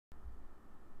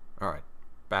Alright,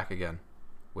 back again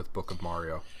with Book of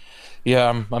Mario.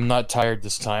 Yeah, I'm not tired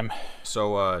this time.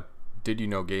 So, Did You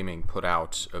Know Gaming put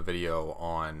out a video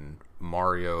on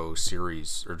Mario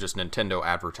series, or just Nintendo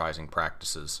advertising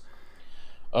practices.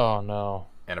 Oh no.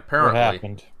 And What apparently...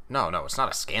 happened? No, it's not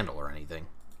a scandal or anything.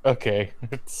 Okay.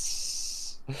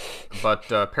 It's...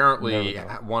 But apparently, Never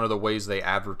know. one of the ways they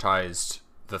advertised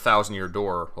the Thousand Year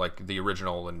Door, like the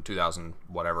original in 2000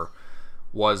 whatever,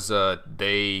 was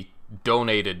they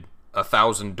donated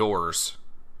 1,000 doors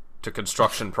to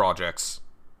construction projects.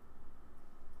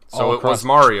 So All it was across-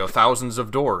 Mario, thousands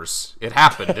of doors. It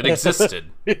happened. It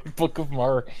existed. Book of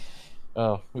Mario.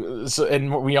 Oh, so,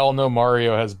 and we all know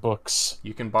Mario has books.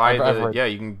 You can buy I've the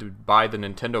read- you can buy the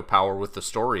Nintendo Power with the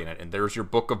story in it, and there's your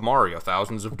Book of Mario,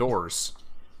 thousands of doors.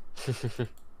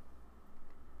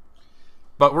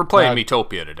 But we're playing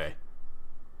Miitopia today.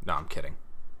 No, I'm kidding.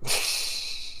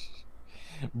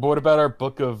 But what about our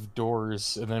Book of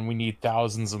Doors? And then we need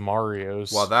thousands of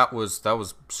Marios. Well, that was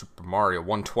Super Mario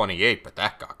 128, but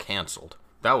that got canceled.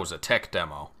 That was a tech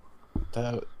demo.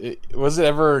 Was it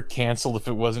ever canceled if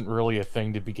it wasn't really a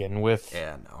thing to begin with?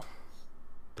 Yeah, no.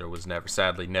 There was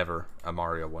sadly never a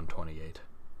Mario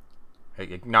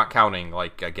 128. Not counting,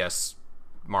 like, I guess,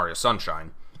 Mario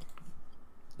Sunshine.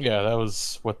 Yeah, that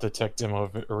was what the tech demo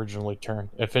originally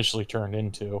officially turned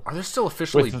into. Are there still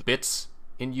officially bits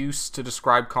in use to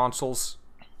describe consoles?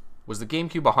 Was the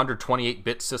GameCube a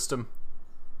 128-bit system?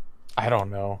 I don't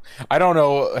know. I don't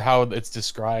know how it's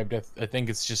described. I think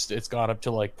it's gone up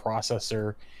to like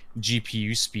processor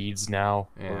GPU speeds now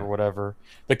or whatever.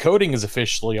 The coding is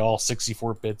officially all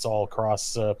 64 bits all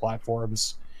across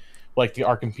platforms. Like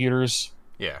our computers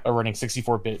are running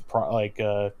 64-bit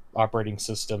operating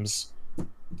systems.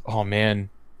 Oh man.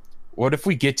 What if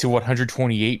we get to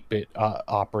 128-bit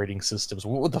operating systems?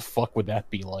 What the fuck would that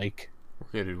be like?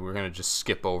 We're gonna just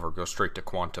skip over, go straight to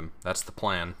quantum. That's the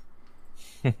plan.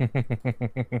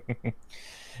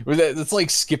 It's like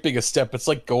skipping a step. It's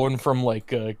like going from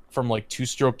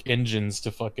two-stroke engines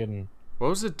to fucking... What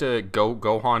was it?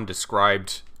 Gohan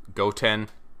described Goten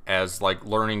as like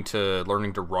learning to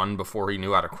run before he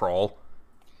knew how to crawl,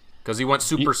 because he went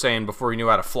Super Saiyan before he knew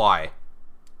how to fly.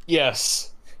 Yes.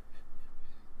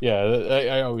 Yeah,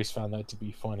 I always found that to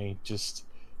be funny. Just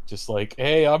like,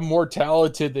 hey, I'm more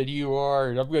talented than you are,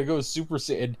 and I'm gonna go Super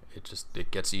Saiyan.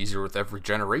 It gets easier with every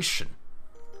generation.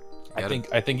 I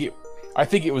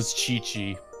think it was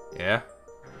Chi-Chi. Yeah?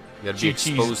 You gotta be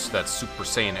exposed to that Super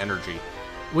Saiyan energy.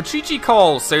 Would Chi-Chi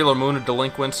call Sailor Moon a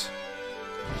delinquent?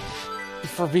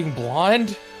 For being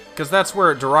blonde? Because that's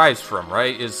where it derives from,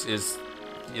 right?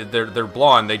 They're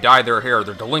blonde, they dye their hair,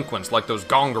 they're delinquents like those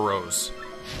Gongaros.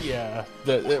 Yeah.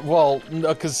 Well,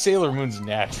 because Sailor Moon's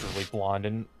naturally blonde,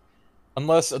 and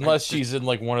unless she's in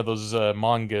like one of those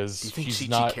mangas, do you think she's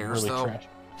Chi-Chi not cares, really though?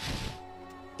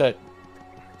 trash.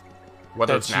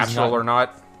 Whether it's natural or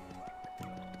not?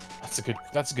 That's a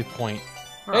good point.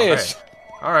 Oh, hey,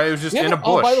 alright, it was just in a bush.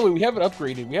 Oh, by the way, we haven't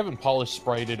upgraded. We haven't polished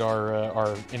sprited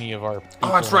any of our.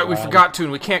 Oh, that's right. We forgot to,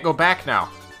 and we can't go back now.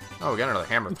 Oh, we got another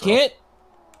hammer throw.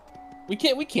 We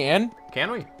can.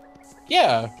 Can we?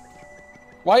 Yeah.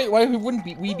 Why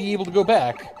wouldn't we be able to go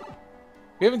back?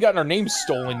 We haven't gotten our names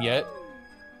stolen yet.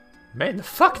 Man,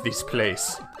 fuck this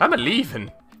place. I'm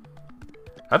a-leaving.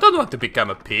 I don't want to become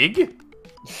a pig.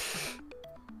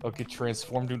 I'll get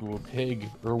transformed into a pig,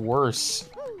 or worse.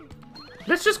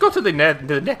 Let's just go to the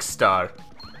next star.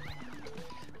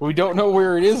 We don't know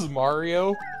where it is,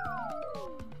 Mario.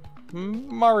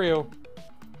 Mario.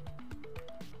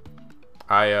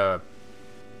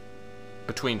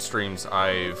 Between streams,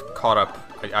 I've caught up.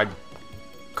 I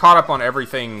caught up on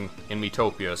everything in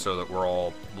Miitopia so that we're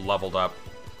all leveled up,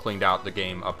 cleaned out the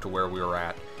game up to where we were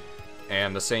at.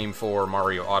 And the same for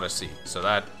Mario Odyssey. So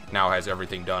that now has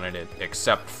everything done in it,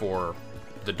 except for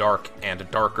the dark and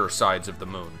darker sides of the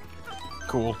moon.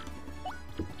 Cool.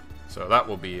 So that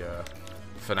will be a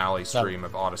finale stream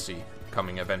of Odyssey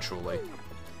coming eventually.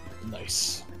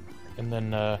 Nice. And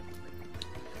then,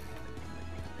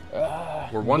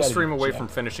 we're one stream away from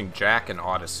finishing Jack and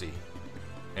Odyssey.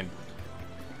 And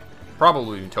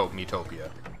probably Miitopia.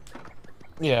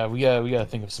 Yeah, we gotta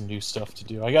think of some new stuff to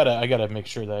do. I gotta make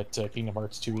sure that Kingdom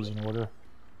Hearts 2 is in order.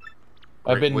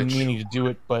 I've been meaning to do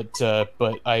it, but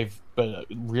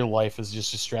real life has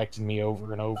just distracted me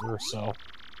over and over. So,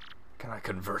 can I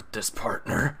convert this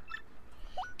partner?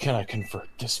 Can I convert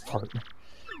this partner?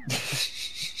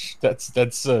 that's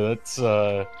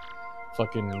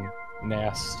fucking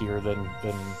nastier than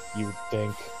you would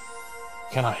think.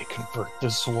 Can I convert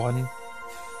this one?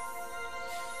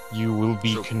 You will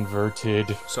be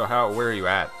converted. So where are you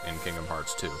at in Kingdom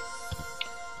Hearts 2?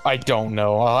 I don't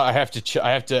know. I have to.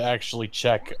 I have to actually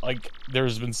check. Like,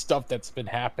 there's been stuff that's been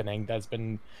happening that's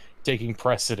been taking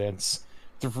precedence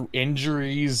through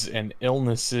injuries and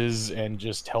illnesses and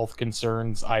just health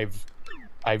concerns. I've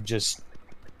just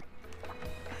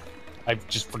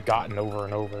forgotten over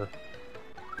and over.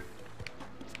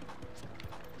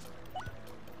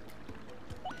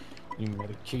 New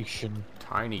medication.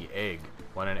 Tiny egg.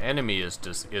 When an enemy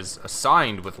is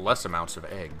assigned with less amounts of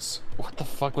eggs. What the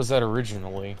fuck was that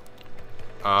originally?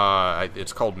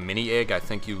 It's called mini egg. I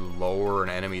think you lower an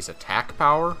enemy's attack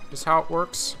power is how it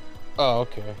works. Oh,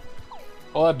 okay.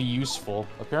 Well, that'd be useful.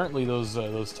 Apparently, those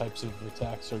types of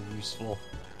attacks are useful.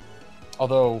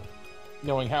 Although,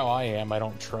 knowing how I am, I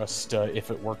don't trust if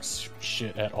it works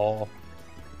shit at all.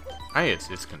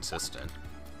 It's consistent.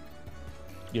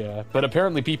 Yeah, but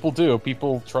apparently people do.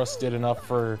 People trust it enough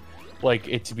for, like,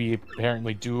 it to be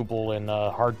apparently doable in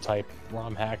hard type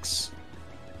ROM hacks.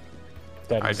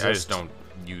 I just don't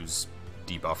use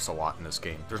debuffs a lot in this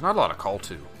game. There's not a lot of call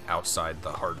to outside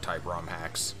the hard type ROM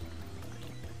hacks.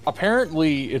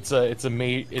 Apparently, it's a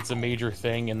major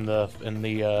thing in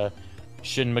the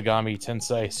Shin Megami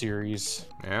Tensei series.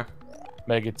 Yeah.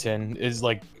 Megaton is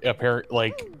like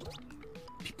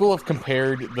people have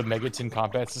compared the Megaton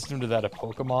combat system to that of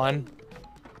Pokemon,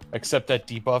 except that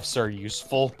debuffs are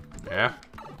useful. Yeah.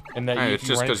 And that it's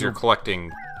just because you're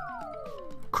collecting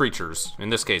creatures, in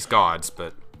this case gods,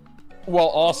 but well,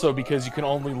 also because you can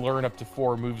only learn up to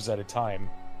 4 moves at a time.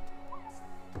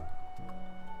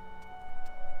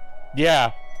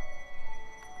 Yeah.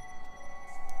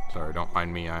 Sorry, don't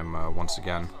mind me. I'm once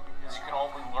again. Because you can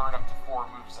only learn up to 4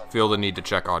 moves at a time. Feel the need to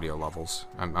check audio levels.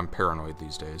 I'm paranoid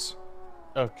these days.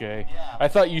 Okay. I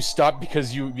thought you stopped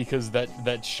because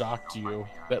that shocked you.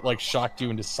 That like shocked you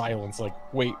into silence. Like,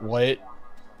 wait, what? Feel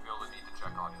the need to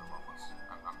check audio levels.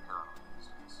 I'm paranoid these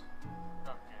days.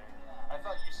 Okay. I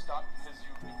thought you stopped because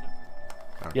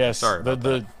Okay, yes. sorry about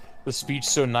that. The speech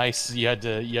so nice you had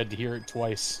to hear it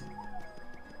twice.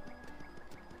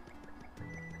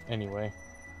 Anyway.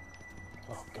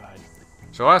 Oh god.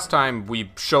 So last time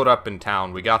we showed up in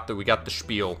town, we got the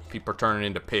spiel. People are turning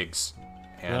into pigs.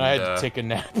 And I had to take a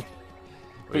nap.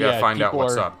 We gotta find out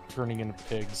what's up. Turning into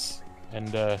pigs,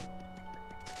 and But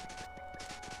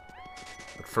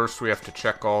first we have to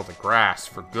check all the grass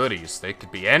for goodies. They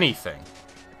could be anything.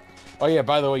 Oh yeah,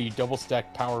 by the way, you double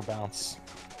stack power bounce.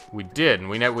 We did, and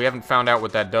we haven't found out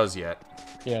what that does yet.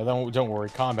 Yeah, don't worry,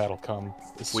 combat will come.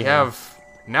 We have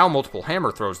now multiple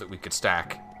hammer throws that we could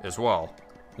stack as well.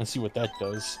 Let's see what that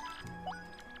does.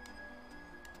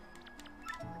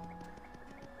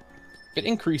 If it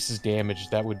increases damage,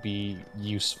 that would be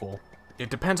useful. It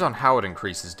depends on how it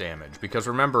increases damage, because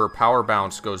remember, power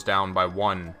bounce goes down by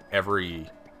 1 every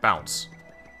bounce.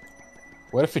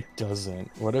 What if it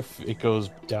doesn't? What if it goes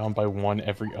down by 1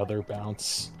 every other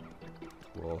bounce?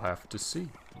 We'll have to see.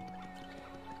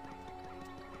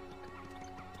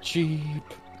 Cheap.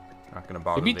 Not gonna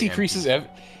bother. Maybe it decreases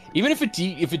even if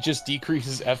it just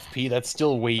decreases FP, that's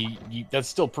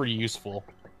still pretty useful.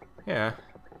 Yeah,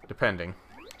 depending.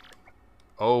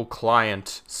 Oh,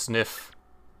 client, sniff.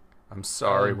 I'm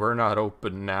sorry, we're not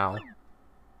open now.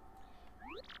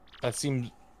 That seems...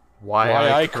 Why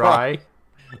I cry?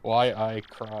 Why I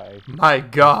cry. My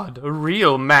god, a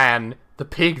real man! The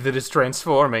pig that is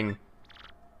transforming.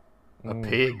 A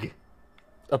pig.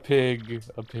 A pig.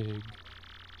 A pig.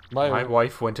 My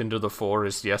wife went into the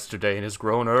forest yesterday and has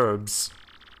grown herbs.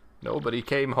 Nobody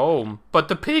came home. But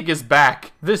the pig is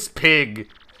back! This pig!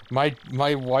 My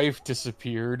wife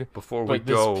disappeared. Before we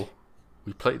go,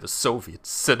 we play the Soviet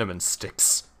cinnamon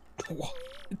sticks. What?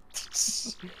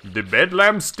 The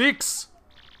bedlam sticks.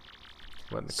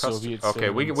 When the Soviet okay,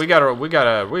 we cinnamon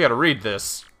gotta read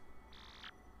this.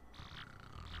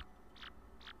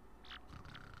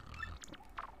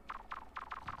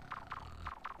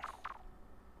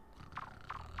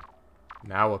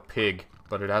 Now a pig,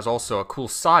 but it has also a cool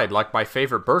side, like my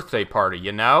favorite birthday party,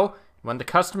 you know? When the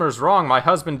customer's wrong, my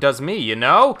husband does me, you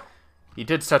know? He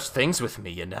did such things with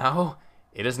me, you know?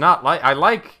 It is not like... I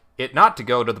like it not to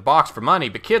go to the box for money,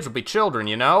 but kids will be children,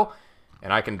 you know?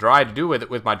 And I can dry to do with it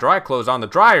with my dry clothes on the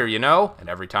dryer, you know? And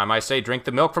every time I say drink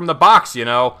the milk from the box, you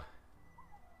know?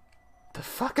 The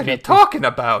fuck are you talking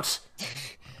about?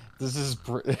 This is...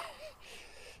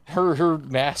 Her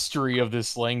mastery of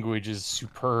this language is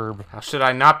superb. How should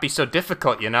I not be so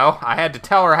difficult, you know? I had to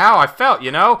tell her how I felt,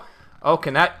 you know? Oh,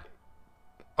 can that...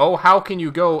 Oh, how can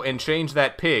you go and change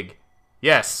that pig?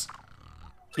 Yes.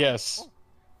 Yes.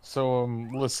 So,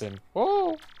 listen.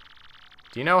 Oh.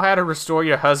 Do you know how to restore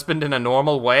your husband in a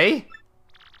normal way?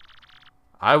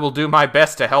 I will do my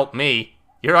best to help me.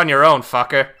 You're on your own,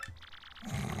 fucker.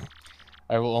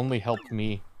 I will only help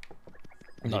me.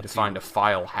 I need to find a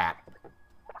file hat.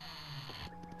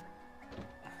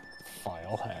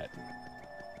 File hat.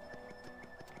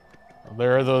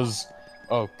 There are those...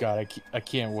 Oh god, I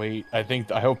can't wait. I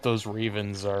hope those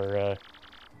ravens are,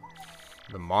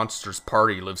 The monsters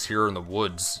party lives here in the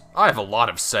woods. I have a lot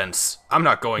of sense. I'm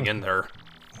not going in there.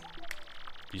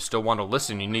 If you still want to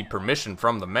listen, you need permission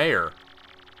from the mayor.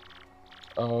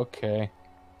 Okay.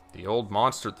 The old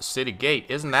monster at the city gate,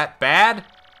 isn't that bad?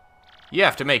 You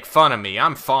have to make fun of me,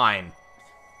 I'm fine.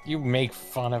 You make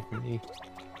fun of me.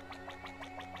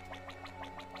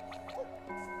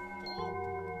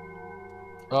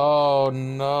 Oh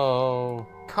no.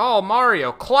 Call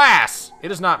Mario class! It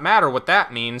does not matter what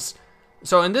that means.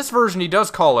 So in this version, he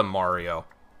does call him Mario.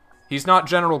 He's not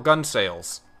General Gun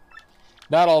Sales.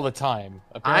 Not all the time.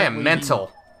 Apparently, I am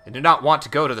mental. I do not want to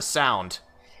go to the sound.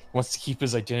 He wants to keep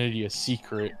his identity a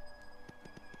secret.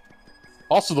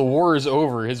 Also, the war is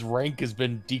over. His rank has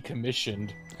been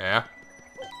decommissioned. Yeah.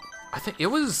 I think it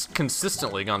was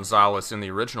consistently Gonzalez in the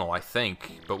original, I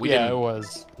think. But we didn't. Yeah, it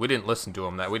was. We didn't listen to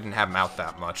him we didn't have him out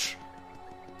that much.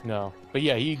 No. But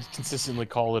yeah, he consistently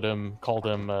called him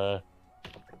Gonzalez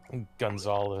 /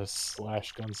 Gonzalez.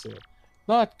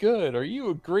 Not good. Are you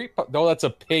a great No, that's a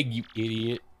pig, you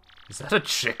idiot. Is that a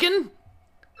chicken?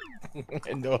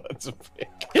 No, that's a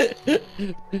pig.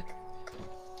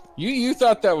 You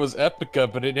thought that was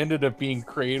Epica, but it ended up being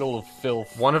Cradle of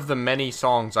Filth. One of the many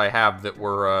songs I have that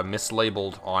were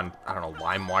mislabeled on, I don't know,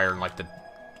 LimeWire in like the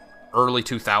early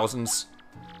 2000s.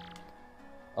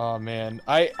 Oh man,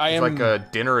 I am like a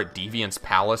dinner at Deviant's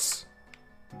Palace.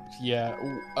 Yeah,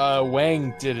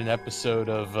 Wang did an episode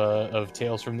of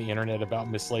Tales from the Internet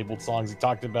about mislabeled songs. He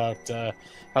talked about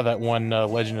how that one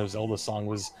Legend of Zelda song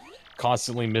was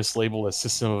constantly mislabeled as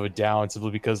System of a Down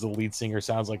simply because the lead singer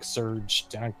sounds like Serge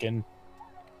Tankian.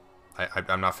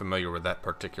 I'm not familiar with that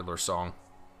particular song.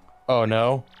 Oh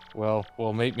no? Well,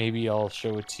 maybe I'll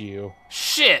show it to you.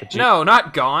 Shit! No,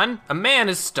 not gone. A man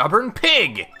is stubborn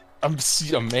pig. A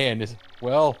man is...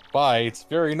 Well, bye. It's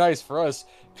very nice for us.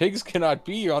 Pigs cannot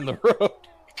be on the road.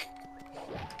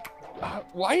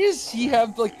 Why does he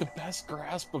have like the best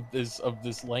grasp of this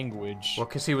language? Well,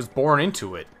 because he was born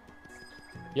into it.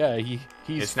 Yeah, he's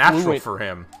It's natural fluent. for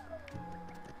him.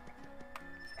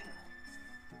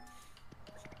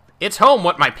 It's home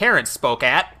what my parents spoke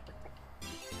at.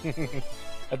 I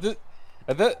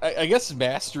guess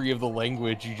mastery of the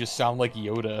language, you just sound like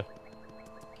Yoda.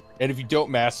 And if you don't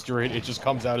master it, it just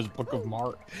comes out as Book of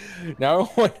Mark.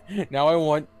 Now I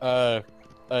want a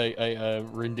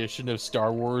rendition of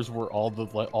Star Wars where all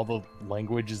the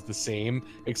language is the same,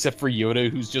 except for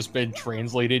Yoda, who's just been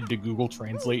translated to Google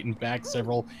Translate and back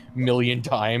several million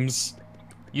times.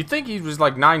 You'd think he was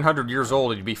like 900 years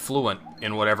old and he'd be fluent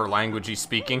in whatever language he's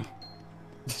speaking.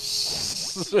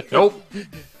 Nope.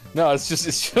 No, it's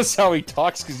just how he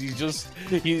talks, because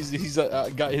he's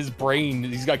got his brain.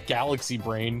 He's got galaxy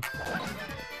brain.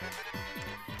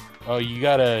 Oh, you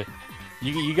gotta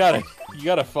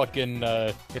fucking.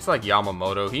 It's like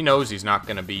Yamamoto. He knows he's not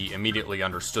gonna be immediately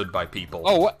understood by people.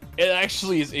 Oh, what? It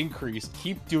actually is increased.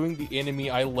 Keep doing the enemy.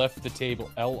 I left the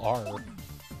table. LR.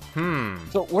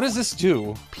 So what does this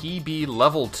do? PB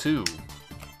level 2.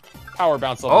 Power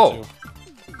bounce level 2.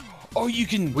 Oh,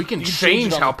 we can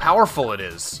change how powerful it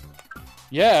is.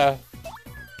 Yeah.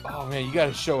 Oh man, you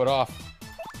gotta show it off.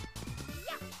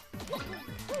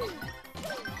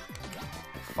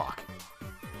 Fuck.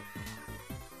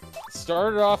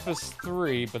 Started off as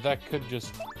 3, but that could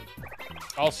just...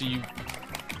 Also, you...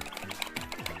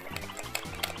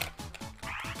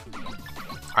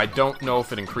 I don't know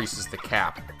if it increases the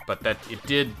cap, but that it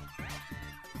did...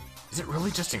 Is it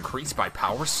really just increased by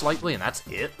power slightly and that's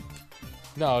it?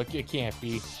 No, it can't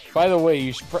be. By the way,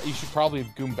 you should probably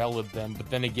have Goombella'd them, but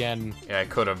then again... Yeah, I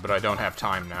could have, but I don't have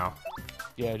time now.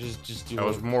 Yeah, just do it. I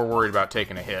was more worried about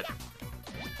taking a hit.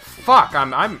 Fuck,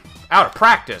 I'm out of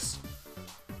practice.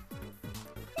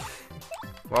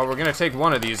 Well, we're gonna take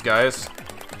one of these guys.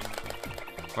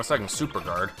 Unless I can super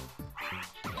guard.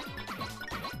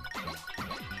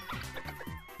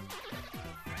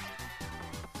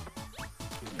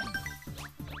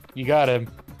 You got him.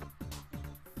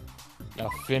 Now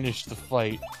finish the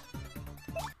fight.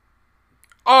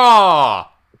 Oh!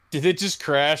 Did it just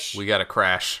crash? We gotta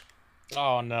crash.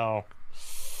 Oh no.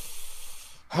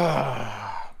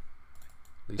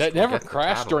 That never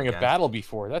crashed during a battle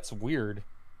before. That's weird.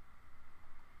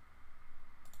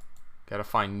 Gotta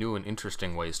find new and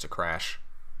interesting ways to crash.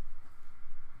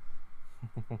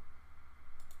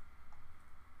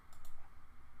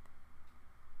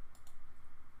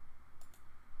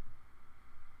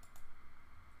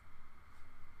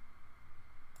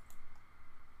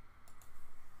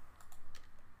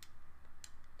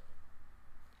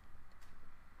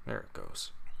 There it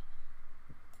goes.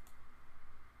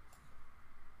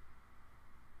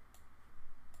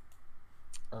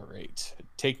 All right,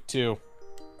 take 2.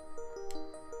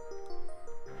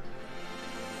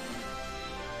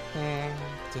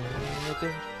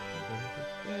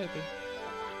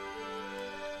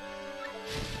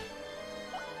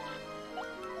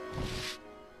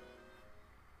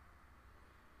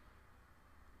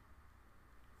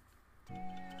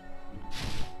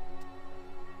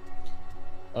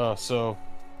 So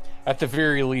at the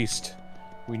very least,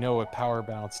 we know what power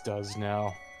bounce does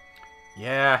now.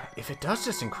 Yeah, if it does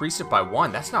just increase it by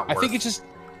 1, that's not worth it.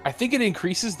 I think it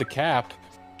increases the cap.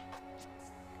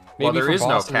 Maybe well, there is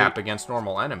no cap against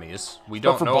normal enemies. We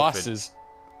don't know bosses.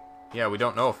 Yeah, we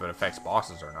don't know if it affects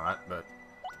bosses or not, but...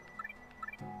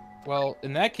 Well,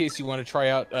 in that case, you want to try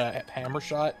out Hammer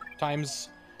Shot times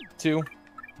 2.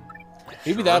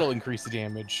 Maybe that'll increase the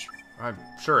damage. I'm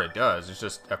sure it does. It's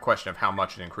just a question of how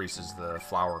much it increases the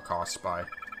flower costs by.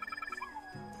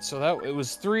 So it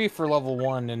was 3 for level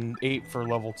 1 and 8 for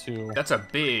level 2. That's a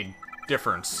big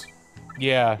difference.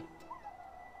 Yeah.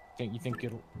 You think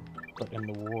it'll put in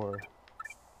the war?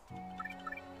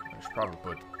 I should probably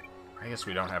put... I guess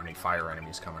we don't have any fire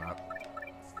enemies coming up.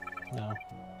 No.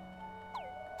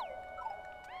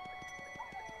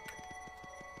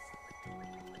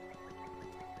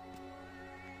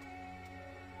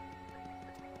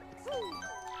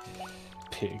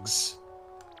 Pigs.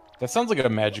 That sounds like a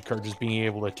magic card, just being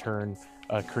able to turn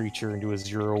a creature into a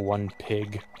 0/1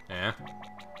 pig. Yeah.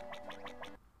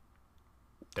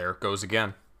 There it goes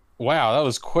again. Wow, that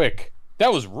was quick.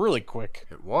 That was really quick.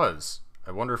 It was.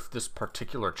 I wonder if this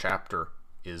particular chapter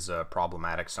is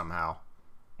problematic somehow.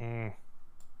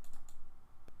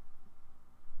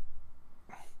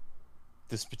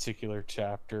 This particular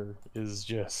chapter is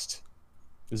just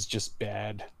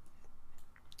bad.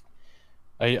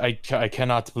 I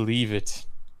cannot believe it.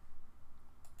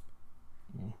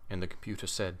 And the computer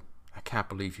said, "I can't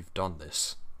believe you've done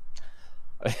this."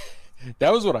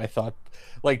 That was what I thought.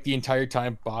 Like the entire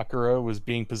time Bakura was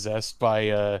being possessed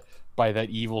by that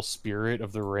evil spirit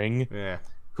of the ring. Yeah.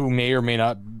 Who may or may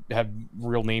not have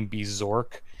real name be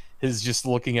Zork, is just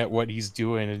looking at what he's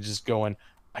doing and just going,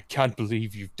 "I can't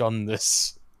believe you've done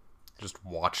this." Just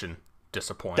watching,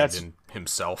 disappointed in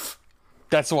himself.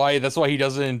 That's why he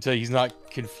doesn't. He's not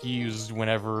confused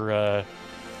whenever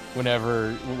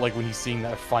like when he's seeing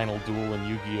that final duel in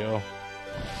Yu-Gi-Oh,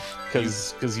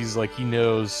 because he's like he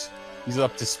knows he's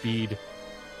up to speed.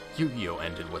 Yu-Gi-Oh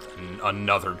ended with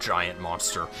another giant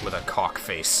monster with a cock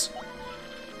face.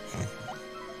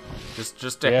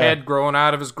 just a head growing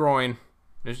out of his groin.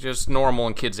 It's just normal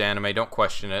in kids anime. Don't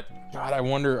question it. God, I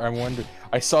wonder.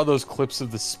 I saw those clips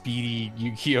of the speedy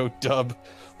Yu-Gi-Oh dub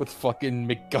with fucking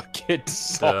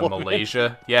McGucket.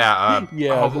 Malaysia. Yeah.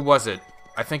 yeah. Oh, who was it?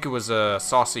 I think it was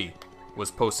Saucy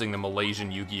was posting the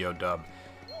Malaysian Yu-Gi-Oh dub.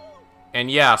 And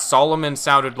yeah, Solomon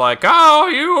sounded like, "Oh,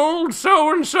 you old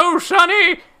so-and-so,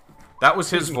 sonny!" That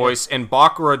was his voice, and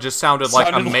Bakura just sounded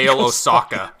like a male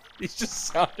Osaka. He just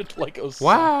sounded like Osaka.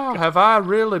 Wow, have I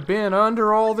really been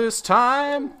under all this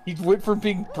time? He went from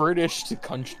being British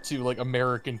to like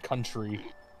American country.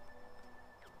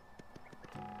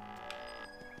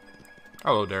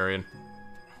 Hello, Darian.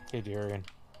 Hey, Darian.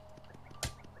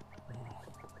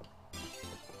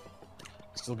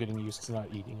 Still getting used to not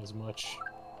eating as much.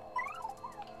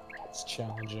 It's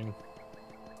challenging.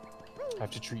 I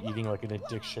have to treat eating like an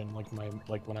addiction, like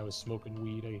when I was smoking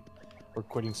weed, or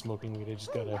quitting smoking weed. I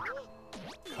just gotta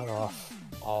cut off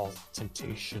all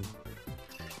temptation.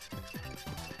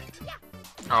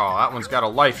 Oh, that one's got a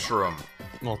life shroom.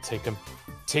 Well,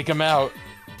 take him out.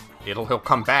 He'll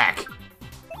come back.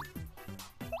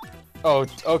 Oh,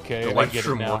 okay. The life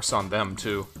shroom works on them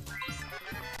too.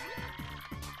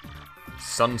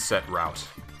 Sunset route.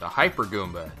 The Hyper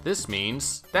Goomba. This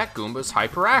means that Goomba's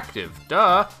hyperactive.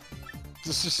 Duh.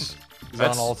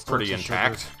 That's pretty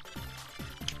intact.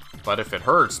 But if it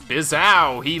hurts,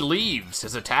 bizow, he leaves.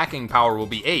 His attacking power will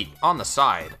be 8 on the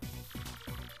side.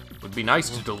 Would be nice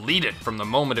to delete it from the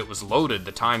moment it was loaded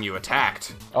the time you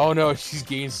attacked. Oh no, she's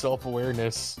gained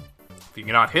self-awareness. If you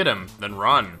cannot hit him, then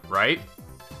run, right?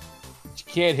 If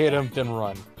you can't hit him, then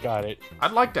run. Got it.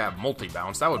 I'd like to have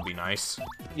multi-bounce, that would be nice.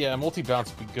 Yeah,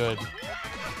 multi-bounce would be good.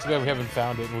 Too bad we haven't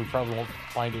found it, and we probably won't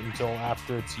find it until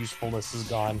after its usefulness is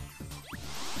gone.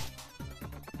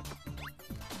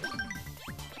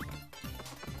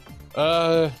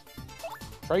 Try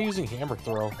using Hammer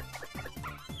Throw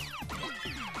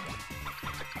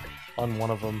on one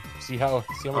of them. See how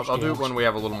much I'll do it when we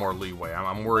have a little more leeway.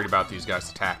 I'm worried about these guys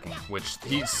attacking, which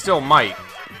he still might.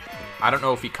 I don't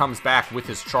know if he comes back with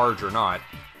his charge or not.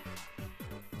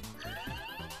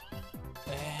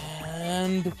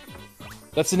 And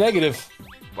that's a negative.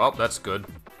 Well, that's good.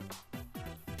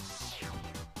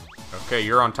 Okay,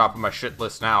 you're on top of my shit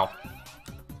list now.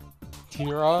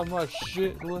 You're on my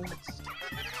shit list.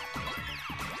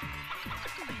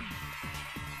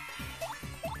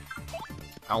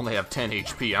 I only have 10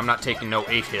 HP. I'm not taking no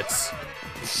 8 hits.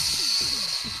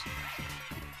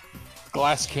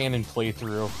 Glass cannon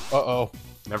playthrough. Uh-oh.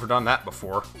 Never done that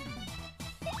before.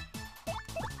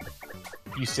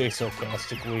 You say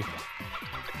sarcastically.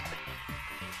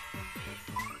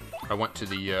 I went to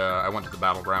the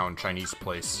battleground Chinese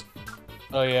place.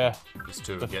 Oh yeah. Just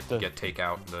to get take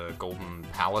out the Golden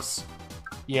Palace.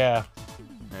 Yeah.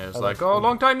 And it was like, oh,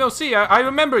 long time no see. I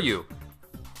remember you.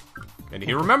 And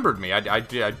he remembered me. I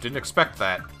didn't expect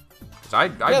that. 'Cause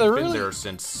I've been there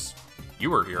since you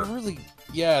were here.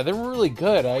 They were really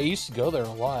good. I used to go there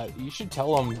a lot. You should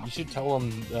tell him. You should tell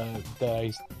him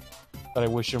that I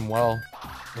wish him well.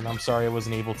 And I'm sorry I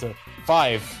wasn't able to.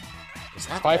 5. Is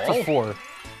that 5 all? for 4.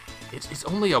 It's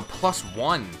only a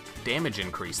 +1 damage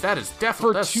increase. That is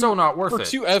definitely so not worth it.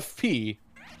 For 2 FP.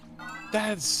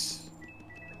 That's...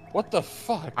 What the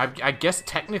fuck? I guess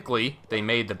technically they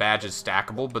made the badges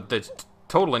stackable, but that's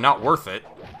totally not worth it.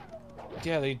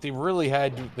 Yeah, they really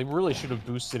should have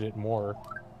boosted it more.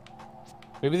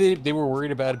 Maybe they were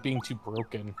worried about it being too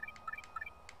broken.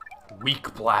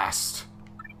 Weak blast.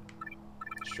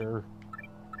 Sure.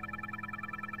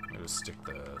 I'm gonna stick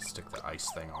the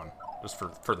ice thing on, just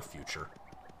for the future.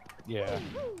 Yeah.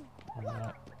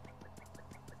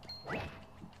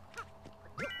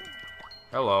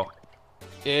 Hello.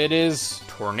 It is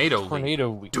Tornado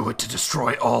Leap. Do it to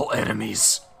destroy all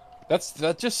enemies.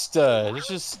 That just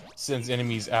sends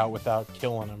enemies out without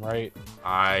killing them, right?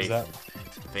 I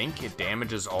think it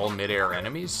damages all mid-air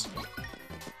enemies.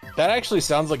 That actually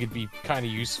sounds like it'd be kind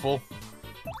of useful.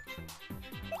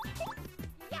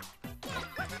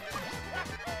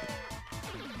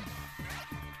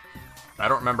 I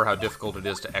don't remember how difficult it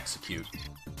is to execute.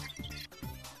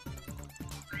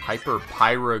 Hyper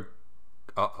Pyra...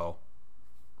 Uh-oh.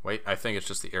 Wait, I think it's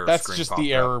just the error screen. That's just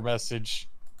the error message.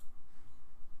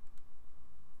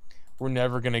 We're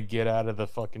never gonna get out of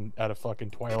fucking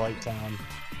Twilight Town.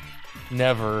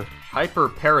 Never. Hyper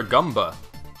Paragumba.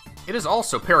 It is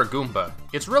also Paragoomba.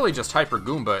 It's really just Hyper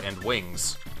Goomba and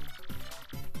wings.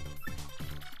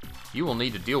 You will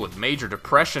need to deal with major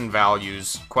depression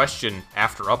values. Question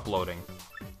after uploading.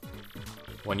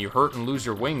 When you hurt and lose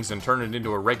your wings and turn it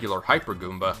into a regular Hyper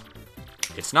Goomba,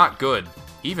 it's not good.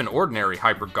 Even ordinary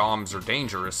Hyper Goms are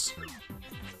dangerous.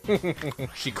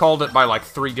 She called it by like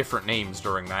 3 different names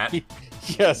during that.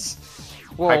 Yes.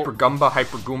 Well, Hyper Gumba,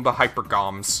 Hyper Goomba, Hyper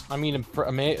Goms. I mean,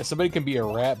 somebody can be a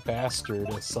rat bastard,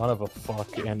 a son of a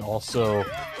fuck, and also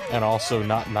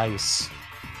not nice.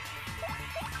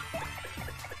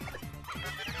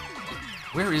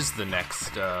 Where is the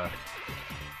next? There's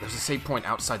a save point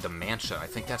outside the mansion. I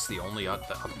think that's the only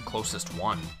the closest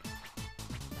one.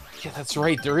 Yeah, that's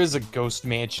right. There is a ghost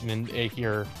mansion in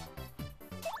here.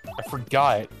 I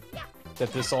forgot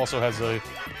that this also has a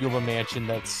Goomba mansion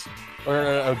or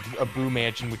a Boo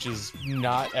mansion, which is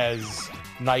not as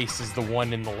nice as the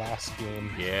one in the last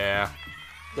game. Yeah.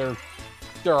 They're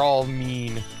all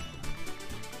mean.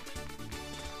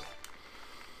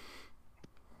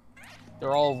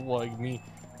 They're all like me.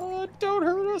 Oh, don't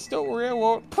hurt us. Don't worry, I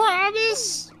won't.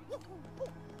 Promise.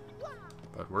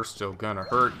 But we're still gonna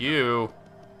hurt you.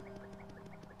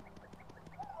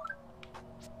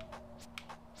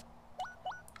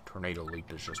 Tornado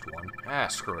Leap is just one. Ah,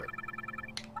 screw it.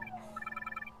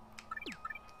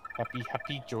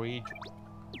 Happy, joy.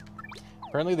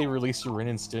 Apparently they released a Ren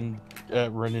and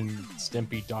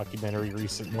Stimpy documentary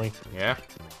recently. Yeah?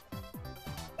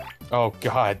 Oh,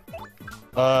 God.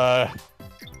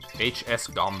 HS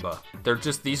Gamba.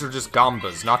 These are just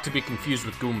Gambas, not to be confused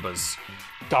with Goombas.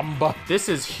 Gamba. This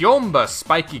is Hyomba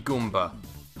Spiky Goomba.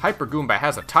 Hyper Goomba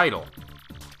has a title.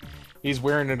 He's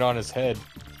wearing it on his head.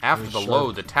 After the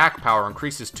load, the attack power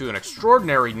increases to an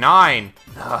extraordinary 9.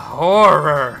 The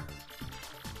horror!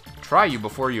 Try you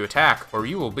before you attack, or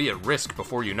you will be at risk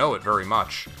before you know it very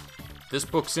much. This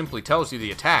book simply tells you the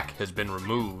attack has been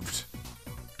removed.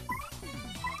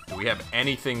 Do we have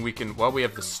anything we can... Well, we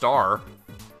have the star.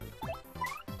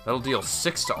 That'll deal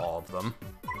 6 to all of them.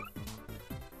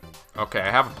 Okay,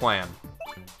 I have a plan.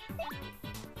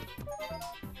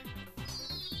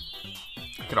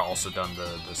 Could have also done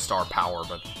the star power,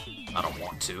 but I don't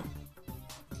want to.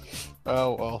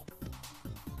 Oh, well.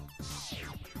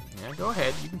 Yeah, go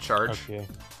ahead. You can charge. Okay.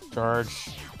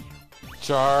 Charge.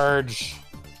 Charge.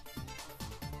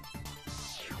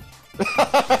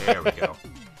 There we go.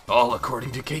 All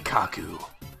according to Keikaku.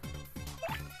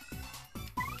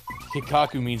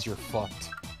 Kikaku means you're fucked.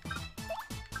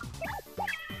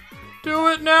 Do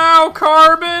it now,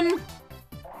 Carbon!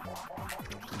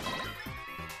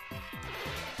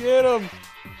 Get him!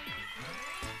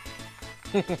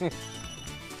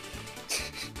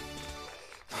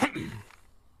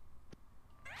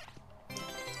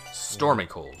 Stormy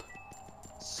Cold.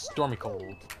 Stormy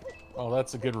Cold. Oh,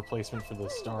 that's a good replacement for the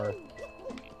star.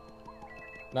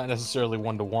 Not necessarily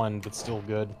 1-to-1, but still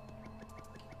good.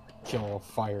 Kill all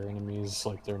fire enemies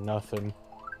like they're nothing.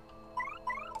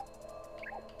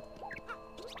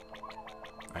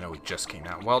 I know we just came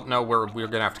out. Well, no, we're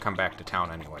gonna have to come back to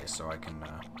town anyway, so I can.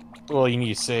 Well, you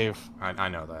need to save. I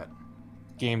know that.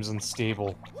 Game's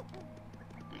unstable.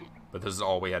 But this is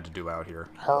all we had to do out here.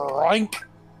 Rank.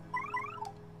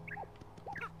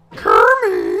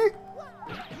 Kermit!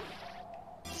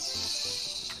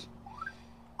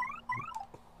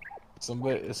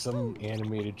 Some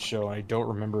animated show, I don't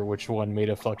remember which one, made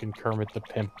a fucking Kermit the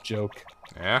Pimp joke.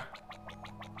 Yeah?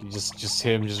 Just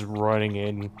him just running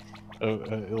in,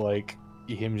 like,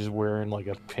 him just wearing, like,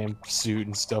 a pimp suit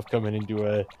and stuff, coming into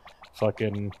a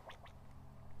fucking,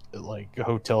 like, a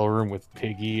hotel room with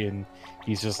Piggy, and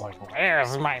he's just like,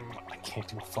 where's my... I can't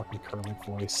do a fucking Kermit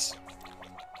voice.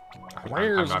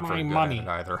 Where's I'm not my very good money? at it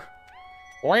either.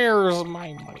 Where's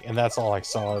my money? And that's all I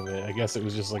saw of it. I guess it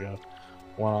was just like a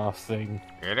one-off thing.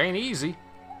 It ain't easy.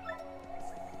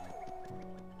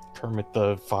 Kermit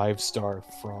the 5-star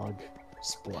frog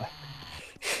splat.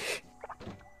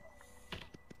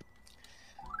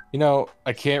 You know,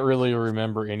 I can't really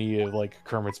remember any of like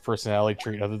Kermit's personality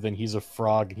trait other than he's a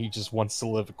frog and he just wants to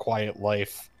live a quiet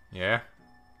life. Yeah?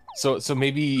 So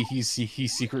maybe he's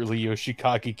secretly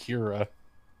Yoshikage Kira.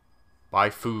 My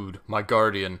food, my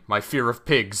guardian, my fear of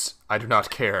pigs. I do not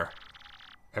care.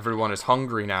 Everyone is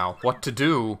hungry now. What to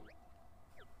do?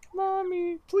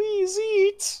 Mommy, please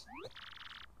eat.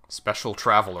 Special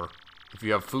traveler. If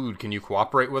you have food, can you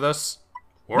cooperate with us?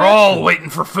 We're all waiting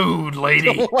for food,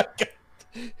 lady. Oh my God.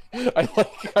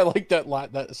 I like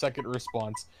that second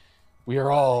response. We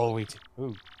are all waiting.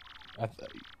 Ooh.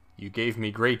 You gave me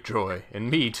great joy,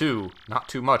 and me too. Not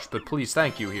too much, but please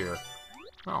thank you here.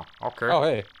 Oh, okay. Oh,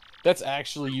 hey. That's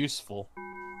actually useful.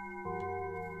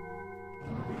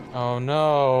 Oh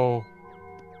no.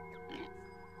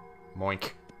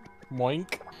 Moink.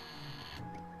 Moink.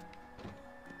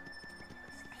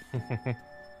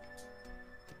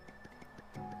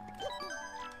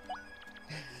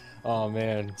 Oh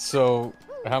man. So,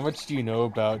 how much do you know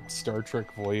about Star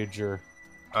Trek Voyager?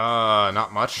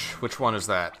 Not much. Which one is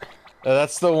that?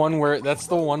 That's the one where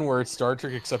it's Star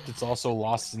Trek, except it's also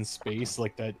lost in space,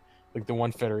 like that. Like the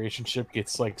one Federation ship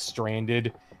gets like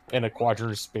stranded in a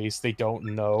quadrant of space they don't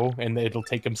know, and it'll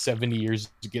take them 70 years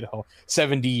to get home.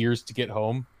 70 years to get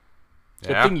home. Yeah.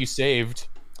 Good thing you saved.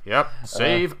 Yep.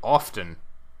 Save often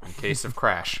in case of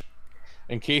crash.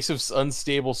 In case of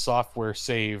unstable software,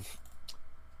 save.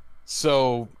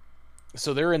 So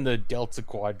they're in the Delta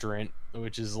Quadrant,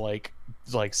 which is like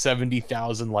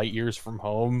 70,000 light years from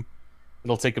home.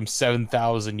 It'll take them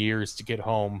 7,000 years to get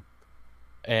home,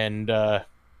 and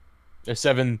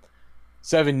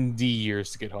 70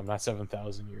 years to get home, not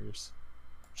 7,000 years.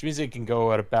 Which means they can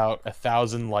go at about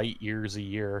 1,000 light years a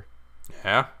year.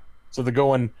 Yeah. So they're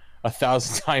going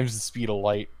 1,000 times the speed of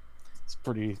light.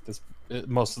 That's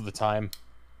most of the time.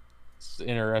 It's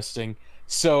interesting.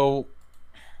 So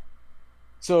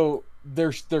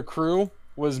their crew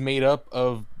was made up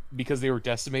of, because they were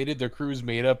decimated, their crew is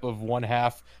made up of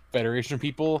 1/2 Federation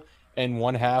people and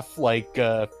 1/2 like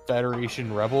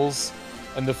Federation rebels.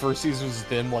 And the first season was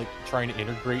them like trying to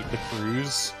integrate the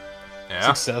crews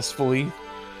successfully.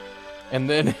 And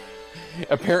then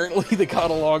apparently they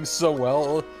got along so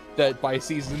well that by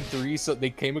season 3, so they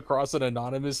came across an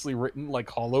anonymously written like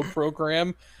holo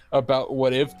program about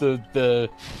what if the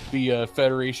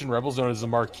Federation rebels, known as the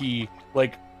Marquis,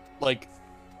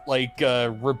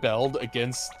 rebelled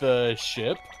against the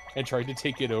ship and tried to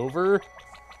take it over,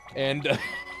 and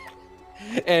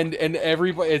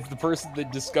everybody, the person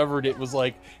that discovered it was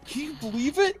like, can you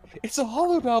believe it? It's a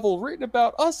holonovel written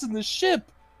about us and the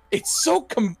ship. It's so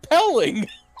compelling.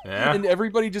 Yeah. And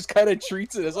everybody just kind of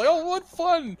treats it as like, oh, what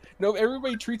fun. No,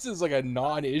 everybody treats it as like a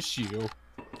non-issue.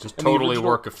 Just totally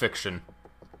work of fiction.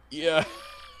 Yeah.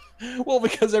 Well,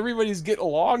 because everybody's getting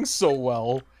along so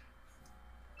well.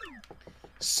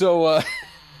 So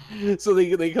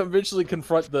they eventually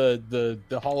confront the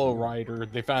Hollow Rider.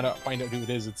 They find out who it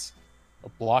is. It's a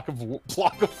block of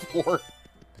war.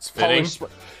 It's fitting.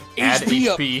 Add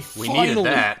HP. We needed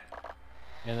that.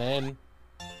 And then,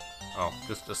 oh,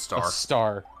 just a star. A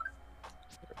star.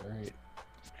 All right.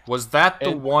 Was that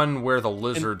the one where the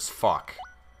lizards fuck?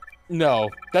 No,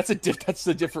 that's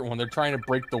the different one. They're trying to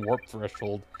break the warp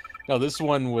threshold. No, this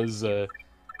one was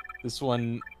this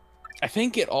one. I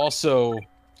think it also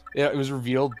it was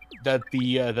revealed that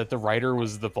the writer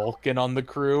was the Vulcan on the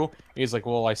crew. He's like,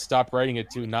 well, I stopped writing it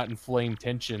to not inflame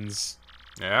tensions.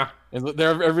 Yeah. And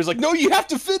everybody's like, no, you have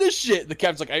to finish it. The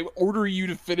captain's like, I order you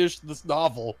to finish this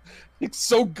novel. It's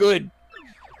so good.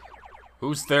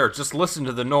 Who's there? Just listen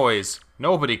to the noise.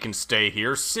 Nobody can stay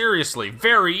here. Seriously,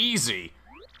 very easy.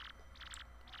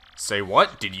 Say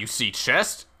what? Did you see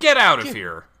chest? Get out of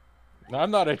here.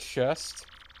 I'm not a chest.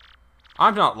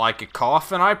 I'm not like a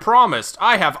cough, and I promised.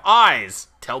 I have eyes.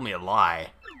 Tell me a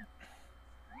lie.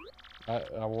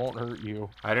 I won't hurt you.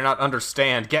 I do not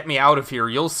understand. Get me out of here,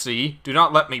 you'll see. Do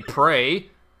not let me pray.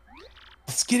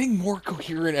 It's getting more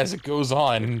coherent as it goes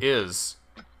on. It is.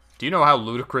 Do you know how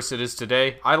ludicrous it is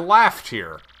today? I laughed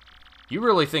here. You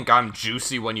really think I'm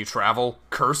juicy when you travel?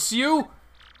 Curse you?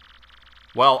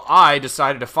 Well, I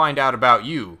decided to find out about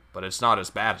you, but it's not as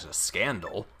bad as a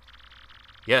scandal.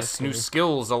 Yes, Okay. New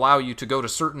skills allow you to go to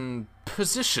certain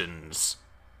positions.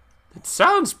 It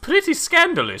sounds pretty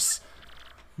scandalous.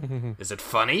 Is it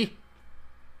funny?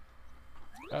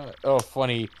 Oh,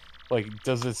 funny. Like,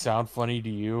 does it sound funny to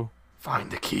you?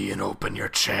 Find the key and open your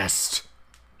chest.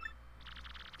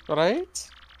 Right?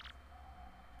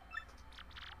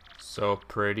 So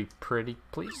pretty,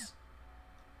 please.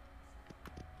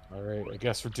 Alright, I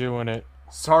guess we're doing it.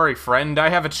 Sorry, friend, I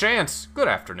have a chance. Good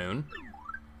afternoon.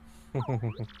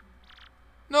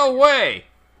 No way!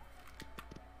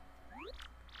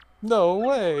 No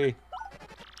way!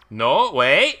 No,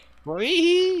 wait!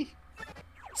 Wee!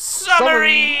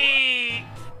 Summary!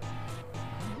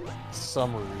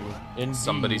 Summary. Indeed.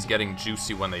 Somebody's getting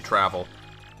juicy when they travel.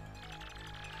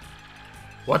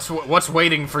 What's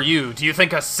waiting for you? Do you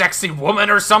think a sexy woman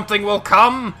or something will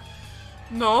come?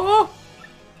 No?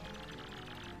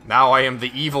 Now I am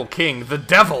the evil king, the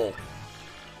devil.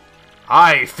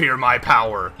 I fear my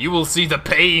power. You will see the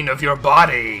pain of your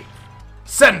body.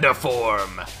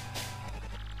 Sendiform.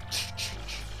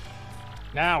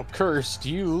 Now, cursed,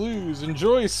 you lose.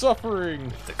 Enjoy suffering.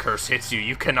 If the curse hits you,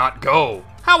 you cannot go.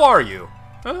 How are you?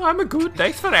 I'm a good.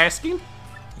 Thanks for asking.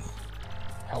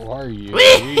 How are you?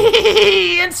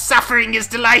 And suffering is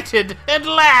delighted and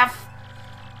laugh.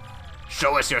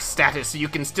 Show us your status so you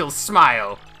can still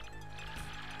smile.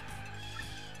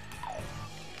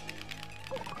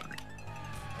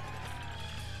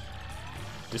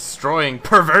 Destroying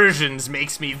perversions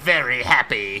makes me very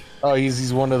happy. Oh,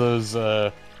 he's one of those.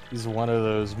 He's one of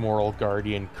those moral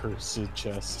guardian cursed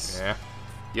chests. Yeah.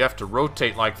 You have to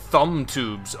rotate like thumb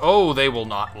tubes. Oh, they will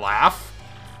not laugh.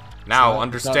 Now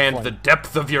understand the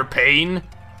depth of your pain.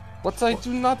 What I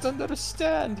do not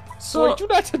understand. So I do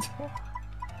not.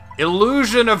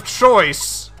 Illusion of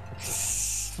choice.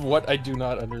 What I do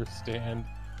not understand.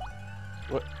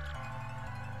 What?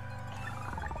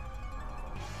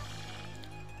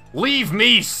 Leave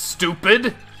me,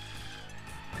 stupid.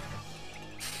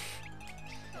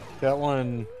 That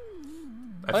one.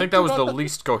 I think that was the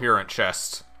least coherent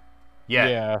chest.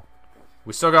 Yeah.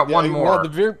 We still got one more.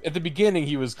 Well, at the beginning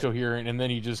he was coherent, and then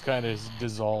he just kind of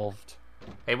dissolved.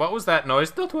 Hey, what was that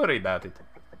noise? Don't worry about it.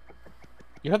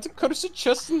 You had the cursed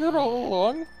chest in there all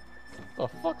along? The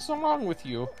fuck's wrong with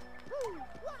you?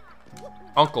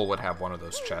 Uncle would have one of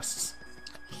those chests.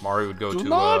 Mario would go Do to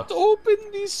not open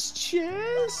this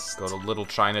chest. go to Little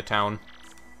Chinatown,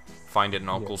 find it in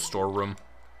Uncle's storeroom.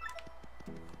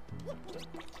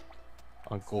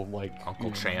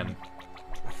 Uncle Chan.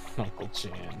 Uncle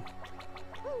Chan.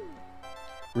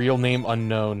 Real name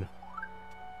unknown.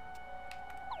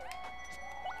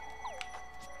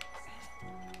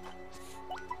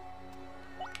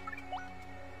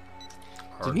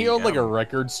 Didn't he own like a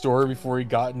record store before he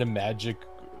got into magic?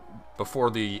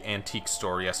 Before the antique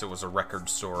store, yes, it was a record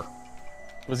store.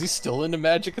 Was he still into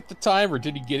magic at the time, or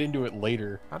did he get into it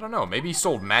later? I don't know, maybe he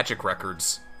sold magic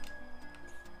records.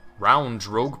 Round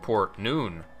Rogueport,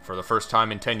 noon. For the first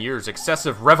time in 10 years,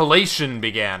 excessive revelation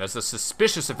began as a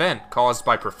suspicious event caused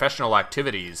by professional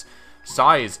activities.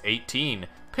 Size 18.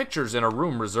 Pictures in a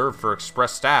room reserved for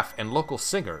express staff and local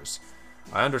singers.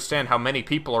 I understand how many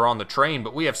people are on the train,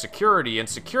 but we have security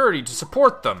to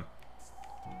support them.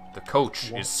 The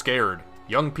coach is scared.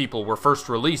 Young people were first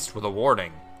released with a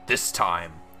warning. This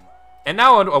time. And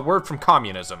now a word from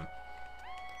communism.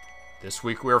 This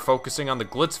week we are focusing on the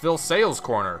Glitzville Sales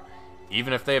Corner.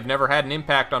 Even if they have never had an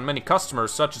impact on many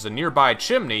customers, such as a nearby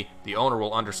chimney, the owner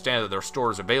will understand that their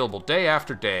store is available day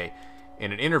after day.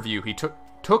 In an interview, he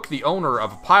took the owner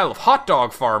of a pile of hot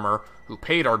dog farmer, who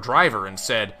paid our driver, and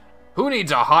said, "Who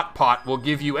needs a hot pot? We'll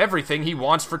give you everything he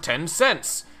wants for 10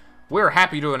 cents. We're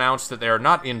happy to announce that they are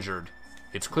not injured.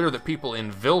 It's clear that people in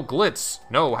Vilglitz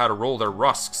know how to roll their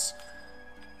rusks.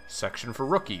 Section for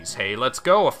rookies. Hey, let's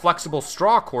go. A flexible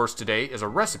straw course today is a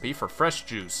recipe for fresh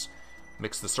juice.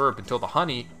 Mix the syrup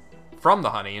from the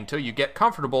honey until you get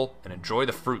comfortable and enjoy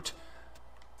the fruit.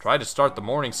 Try to start the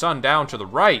morning sun down to the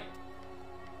right.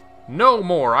 No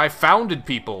more. I founded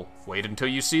people. Wait until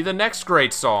you see the next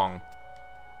great song.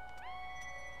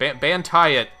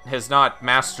 Bantayet has not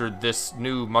mastered this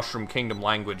new Mushroom Kingdom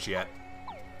language yet.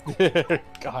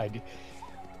 God.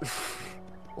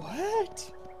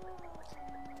 What?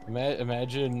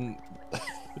 Imagine...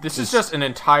 This is just an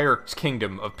entire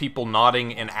kingdom of people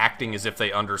nodding and acting as if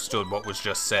they understood what was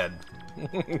just said.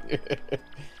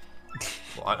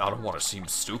 Well, I don't want to seem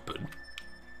stupid.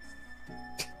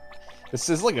 This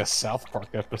is like a South Park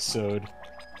episode.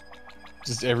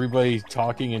 Just everybody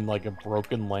talking in like a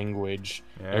broken language.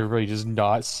 Yeah. Everybody just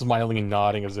smiling and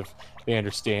nodding as if they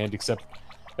understand,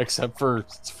 except for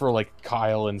like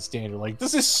Kyle and Stan. Like,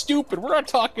 this is stupid. We're not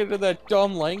talking to that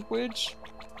dumb language.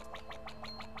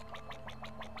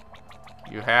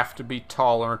 You have to be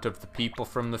tolerant of the people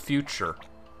from the future.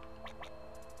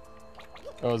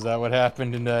 Oh, is that what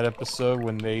happened in that episode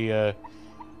when they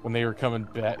were coming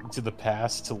back to the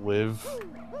past to live?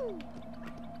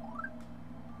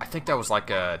 I think that was like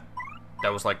a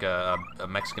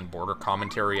Mexican border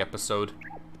commentary episode.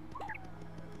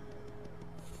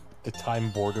 The time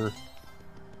border.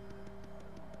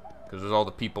 Because there's all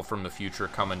the people from the future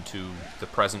coming to the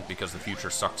present because the future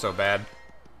sucks so bad.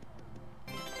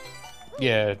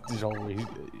 Yeah,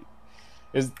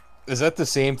 is that the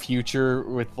same future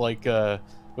with like a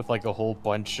whole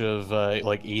bunch of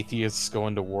like atheists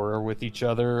going to war with each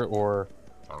other, or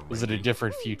is it a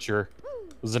different future?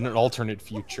 Was it an alternate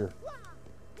future?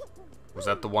 Was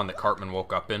that the one that Cartman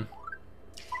woke up in?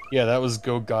 Yeah, that was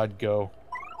Go God Go.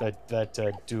 That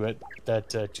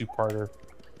two-parter.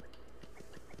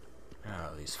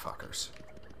 Oh, these fuckers.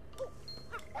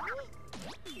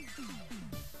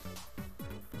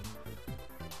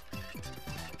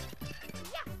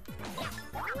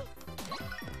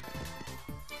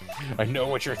 I know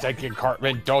what you're thinking,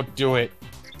 Cartman. Don't do it.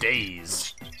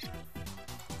 Days.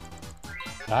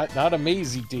 Not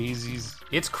Amazy Daisies.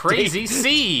 It's Crazy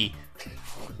C.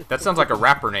 That sounds like a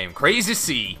rapper name. Crazy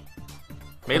C.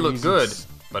 May look good,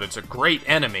 but it's a great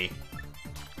enemy.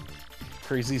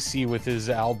 Crazy C with his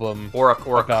album or a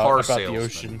car salesman. The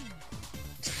ocean.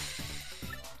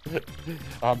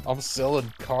 I'm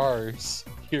selling cars.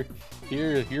 Here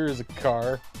is a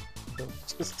car.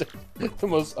 Just the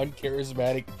most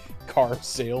uncharismatic car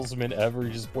salesman ever.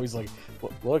 He just points like,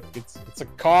 look, it's a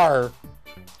car.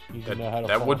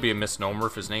 That would be a misnomer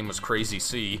if his name was Crazy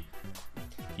C.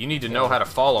 You need to know how to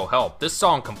follow help. This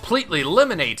song completely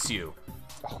eliminates you.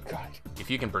 Oh, God. If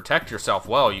you can protect yourself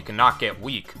well, you cannot get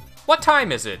weak. What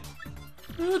time is it?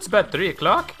 It's about 3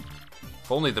 o'clock.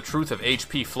 If only the truth of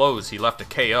HP flows, he left a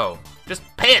KO. Just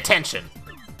pay attention.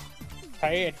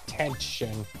 Pay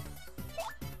attention.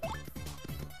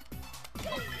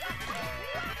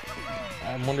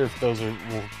 I wonder if those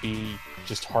will be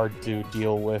just hard to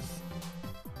deal with.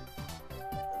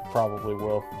 Probably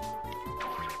will.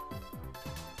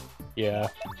 Yeah.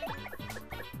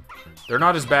 They're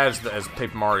not as bad as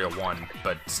Paper Mario 1,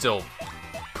 but still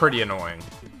pretty annoying.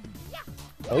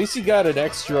 At least you got an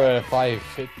extra 5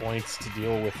 hit points to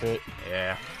deal with it.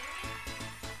 Yeah.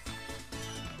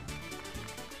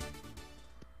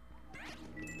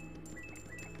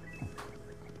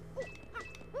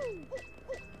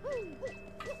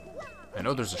 I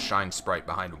know there's a shine sprite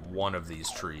behind one of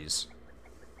these trees.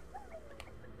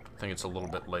 I think it's a little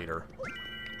bit later.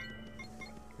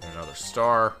 And another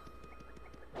star.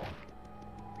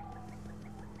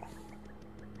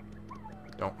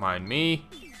 Don't mind me.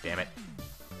 Damn it.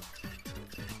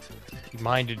 He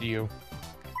minded you.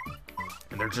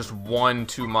 And they're just one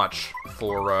too much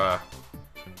for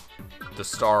the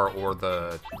star or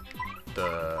the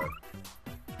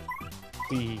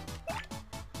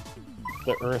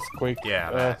earthquake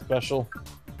special.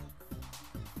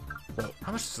 But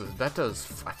how much does that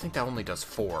does? I think that only does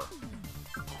 4.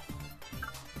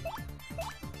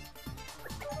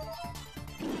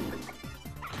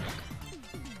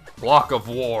 Block of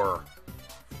War.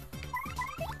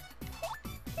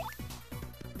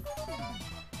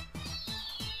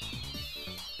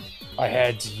 I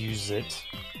had to use it.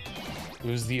 It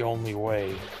was the only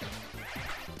way.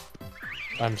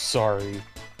 I'm sorry.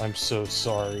 I'm so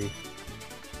sorry.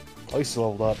 At least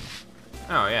leveled up.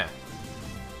 Oh, yeah.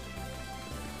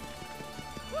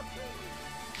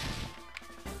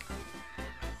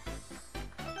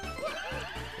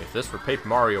 If this were Paper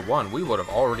Mario 1, we would have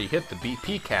already hit the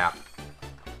BP cap.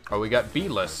 Oh, we got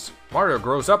B-list. Mario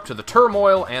grows up to the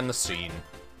turmoil and the scene.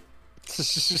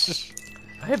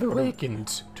 I have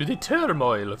awakened to the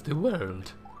turmoil of the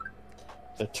world.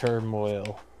 The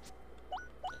turmoil.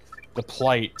 The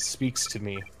plight speaks to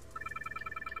me.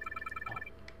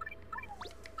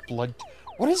 Blood.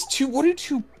 What do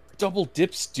two double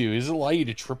dips do? Does it allow you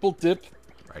to triple dip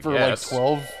for like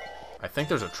 12? I think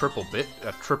there's a triple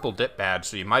dip badge,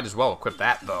 so you might as well equip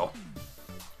that though.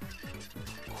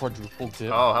 Quadruple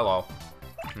dip. Oh, hello.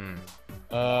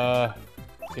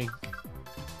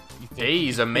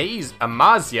 Days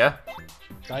Amazia.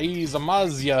 Days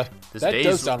Amazia. That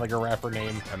does sound like a rapper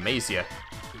name. Amazia.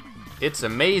 It's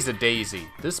Amaze-a-Daisy.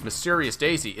 This mysterious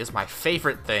daisy is my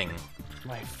favorite thing.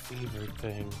 My favorite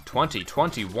thing.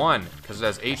 2021, because it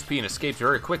has HP and escapes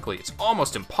very quickly. It's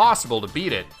almost impossible to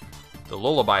beat it. The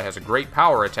Lullaby has a great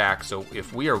power attack, so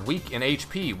if we are weak in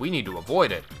HP, we need to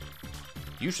avoid it.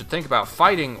 You should think about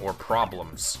fighting or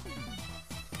problems.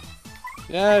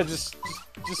 Yeah, just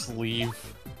leave.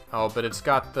 Oh, but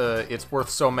it's worth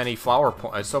so many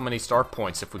so many star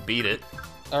points if we beat it.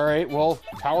 All right, well,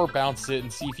 power bounce it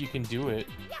and see if you can do it.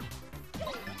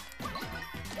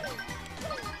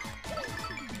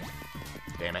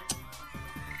 Damn it.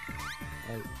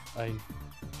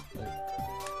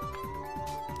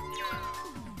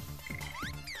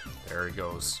 There he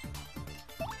goes.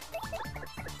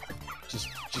 Just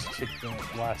kick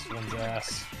that last one's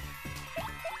ass.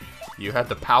 You had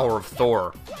the power of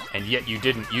Thor, and yet you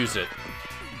didn't use it.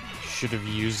 Should have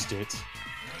used it.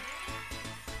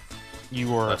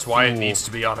 You are. That's why it needs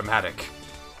to be automatic.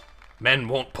 Men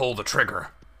won't pull the trigger.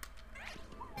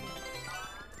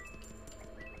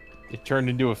 It turned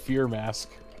into a fear mask.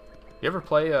 You ever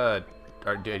play, or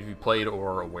have you played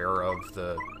or aware of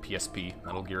the PSP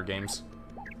Metal Gear games?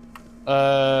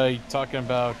 You talking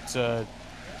about,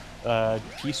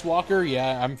 Peace Walker?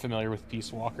 Yeah, I'm familiar with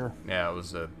Peace Walker. Yeah, it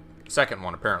was the second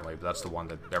one, apparently, but that's the one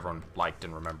that everyone liked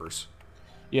and remembers.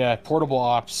 Yeah, Portable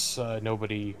Ops,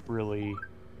 nobody really,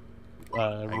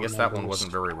 I guess that one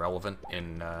wasn't very relevant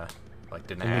in, like,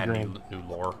 didn't add new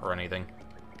lore or anything.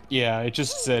 Yeah, it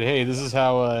just said, hey, this is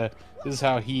how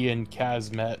he and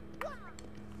Kaz met.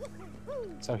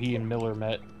 That's how he and Miller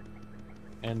met.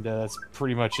 And, that's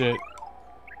pretty much it.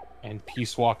 And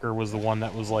Peace Walker was the one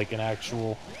that was, like, an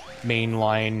actual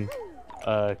mainline,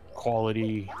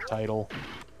 quality title.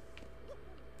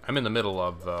 I'm in the middle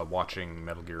of, watching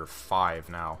Metal Gear 5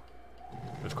 now.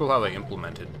 It's cool how they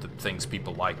implemented the things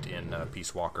people liked in,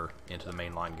 Peace Walker into the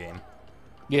mainline game.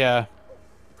 Yeah.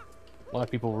 A lot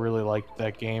of people really liked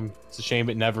that game. It's a shame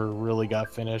it never really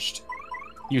got finished.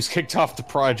 He was kicked off the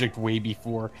project way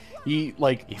before. He,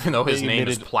 like... Even though his name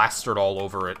is plastered all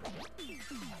over it.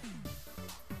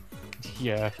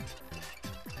 Yeah.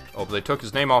 Oh, but they took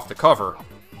his name off the cover.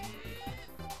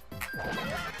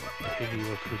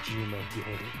 Hideo Kojima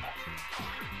game.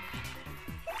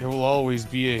 There will always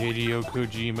be a Hideo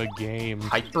Kojima game.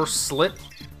 Hyper Slit?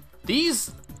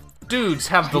 These dudes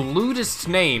have the lewdest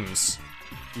names.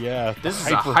 Yeah. This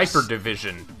is a hyper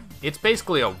division. It's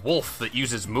basically a wolf that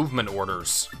uses movement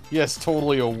orders. Yes,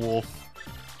 totally a wolf.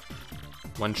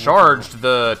 When charged,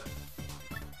 the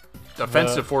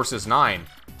offensive force is 9.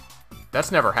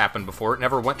 That's never happened before. It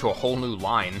never went to a whole new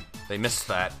line. They missed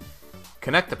that.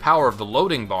 Connect the power of the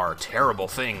loading bar. Terrible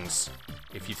things.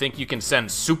 If you think you can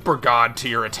send Super God to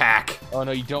your attack. Oh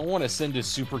no, you don't want to send a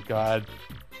Super God.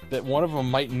 That one of them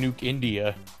might nuke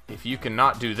India. If you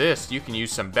cannot do this, you can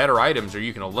use some better items or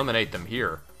you can eliminate them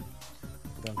here.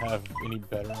 I don't have any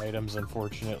better items,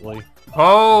 unfortunately.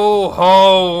 Ho,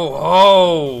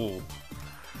 ho,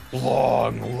 ho!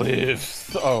 Long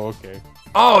live. Oh, okay.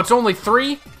 Oh, it's only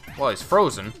 3? Well, he's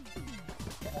frozen.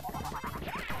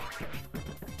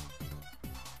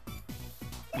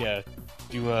 Yeah,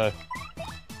 he's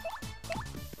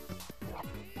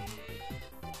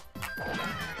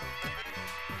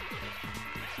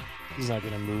not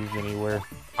gonna move anywhere.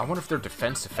 I wonder if their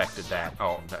defense affected that.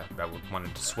 Oh, that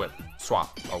wanted to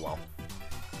swap. Oh well.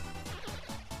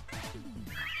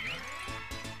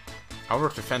 I wonder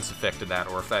if defense affected that,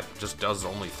 or if that just does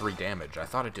only 3 damage. I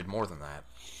thought it did more than that.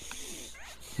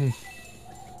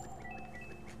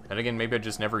 And again, maybe I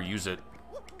just never use it.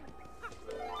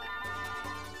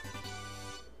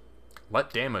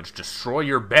 Let damage destroy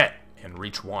your bet and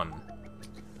reach 1.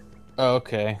 Oh,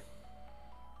 okay.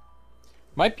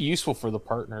 Might be useful for the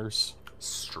partners.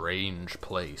 Strange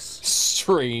place.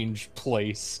 Strange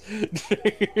place.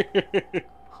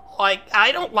 Like,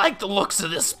 I don't like the looks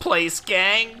of this place,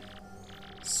 gang.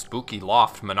 Spooky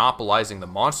loft monopolizing the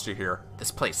monster here. This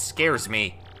place scares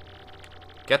me.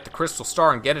 Get the crystal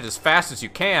star and get it as fast as you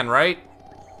can, right?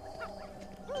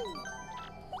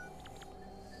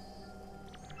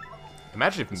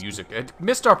 Imagine if music...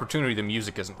 missed opportunity, the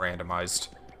music isn't randomized.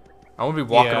 I won't be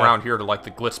walking around here to, like,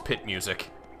 the Glitz Pit music.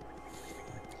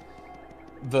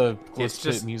 The Glitz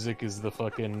Pit music is the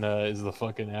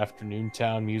fucking Afternoon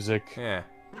Town music. Yeah.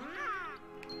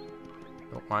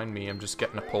 Don't mind me, I'm just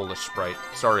getting a Polish Sprite.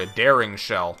 Sorry, a daring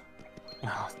shell.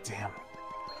 Oh, damn.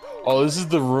 Oh, this is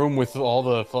the room with all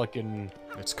the fucking...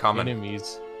 It's coming.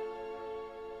 Enemies.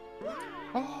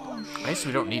 Oh, I guess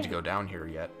we don't need to go down here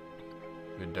yet.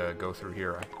 We'd go through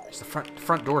here. The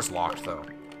front door's locked, though.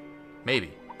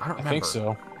 Maybe. I don't remember. I think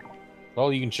so.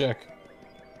 Well, you can check.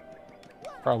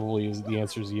 Probably is the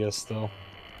answer is yes, though.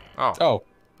 Oh. Oh.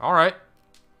 All right.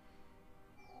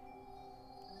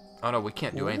 Oh no, we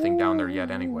can't do anything down there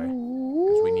yet anyway,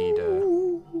 because we need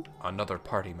another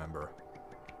party member.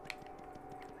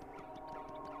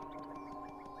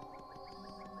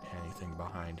 Anything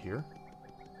behind here?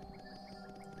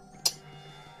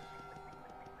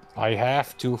 I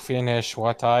have to finish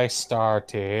what I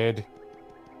started.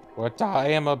 What I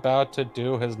am about to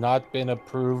do has not been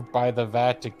approved by the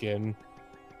Vatican.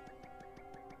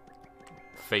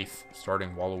 Faith,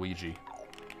 starting Waluigi.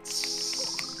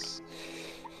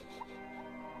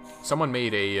 Someone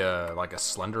made a like a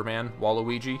Slender Man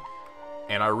Waluigi,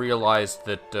 and I realized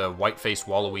that Whiteface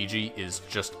Waluigi is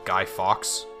just Guy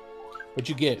Fawkes. What'd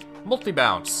you get?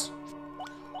 Multi-bounce.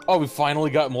 Oh, we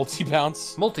finally got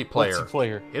multi-bounce?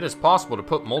 Multiplayer. It is possible to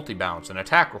put multi-bounce, an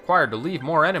attack required to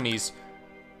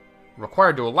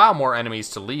allow more enemies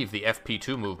to leave the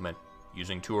FP2 movement.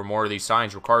 Using 2 or more of these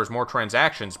signs requires more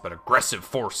transactions, but aggressive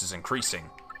force is increasing.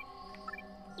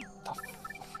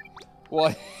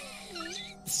 What?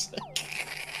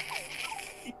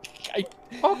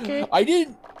 Okay. I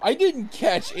didn't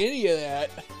catch any of that.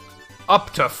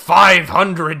 Up to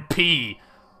 500p.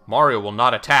 Mario will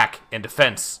not attack in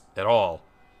defense at all.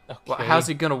 Okay. Well, how's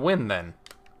he gonna win then?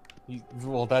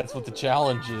 Well, that's what the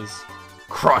challenge is.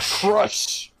 Crush.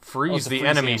 Crush. Freeze the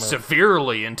enemy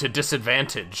severely into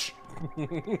disadvantage.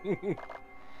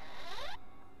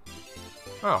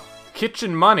 Oh,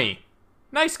 Kitchen Money.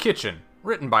 Nice kitchen.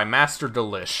 Written by Master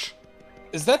Delish.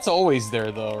 That's always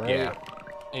there, though, right? Yeah.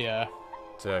 Yeah.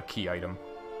 It's a key item.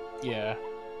 Yeah.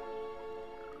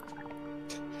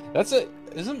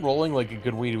 Isn't rolling like a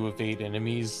good way to evade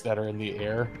enemies that are in the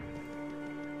air?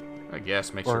 I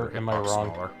guess, makes your hitbox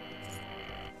smaller.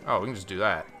 Oh, we can just do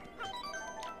that.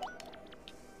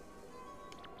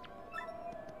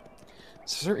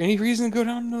 Is there any reason to go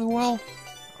down into the well?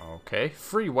 Okay,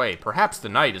 freeway. Perhaps the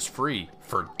night is free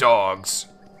for dogs.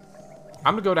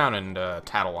 I'm gonna go down and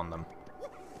tattle on them.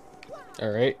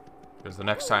 All right. Because the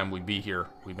next time we're here,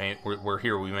 we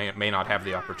may not have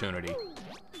the opportunity.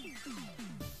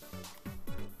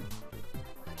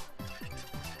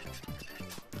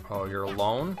 Oh, you're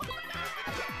alone?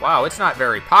 Wow, it's not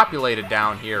very populated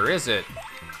down here, is it?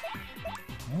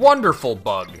 Wonderful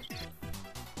bug.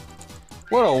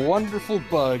 What a wonderful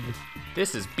bug.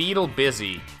 This is Beetle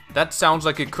Busy. That sounds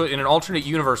like it could, in an alternate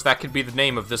universe, that could be the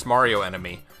name of this Mario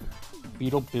enemy.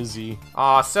 Beetle Busy.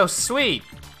 Aw, so sweet.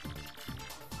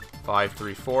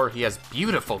 534. He has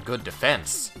beautiful good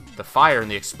defense. The fire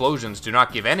and the explosions do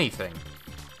not give anything.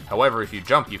 However, if you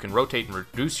jump, you can rotate and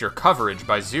reduce your coverage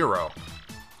by 0.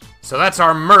 So that's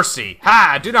our mercy.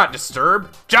 Ha! Do not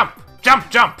disturb. Jump! Jump!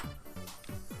 Jump!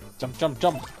 Jump, jump,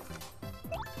 jump.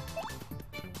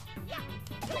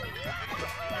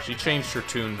 She changed her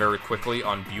tune very quickly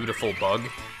on Beautiful Bug.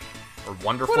 Or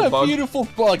Wonderful Bug. What a beautiful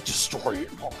bug. Destroy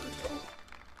it, Mario.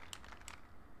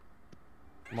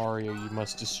 Mario, you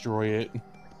must destroy it.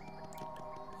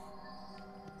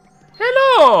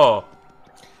 Hello!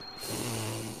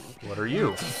 What are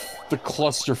you? The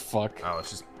clusterfuck. Oh,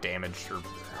 it's just damage or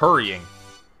hurrying.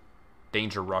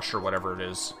 Danger rush or whatever it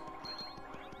is.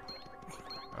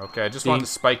 Okay, I just want the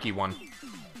spiky one.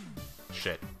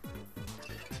 Shit.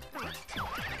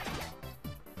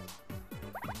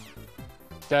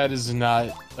 That is not,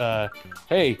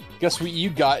 hey, guess what you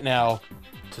got now?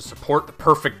 To support the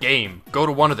perfect game, go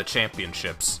to one of the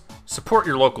championships. Support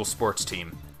your local sports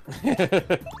team.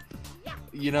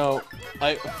 You know,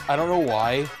 I don't know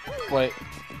why, but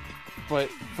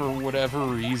for whatever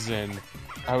reason,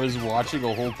 I was watching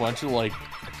a whole bunch of like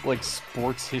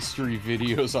sports history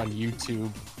videos on YouTube.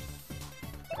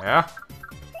 Yeah?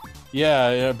 Yeah,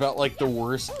 about like the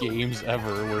worst games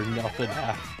ever where nothing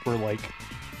happened, where like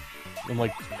in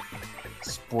like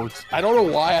sports. I don't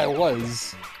know why I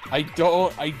was. I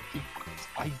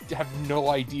have no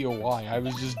idea why. I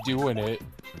was just doing it.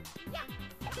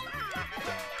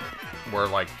 Where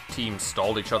like teams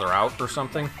stalled each other out or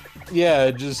something? Yeah,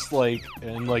 just like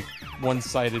and like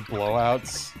one-sided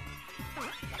blowouts.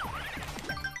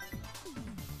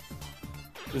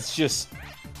 It's just...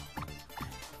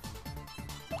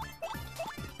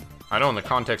 I know in the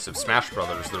context of Smash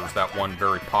Brothers, there was that one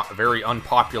very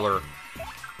unpopular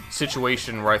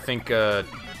situation where I think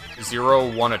Zero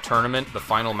won a tournament, the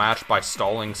final match, by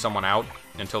stalling someone out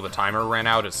until the timer ran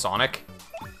out as Sonic.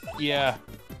 Yeah.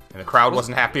 And the crowd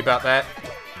wasn't happy about that.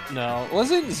 No,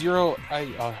 wasn't Zero...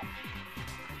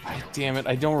 damn it,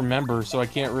 I don't remember, so I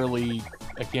can't really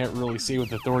say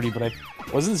with authority, but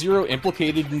wasn't Zero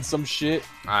implicated in some shit?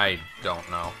 I don't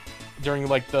know. During,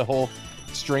 like, the whole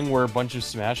string where a bunch of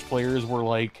Smash players were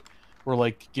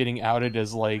getting outed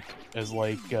as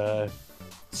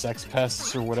sex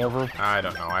pests or whatever. I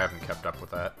don't know. I haven't kept up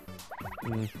with that.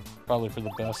 Probably for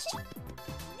the best.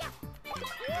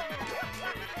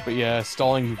 But yeah,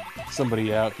 stalling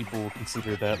somebody out, people will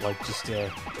consider that like just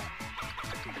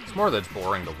It's more that it's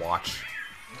boring to watch.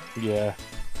 Yeah.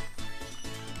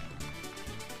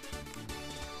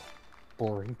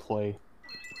 Boring play.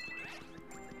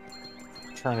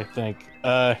 I'm trying to think.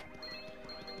 I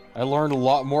learned a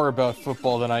lot more about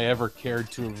football than I ever cared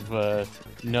to have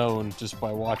known just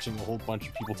by watching a whole bunch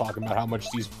of people talking about how much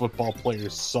these football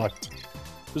players sucked.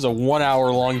 There's a 1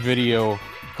 hour long video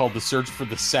called The Search for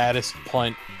the Saddest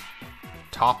Punt.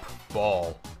 Top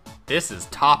ball. This is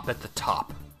top at the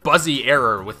top. Buzzy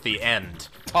error with the end.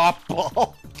 Top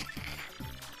ball.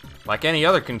 Like any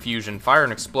other confusion, fire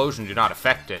and explosion do not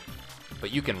affect it.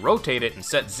 But you can rotate it and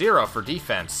set 0 for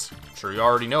defense. I'm sure you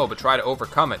already know, but try to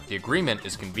overcome it. The agreement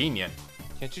is convenient.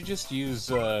 Can't you just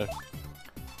use,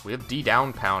 We have D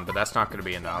down pound, but that's not going to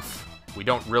be enough. We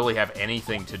don't really have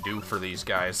anything to do for these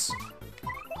guys.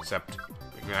 Except,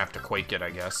 we're going to have to quake it, I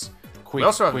guess. We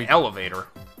also have an elevator.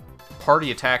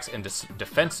 Party attacks and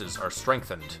defenses are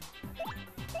strengthened.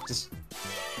 Just...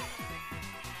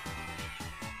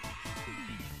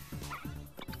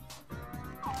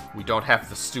 We don't have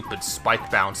the stupid spike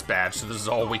bounce badge, so this is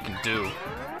all we can do.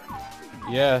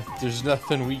 Yeah, there's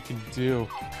nothing we can do.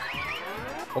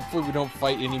 Hopefully we don't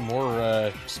fight any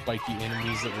more spiky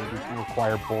enemies that will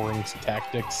require boring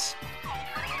tactics.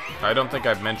 I don't think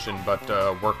I've mentioned, but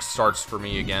work starts for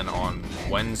me again on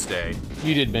Wednesday.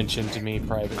 You did mention to me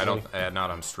privately. I don't, not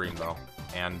on stream though,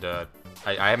 and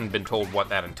I haven't been told what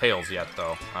that entails yet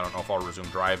though. I don't know if I'll resume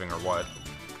driving or what.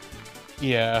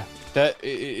 Yeah, that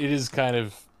it is kind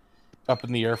of up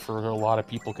in the air for a lot of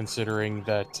people, considering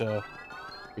that. Are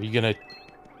you gonna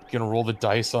roll the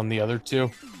dice on the other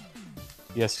two?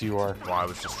 Yes, you are. Well, I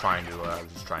was just trying to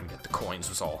get the coins.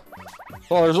 Was all.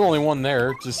 Well, there's only one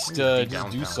there. Just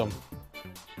do some.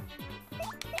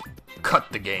 Cut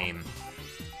the game.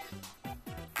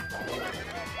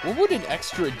 What would an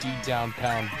extra D down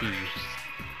pound be?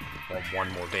 Well,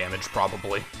 1 more damage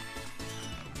probably.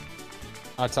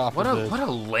 On top what of what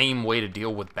a lame way to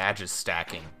deal with badges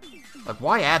stacking. Like,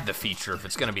 why add the feature if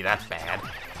it's gonna be that bad?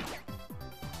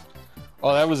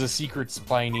 Oh, that was a secret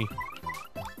Spiny.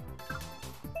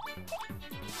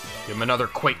 Give him another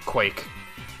Quake. Quake.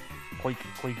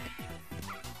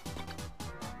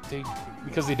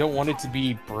 Because they don't want it to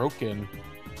be broken,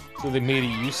 so they made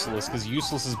it useless, because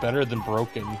useless is better than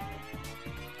broken.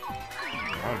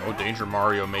 I don't know, Danger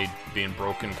Mario made being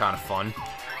broken kind of fun.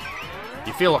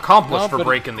 You feel accomplished for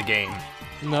breaking the game.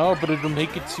 No, but it'll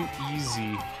make it too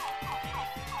easy.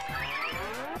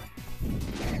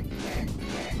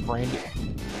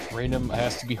 Random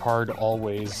has to be hard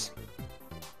always.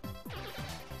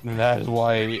 And that is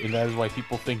why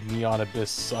people think Neon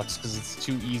Abyss sucks, because it's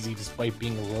too easy despite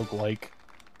being a roguelike.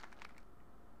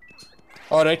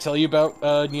 Oh, did I tell you about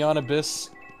Neon Abyss?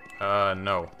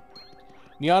 No.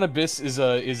 Neon Abyss is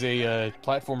a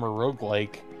platformer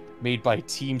roguelike made by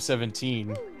Team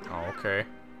 17. Oh, okay.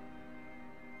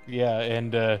 Yeah,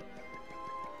 and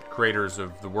creators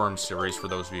of the Worm series, for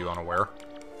those of you unaware.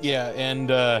 Yeah,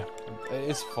 and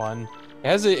it's fun. It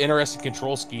has an interesting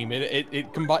control scheme.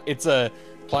 It's a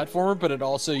platformer, but it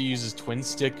also uses twin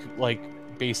stick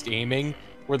based aiming,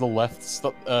 where the left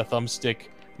thumbstick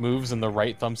moves and the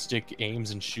right thumbstick aims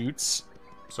and shoots.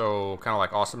 So kind of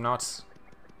like Awesome Knots.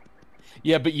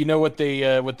 Yeah, but you know what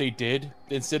they did?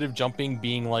 Instead of jumping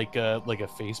being like a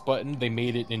face button, they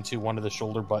made it into one of the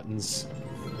shoulder buttons.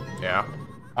 Yeah.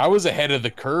 I was ahead of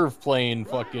the curve playing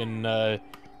fucking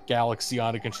Galaxy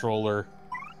on a controller.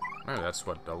 That's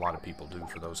what a lot of people do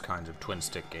for those kinds of twin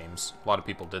stick games. A lot of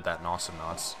people did that in Awesome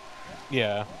Knots.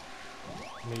 Yeah,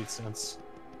 made sense.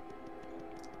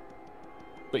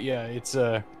 But yeah,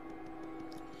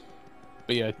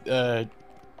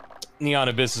 Neon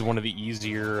Abyss is one of the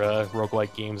easier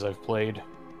roguelike games I've played.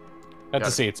 Not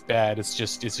to say it's bad, it's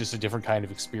just a different kind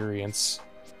of experience.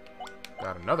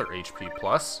 Got another HP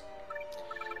plus.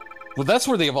 Well, that's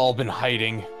where they've all been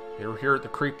hiding. They were here at the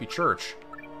creepy church.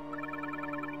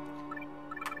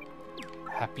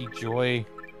 Happy Joy,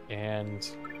 and...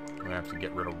 I'm gonna have to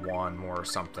get rid of one more or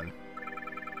something.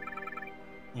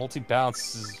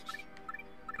 Multi-bounce is...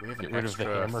 Do we have Get an rid of the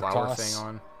extra hammer flower toss? thing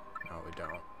on? No, we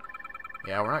don't.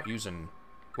 Yeah, we're not using...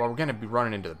 Well, we're gonna be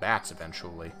running into the bats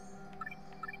eventually.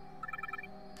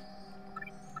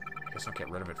 I guess I'll get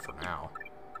rid of it for now.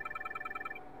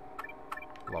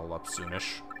 Level up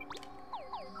soonish.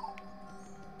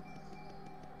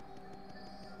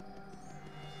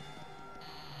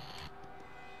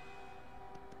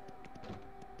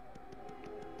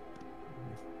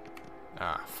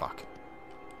 Ah, fuck.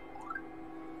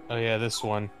 Oh yeah, this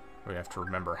one. We have to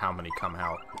remember how many come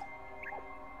out.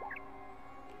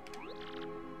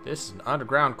 This is an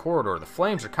underground corridor. The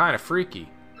flames are kind of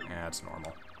freaky. Yeah, that's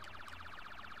normal.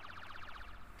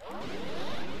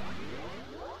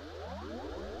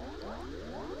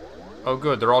 Oh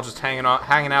good, they're all just hanging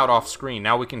out off screen.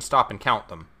 Now we can stop and count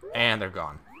them. And they're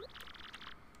gone.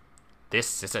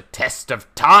 This is a test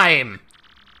of time!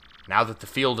 Now that the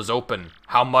field is open,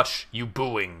 how much you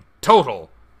booing?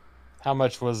 Total! How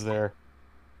much was there?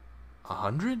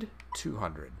 100?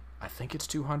 200. I think it's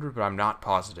 200, but I'm not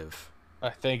positive. I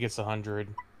think it's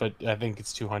 100, but I think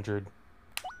it's 200.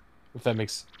 If that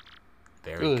makes...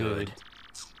 Very good.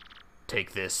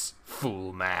 Take this,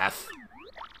 fool math.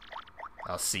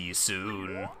 I'll see you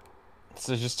soon. It's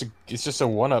just a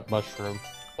one-up mushroom.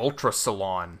 Ultra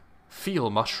Salon. Feel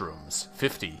mushrooms.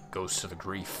 50 goes to the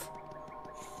grief.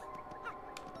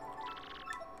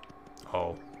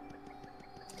 Oh.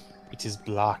 It is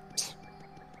blocked.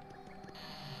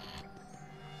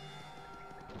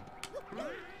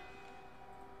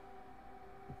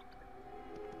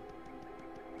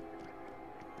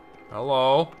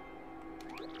 Hello?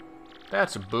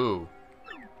 That's a boo.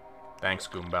 Thanks,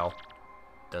 Goombell.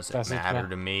 Does it matter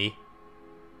to me?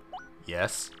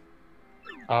 Yes?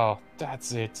 Oh,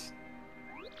 that's it.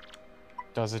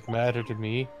 Does it matter to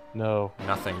me? No.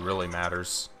 Nothing really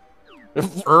matters.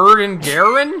 Ergen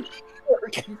Garen?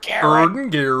 Ergen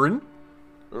Garen?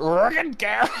 Ergen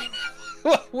Garen?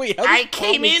 Wait, I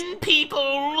came in,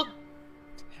 people!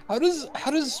 How does...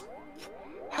 I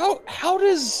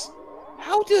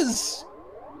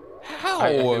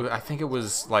think it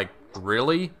was, like,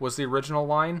 really was the original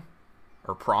line?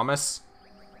 Or promise?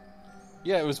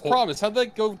 Yeah, it was promise. How'd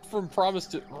that go from promise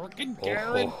to Ergen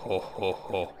Garen?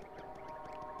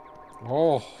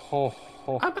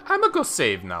 I'm gonna go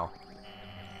save now.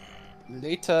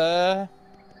 Later.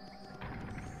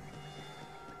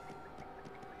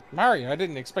 Mario, I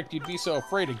didn't expect you'd be so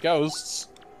afraid of ghosts.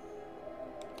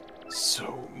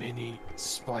 So many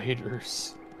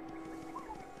spiders.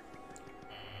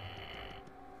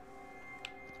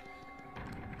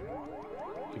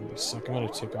 Give me a sec, I'm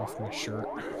gonna take off my shirt.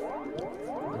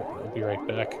 I'll be right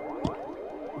back.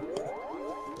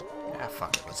 Ah,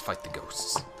 fuck it, let's fight the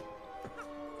ghosts.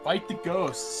 Fight the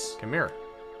ghosts! Come here,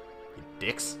 you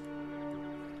dicks.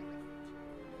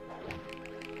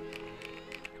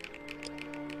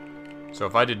 So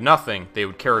if I did nothing, they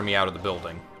would carry me out of the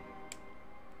building.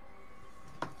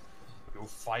 Go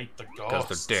fight the ghosts.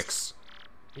 Because they're dicks.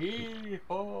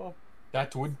 Hee-haw.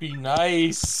 That would be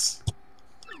nice.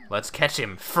 Let's catch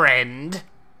him, friend.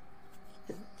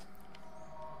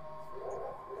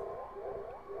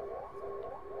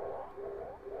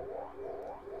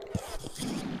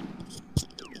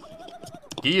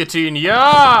 Guillotine,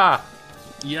 yeah!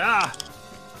 Yeah!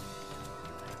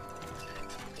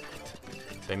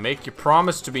 They make you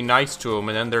promise to be nice to them,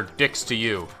 and then they're dicks to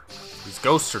you. These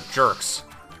ghosts are jerks.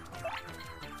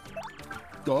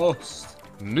 Ghost.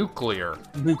 Nuclear.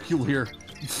 Nuclear.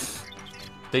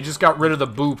 They just got rid of the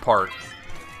boo part.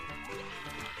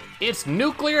 It's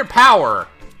nuclear power!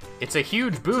 It's a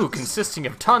huge boo consisting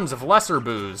of tons of lesser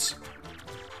boos.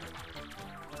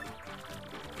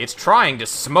 It's trying to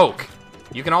smoke.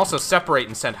 You can also separate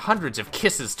and send hundreds of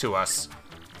kisses to us.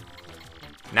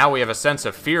 Now we have a sense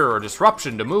of fear or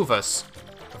disruption to move us.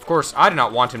 Of course, I do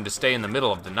not want him to stay in the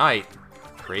middle of the night.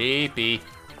 Creepy.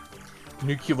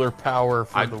 Nuclear power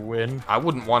for the win. I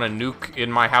wouldn't want a nuke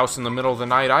in my house in the middle of the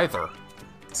night either.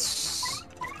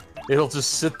 It'll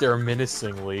just sit there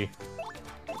menacingly.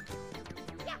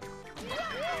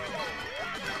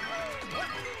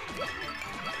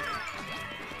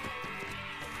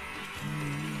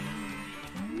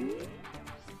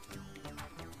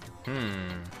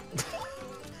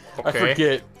 Okay. I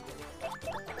forget.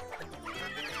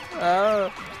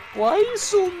 Why are you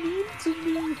so mean to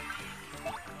me?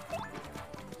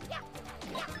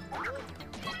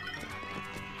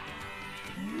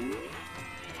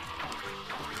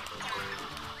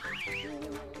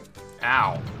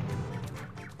 Ow.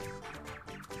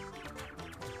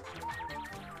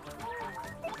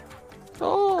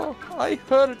 Oh, I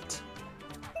hurt.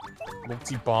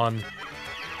 Multi-bond.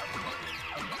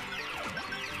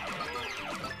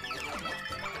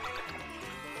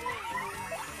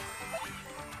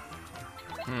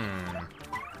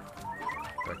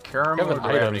 The caramel, do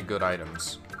I have any good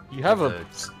items? You have a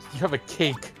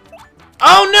cake.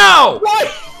 Oh no!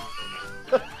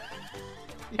 What?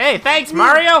 Hey, thanks,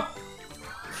 Mario!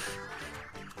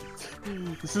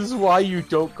 This is why you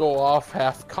don't go off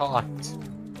half-cocked.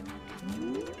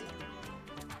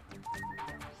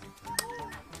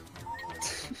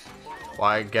 Well,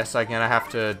 I guess I'm gonna have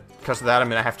to... Because of that, I'm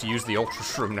gonna have to use the Ultra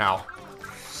Shroom now.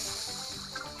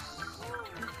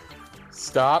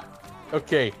 Stop.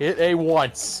 Okay, hit A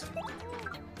once.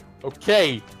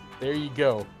 Okay, there you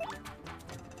go.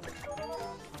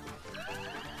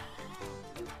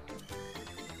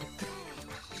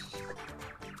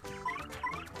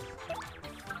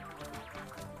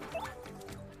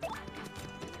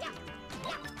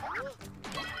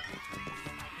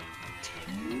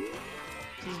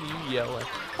 Yelling.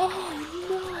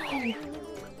 Oh no!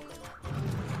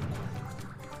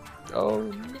 Oh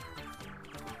no.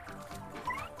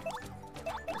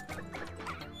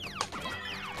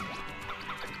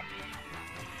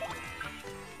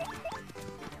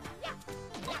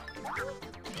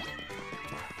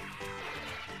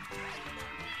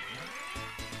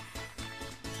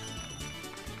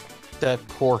 That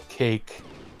poor cake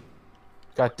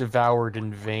got devoured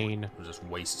in vain. It was just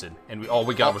wasted. And all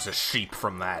we got was a sheep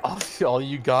from that. All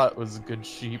you got was a good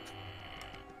sheep.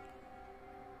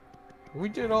 We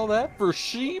did all that for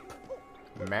sheep?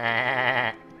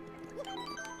 Meh.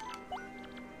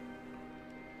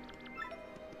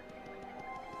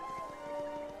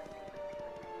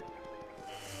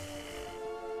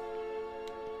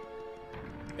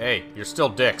 Hey, you're still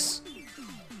dicks.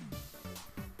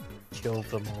 Killed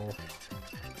them all.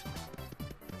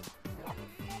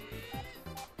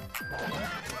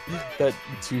 That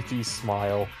toothy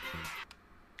smile.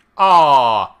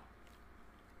 Aww.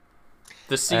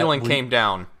 The ceiling came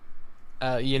down.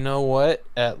 You know what?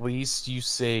 At least you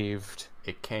saved.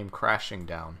 It came crashing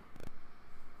down.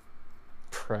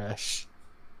 Crash.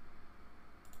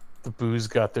 The boos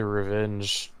got their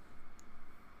revenge.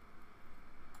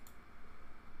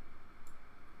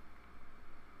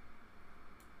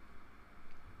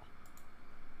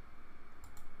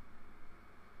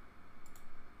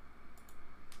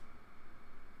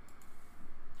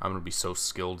 I'm gonna be so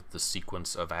skilled at the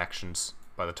sequence of actions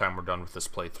by the time we're done with this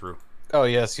playthrough. Oh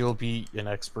yes, you'll be an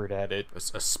expert at it.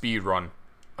 It's a speed run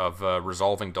of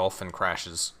resolving dolphin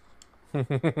crashes. Those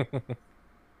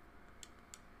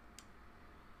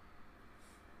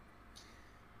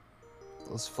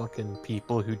fucking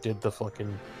people who did the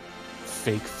fucking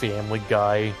fake Family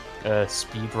Guy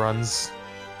speed runs.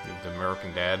 The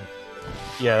American Dad.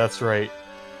 Yeah, that's right.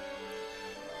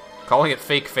 Calling it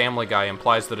fake Family Guy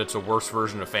implies that it's a worse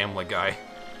version of Family Guy.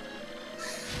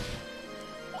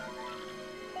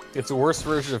 It's a worse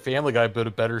version of Family Guy, but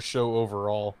a better show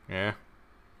overall. Yeah.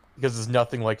 Because it's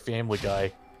nothing like Family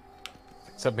Guy.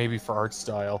 Except maybe for art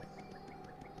style.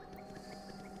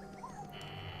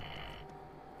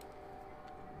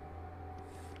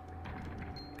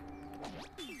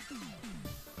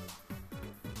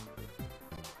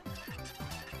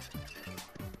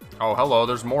 Oh, hello,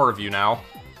 there's more of you now.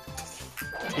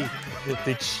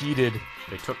 They cheated.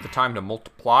 They took the time to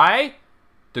multiply.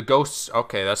 The ghosts...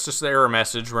 Okay, that's just the error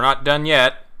message. We're not done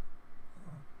yet.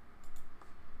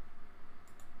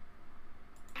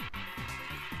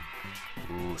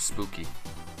 Ooh, spooky.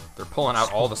 They're pulling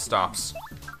out all the stops.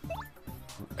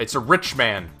 It's a rich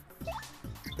man.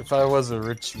 If I was a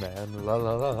rich man, la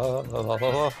la la la la la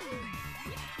la.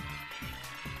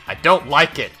 I don't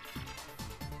like it.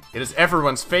 It is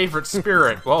everyone's favorite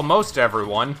spirit. Well, most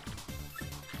everyone.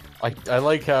 I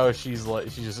like how she's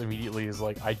like, she just immediately is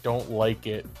like, I don't like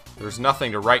it. There's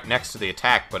nothing to write next to the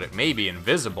attack, but it may be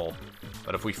invisible.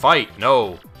 But if we fight,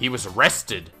 no, he was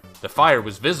arrested. The fire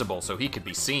was visible, so he could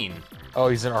be seen. Oh,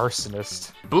 he's an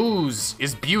arsonist. Booze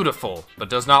is beautiful,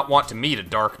 but does not want to meet a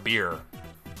dark beer.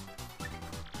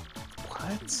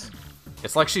 What?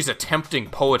 It's like she's attempting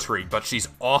poetry, but she's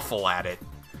awful at it.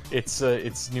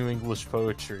 It's New English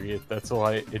poetry. That's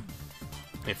why it.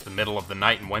 If the middle of the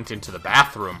night and went into the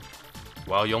bathroom,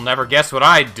 well, you'll never guess what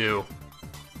I'd do.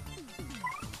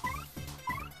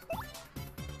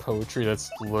 Poetry that's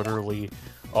literally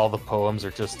all the poems are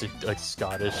just a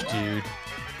Scottish dude,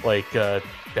 like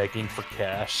begging for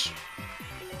cash.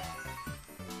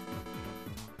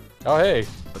 Oh hey,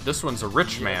 But this one's a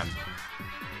rich man.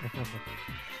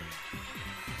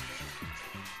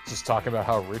 just talking about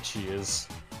how rich he is.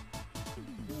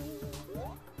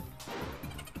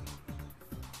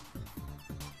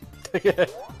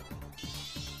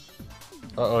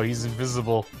 Uh-oh, he's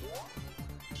invisible.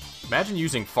 Imagine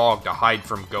using fog to hide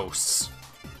from ghosts.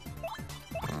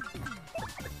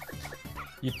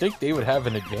 You'd think they would have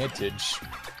an advantage.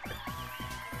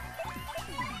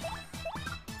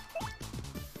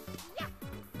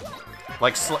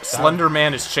 Like, Slender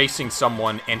Man is chasing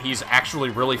someone, and he's actually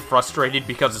really frustrated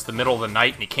because it's the middle of the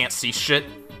night and he can't see shit.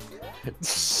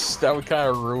 That would kind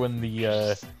of ruin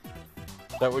the,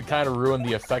 that would kind of ruin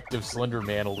the effect of Slender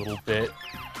Man a little bit.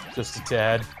 Just a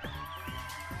tad.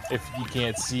 If you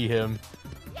can't see him.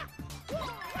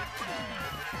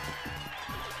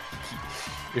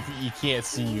 If he can't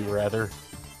see you, rather.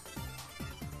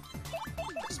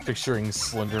 Just picturing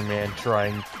Slender Man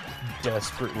trying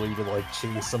desperately to, like,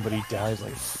 chase somebody down. He's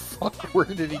like, fuck, where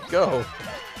did he go?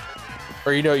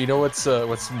 Or, you know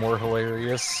what's more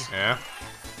hilarious? Yeah?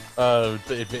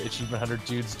 The Achievement Hunter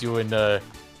dudes doing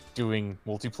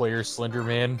multiplayer Slender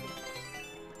Man.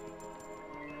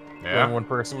 Yeah? When one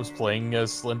person was playing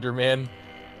as Slender Man.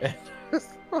 And,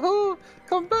 oh,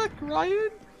 come back,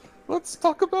 Ryan! Let's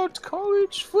talk about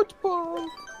college football!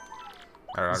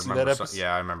 I remember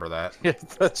yeah, I remember that. Yeah,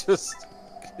 that just...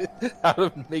 How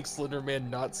to make Slender Man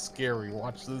not scary.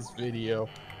 Watch this video.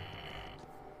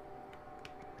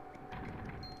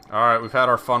 Alright, we've had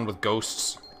our fun with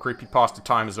ghosts. Creepypasta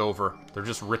time is over. They're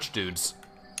just rich dudes.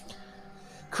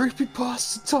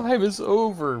 Creepypasta time is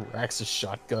over! Racks a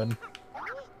shotgun.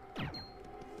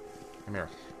 Come here.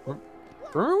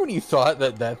 Remember when you thought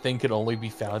that that thing could only be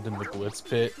found in the Glitz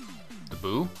Pit? The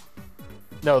boo?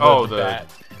 No, the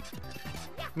bat.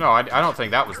 No, I don't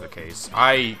think that was the case.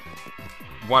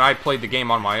 When I played the game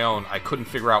on my own, I couldn't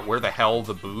figure out where the hell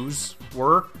the boos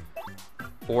were.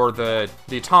 Or the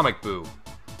atomic boo.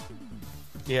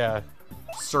 Yeah.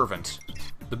 Servant.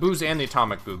 The boos and the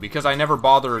atomic boo, because I never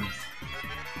bothered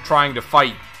trying to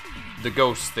fight the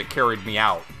ghosts that carried me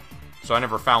out. So I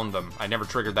never found them. I never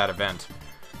triggered that event.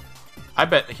 I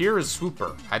bet, here is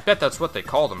Swooper. I bet that's what they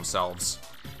call themselves.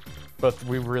 But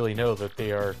we really know that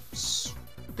they are...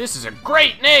 This is a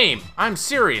great name! I'm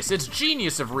serious, it's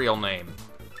genius of real name.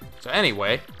 So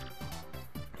anyway,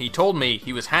 he told me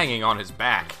he was hanging on his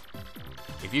back.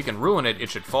 If you can ruin it, it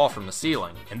should fall from the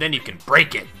ceiling, and then you can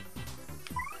break it.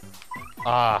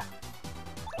 Ah.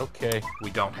 Okay.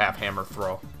 We don't have hammer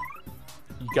throw.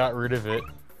 You got rid of it.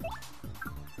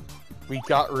 We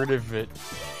got rid of it.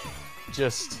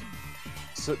 Just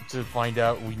to find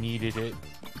out we needed it.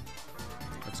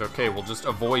 It's okay, we'll just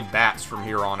avoid bats from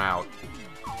here on out.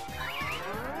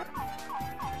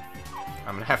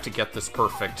 I'm gonna have to get this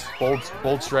perfect.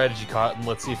 Bold strategy, Cotton.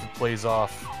 Let's see if it plays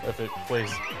off. If it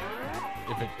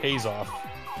pays off.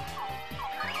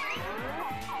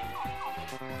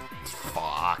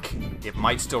 Fuck. It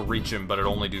might still reach him, but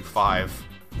it'll only do 5.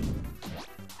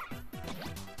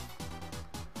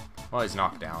 Well, he's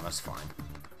knocked down, that's fine.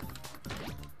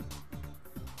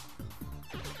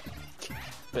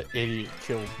 The idiot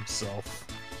killed himself.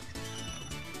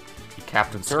 He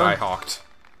Captain Skyhawked.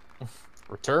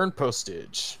 Return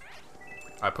postage.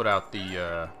 I put out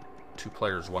the 2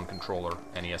 players, 1 controller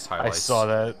NES highlights. I saw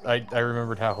that. I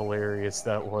remembered how hilarious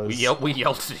that was. We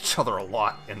yelled at each other a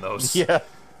lot in those. Yeah.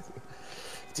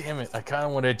 Damn it! I kind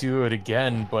of want to do it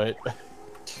again, but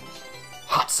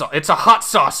hot sauce. It's a hot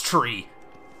sauce tree.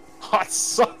 Hot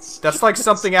sauce. That's like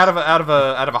something out of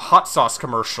a hot sauce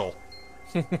commercial.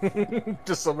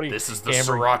 Just somebody. This is the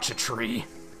sriracha tree.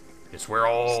 It's where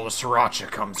all the sriracha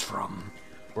comes from.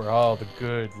 Where all the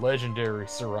good, legendary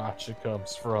sriracha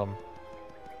comes from.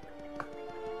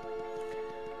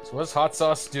 So what does hot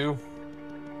sauce do?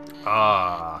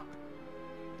 How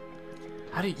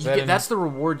do you get? That's the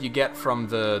reward you get from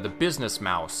the business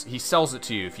mouse. He sells it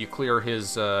to you if you clear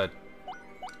his.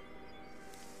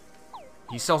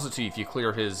 He sells it to you if you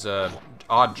clear his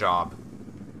odd job.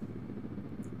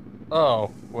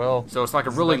 Oh, well... So it's like a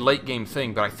really late game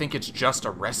thing, but I think it's just a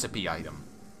recipe item.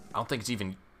 I don't think it's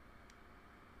even...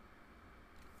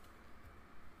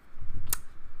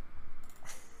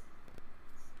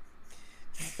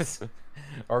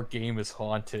 Our game is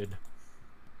haunted.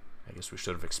 I guess we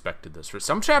should have expected this.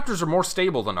 Some chapters are more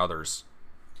stable than others.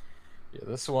 Yeah,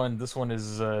 this one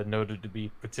is noted to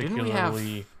be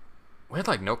particularly... We had,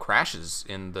 like, no crashes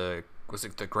in the... Was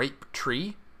it the Great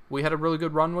Tree we had a really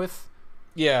good run with?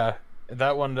 Yeah,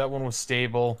 that one was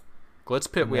stable. Glitz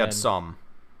Pit, we had some.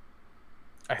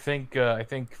 I think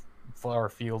Flower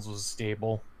Fields was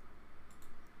stable.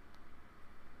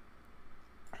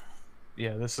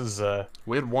 Yeah, this is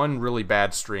We had one really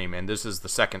bad stream, and this is the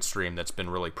second stream that's been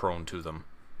really prone to them.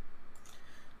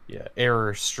 Yeah,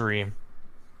 error stream.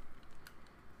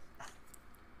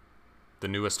 The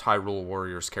newest Hyrule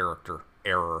Warriors character,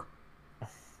 Error.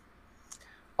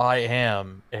 I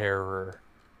am error.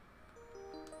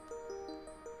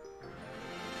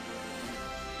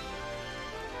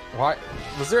 Why?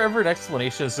 Was there ever an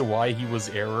explanation as to why he was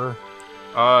error?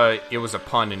 It was a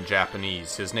pun in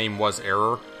Japanese. His name was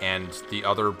Error, and the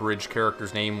other bridge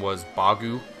character's name was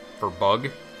Bagu, for bug.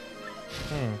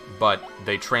 But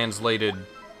they translated...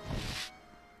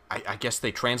 I guess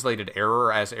they translated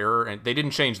Error as Error, and they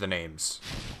didn't change the names.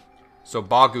 So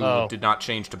Bagu did not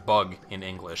change to Bug in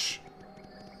English.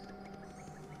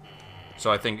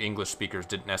 So I think English speakers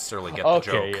didn't necessarily get the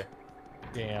joke.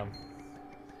 Damn.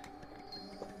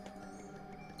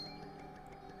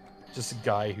 Just a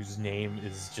guy whose name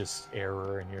is just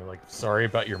Error, and you're like, sorry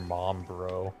about your mom,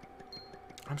 bro.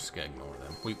 I'm just gonna ignore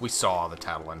them. We saw the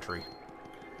title entry.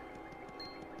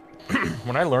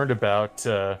 When I learned about,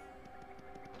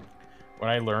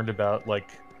 like,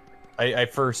 when I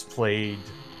first played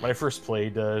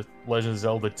Legend of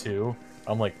Zelda 2,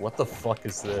 I'm like, what the fuck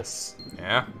is this?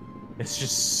 Yeah? It's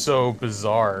just so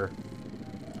bizarre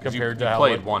compared to how...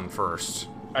 You played 1 first.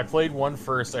 I played 1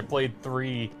 first, I played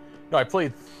 3... No, I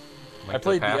played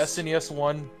the SNES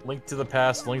 1, Link to the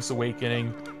Past, Link's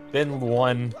Awakening, then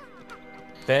 1,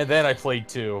 then I played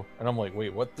 2, and I'm like,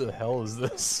 wait, what the hell is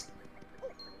this?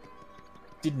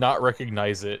 Did not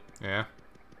recognize it. Yeah.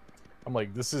 I'm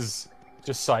like, this is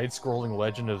just side-scrolling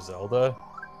Legend of Zelda?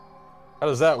 How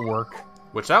does that work?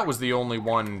 Which, that was the only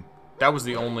one... That was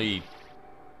the only,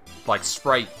 like,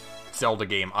 sprite Zelda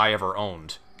game I ever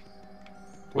owned.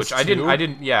 Which I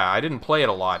didn't play it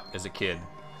a lot as a kid.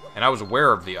 And I was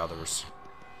aware of the others.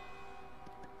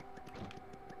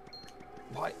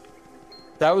 What?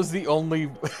 That was the only...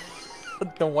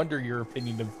 No wonder your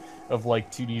opinion of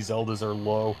like, 2D Zeldas are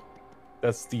low.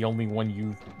 That's the only one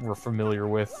you were familiar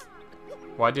with.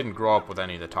 Well, I didn't grow up with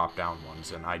any of the top-down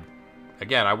ones, and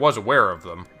again, I was aware of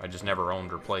them. I just never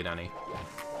owned or played any.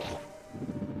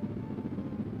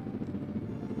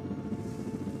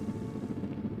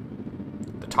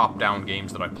 The top-down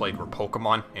games that I played were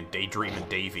Pokemon and Daydream and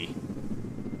Davy.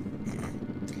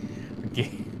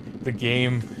 The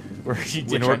game where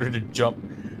in order to jump...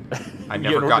 I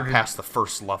never got past the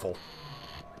first level.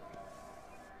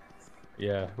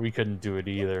 Yeah, we couldn't do it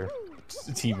either.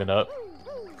 Just teaming up.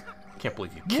 Can't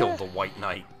believe you killed the White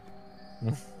Knight.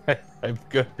 I'm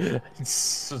good.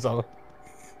 So,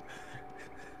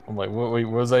 I'm like, wait,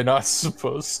 was I not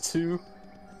supposed to?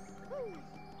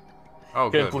 Oh,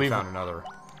 good, we found another.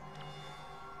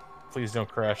 Please don't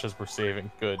crash as we're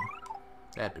saving. Good.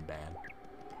 That'd be bad.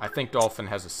 I think Dolphin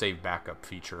has a save backup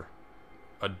feature.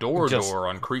 A door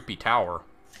on Creepy Tower.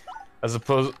 As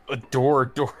opposed... A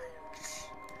door.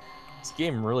 This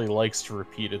game really likes to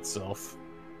repeat itself.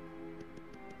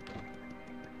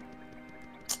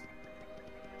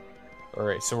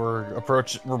 Alright, so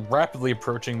we're rapidly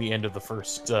approaching the end of the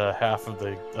first half of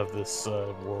this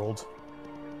world.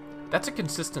 That's a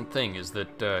consistent thing, is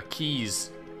that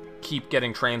keys keep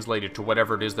getting translated to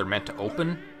whatever it is they're meant to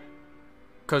open.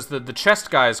 Because the chest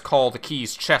guys call the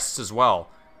keys chests as well.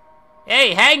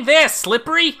 Hey, hang this,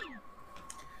 Slippery!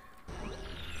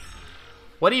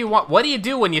 What do you want? What do you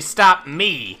do when you stop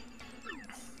me?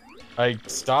 I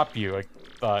stop you, I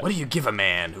thought. What do you give a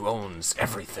man who owns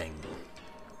everything?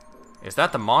 Is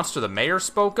that the monster the mayor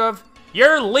spoke of?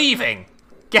 You're leaving!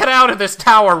 Get out of this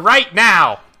tower right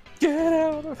now! Get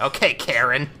out of... Okay,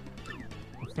 Karen.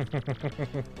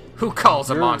 Who calls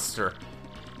a monster?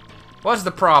 What's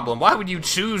the problem? Why would you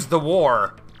choose the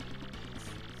war?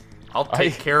 I'll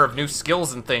take care of new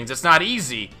skills and things. It's not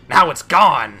easy. Now it's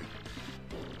gone.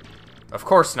 Of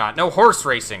course not. No horse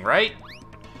racing, right?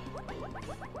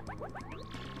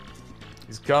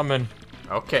 He's coming.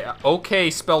 Okay, okay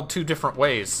spelled 2 different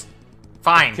ways.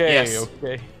 Fine, okay, yes.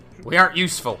 Okay. We aren't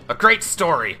useful. A great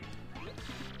story.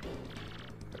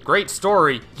 A great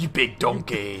story, you big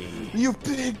donkey. You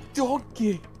big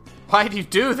donkey. Why do you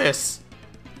do this?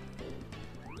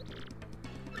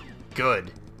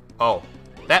 Good. Oh,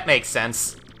 that makes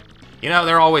sense. You know,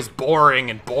 they're always boring,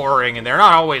 and they're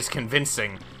not always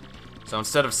convincing. So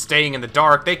instead of staying in the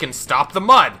dark, they can stop the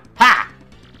mud. Ha!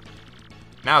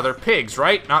 Now they're pigs,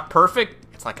 right? Not perfect?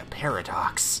 It's like a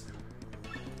paradox.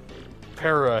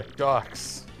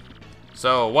 Paradox.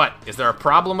 So what? Is there a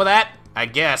problem with that? I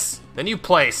guess. Then you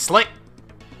play Slick.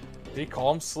 Did he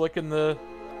call him Slick in the...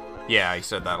 Yeah, he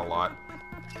said that a lot.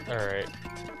 Alright.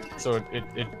 So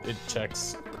it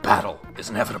checks. The battle is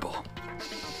inevitable.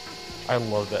 I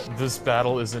love that. This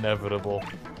battle is inevitable.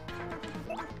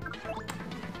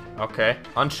 Okay,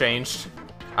 unchanged.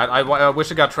 I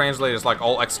wish it got translated as, like,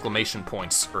 all exclamation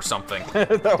points or something.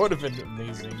 That would have been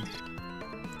amazing.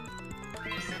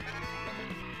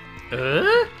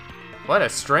 What a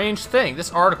strange thing.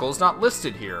 This article is not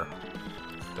listed here.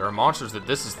 There are monsters that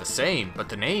this is the same, but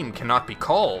the name cannot be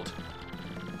called.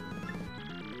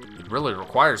 It really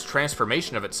requires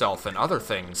transformation of itself and other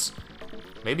things.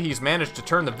 Maybe he's managed to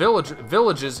turn the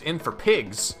villages in for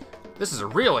pigs. This is a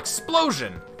real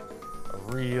explosion. A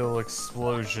real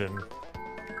explosion.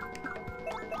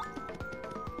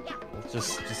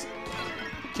 Just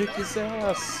kick his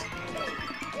ass.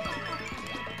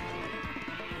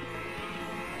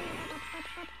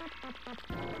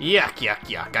 Yuck, yuck,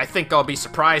 yuck. I think I'll be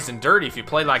surprised and dirty if you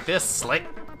play like this, Slick.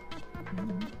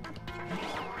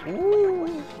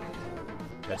 Ooh.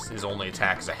 That's his only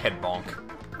attack is a head bonk.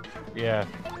 Yeah.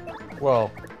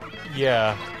 Well,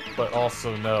 yeah, but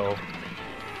also no.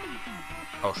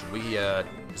 Oh, should we,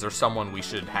 is there someone we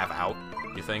should have out,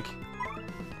 you think?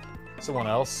 Someone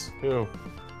else? Who?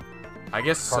 I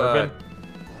guess, Carbon?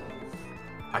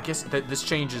 I guess that this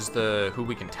changes the who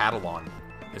we can tattle on.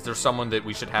 Is there someone that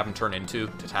we should have him turn into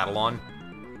to tattle on?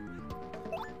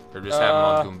 Or just have him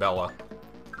on Goombella?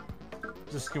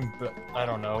 Just I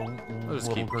don't know. We'll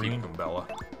just keep Goombella.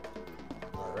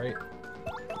 Alright.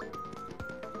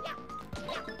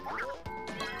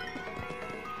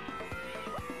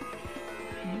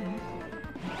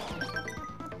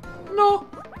 No.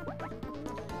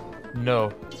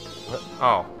 No.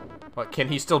 Oh. What, can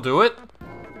he still do it?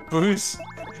 Booze.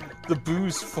 The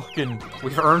booze fucking...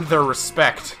 We've earned their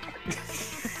respect.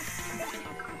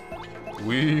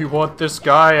 We want this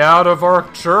guy out of our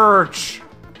church.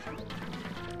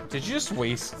 Did you just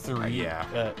waste 3?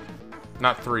 Yeah.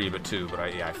 Not 3, but 2, but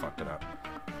I fucked it up.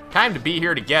 Time to be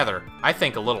here together. I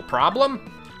think a little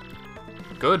problem?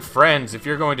 Good friends, if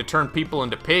you're going to turn people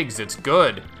into pigs, it's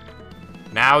good.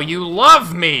 Now you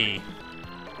love me!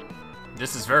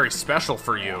 This is very special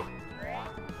for you.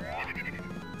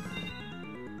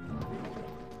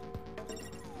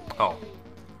 Oh.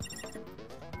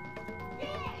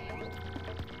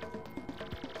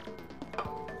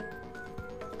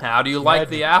 How do you like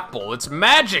the apple? It's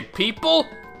magic, people!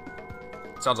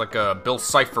 Sounds like a Bill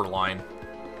Cipher line.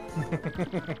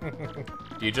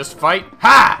 Do you just fight?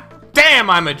 Ha! Damn,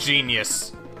 I'm a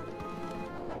genius!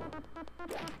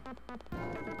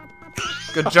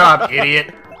 Good job,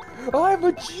 idiot. I'm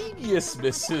a genius,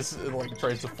 missus, and like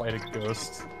tries to fight a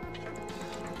ghost.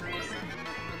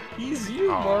 He's you,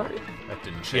 Mark. That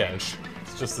didn't change. Yeah,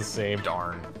 it's just the same.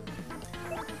 Darn.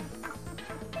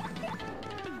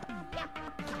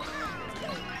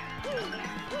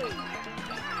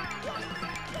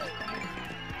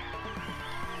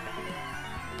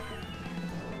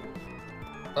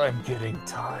 I'm getting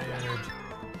tired.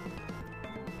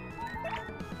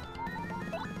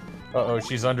 Uh-oh,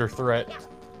 she's under threat.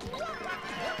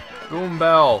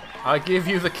 Goombell, I give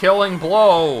you the killing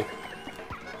blow.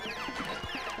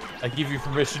 I give you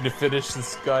permission to finish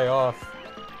this guy off.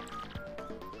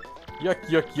 Yuck,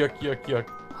 yuck, yuck, yuck, yuck.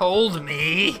 Hold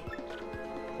me.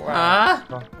 Wow.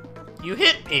 Huh? You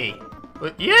hit me.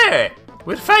 But yeah,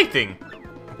 we're fighting.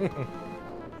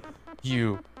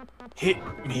 You hit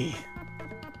me.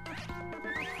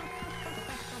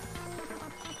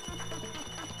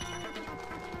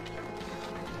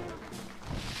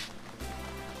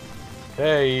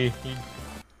 Hey.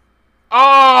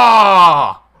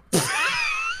 Oh!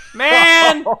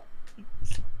 Man!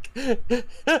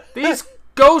 These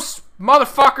ghost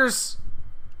motherfuckers!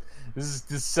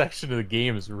 This section of the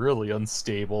game is really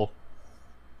unstable.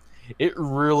 It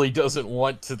really doesn't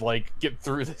want to, like, get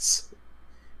through this.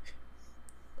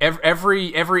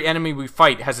 Every enemy we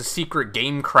fight has a secret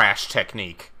game crash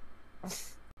technique.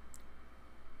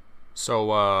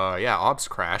 So, yeah, Obs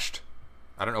crashed.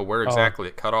 I don't know where exactly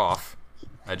it cut off.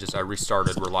 I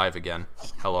restarted. We're live again.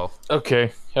 Hello.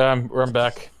 Okay, I'm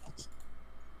back.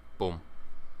 Boom.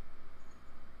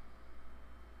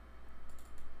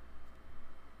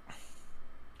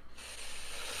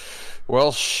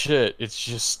 Well, shit, it's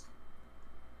just...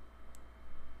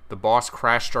 The boss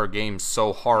crashed our game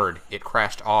so hard, it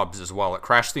crashed Obs as well. It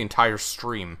crashed the entire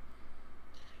stream.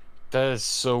 That is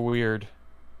so weird.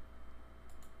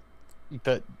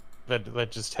 That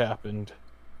just happened.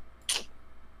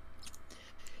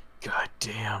 God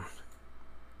damn.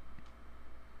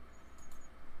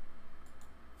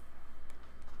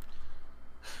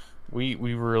 We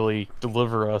really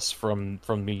deliver us from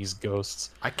these ghosts.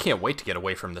 I can't wait to get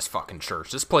away from this fucking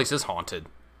church. This place is haunted.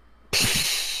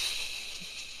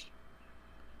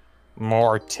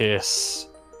 Mortis.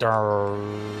 Durr.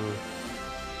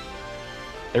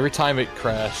 Every time it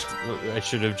crashed, I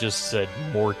should have just said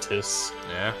Mortis.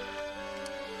 Yeah.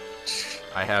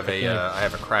 I have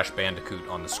a Crash Bandicoot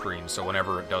on the screen, so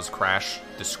whenever it does crash,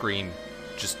 the screen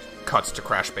just cuts to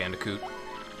Crash Bandicoot.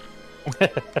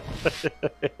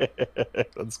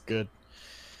 That's good.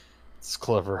 It's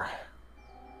clever.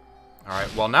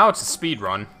 Alright, well now it's a speed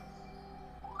run.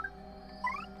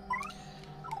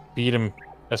 Beat him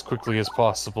as quickly as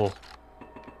possible.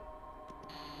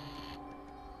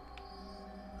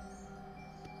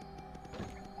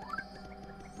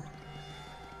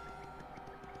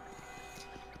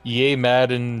 EA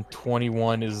Madden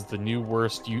 21 is the new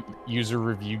worst user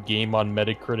review game on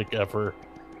Metacritic ever,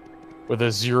 with a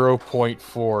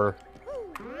 0.4.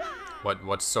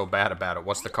 What's so bad about it?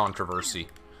 What's the controversy?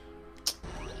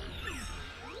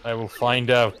 I will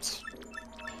find out.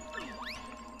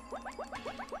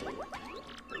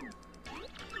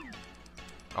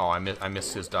 Oh, I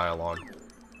missed his dialogue.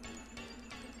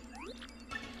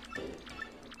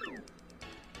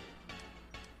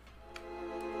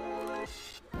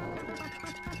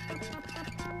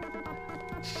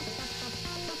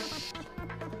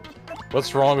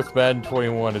 What's wrong with Madden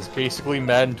 21? It's basically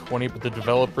Madden 20, but the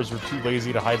developers were too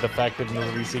lazy to hide the fact that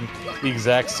they're releasing the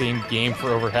exact same game for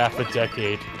over half a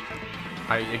decade.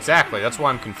 Exactly, that's why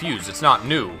I'm confused. It's not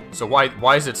new, so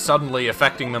why is it suddenly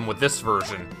affecting them with this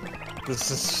version?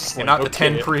 This is just And like, not the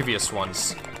okay. 10 previous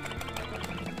ones.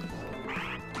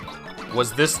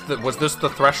 Was this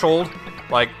the threshold?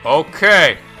 Like,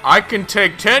 okay, I can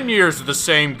take 10 years of the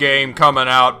same game coming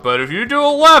out, but if you do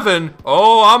 11,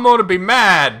 oh, I'm gonna be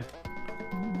mad.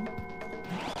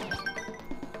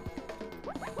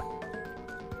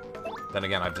 Then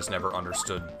again, I've just never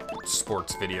understood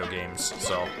sports video games,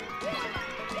 so...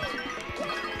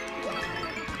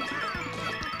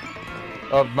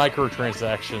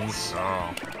 Microtransactions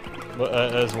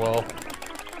as well.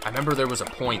 I remember there was a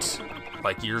point,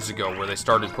 like years ago, where they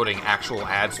started putting actual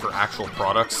ads for actual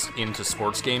products into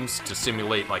sports games to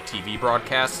simulate, like, TV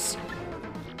broadcasts.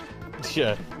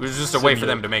 Yeah. It was just a way for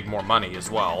them to make more money as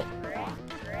well.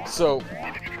 So,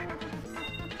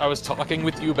 I was talking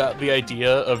with you about the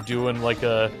idea of doing like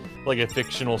a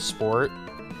fictional sport.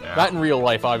 Yeah. Not in real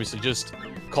life, obviously, just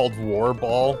called War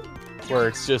Ball, where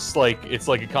it's just like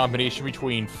a combination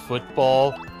between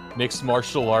football, mixed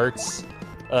martial arts,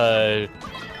 and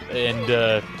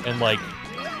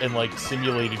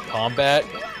simulated combat.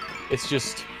 It's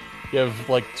just you have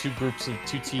like two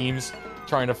teams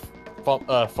trying to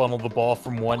funnel the ball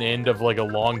from one end of like a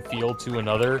long field to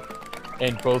another,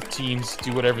 and both teams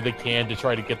do whatever they can to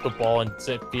try to get the ball and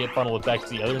funnel it back to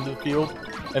the other end of the field,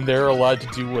 and they're allowed to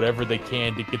do whatever they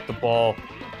can to get the ball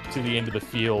to the end of the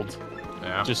field.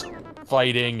 Yeah. Just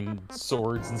fighting and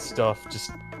swords and stuff.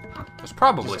 There's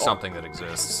probably something that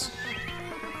exists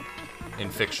in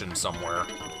fiction somewhere.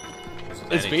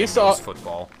 It's based off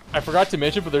football. I forgot to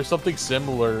mention, but there's something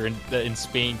similar in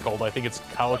Spain called, I think it's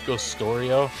Calico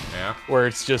Storio. Yeah. Where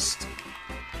it's just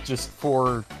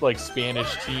four like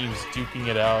Spanish teams duking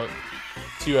it out,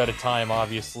 2 at a time,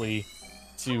 obviously,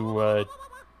 to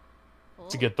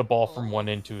get the ball from one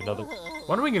end to another.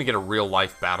 When are we gonna get a real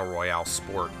life battle royale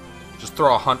sport? Just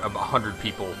throw 100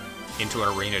 people into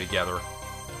an arena together.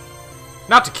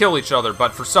 Not to kill each other,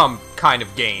 but for some kind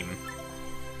of game.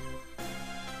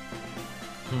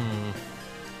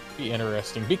 Be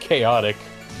interesting. Be chaotic.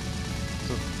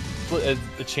 So,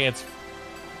 a chance.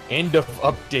 End of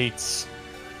updates.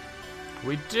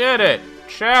 We did it!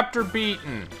 Chapter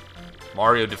beaten!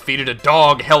 Mario defeated a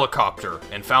dog helicopter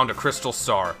and found a crystal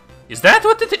star. Is that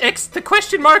what the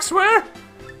question marks were?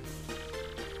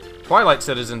 Twilight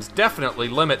citizens definitely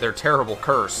limit their terrible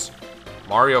curse.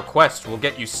 Mario Quest will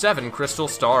get you 7 crystal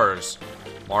stars.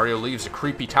 Mario leaves a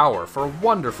creepy tower for a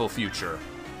wonderful future.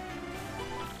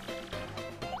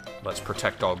 Let's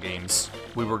protect all games.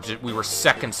 We were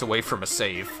seconds away from a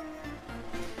save.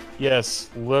 Yes,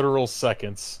 literal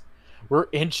seconds. We're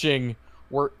inching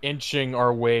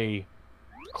our way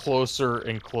closer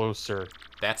and closer.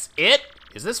 That's it?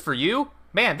 Is this for you?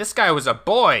 Man, this guy was a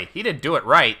boy. He didn't do it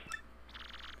right.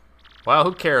 Well,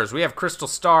 who cares? We have Crystal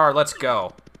Star. Let's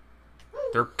go.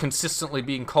 They're consistently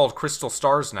being called Crystal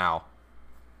Stars now.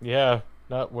 Yeah,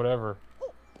 not whatever.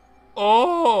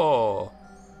 Oh!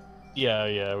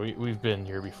 Yeah, we've been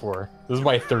here before. This is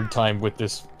my 3rd time with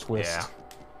this twist. Yeah.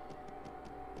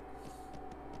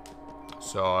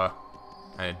 So,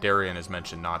 Darian has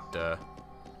mentioned not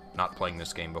playing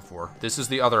this game before. This is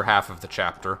the other half of the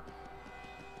chapter.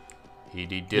 He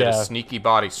did a sneaky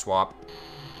body swap.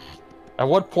 At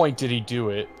what point did he do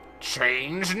it?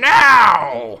 Change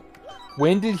now!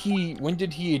 When did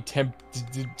he attempt?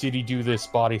 Did he do this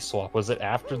body swap? Was it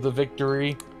after the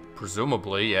victory?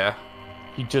 Presumably, yeah.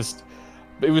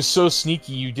 It was so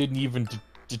sneaky you didn't even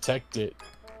detect it.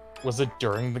 Was it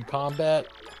during the combat?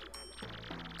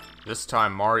 This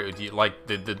time, Mario,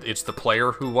 it's the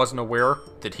player who wasn't aware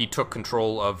that he took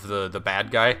control of the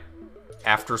bad guy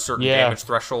after a certain damage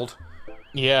threshold.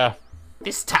 Yeah.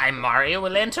 This time Mario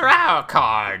will enter our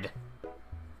card.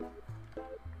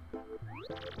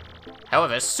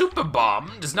 However, Super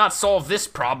Bomb does not solve this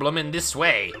problem in this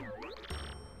way.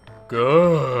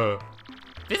 Gah.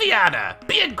 Viviana,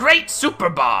 be a great Super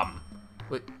Bomb!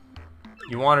 Wait,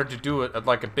 you wanted to do it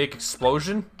like a big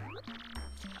explosion?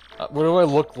 What do I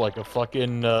look like? A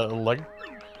fucking, leg?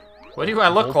 What do I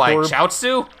look like, Orb?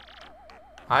 Chaozu?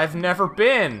 I've never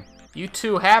been. You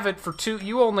two have it for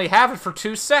you only have it for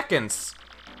 2 seconds.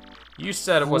 You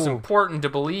said it was important to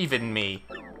believe in me.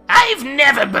 I've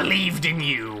never believed in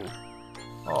you!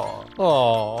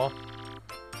 Aww.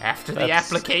 After the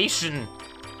application,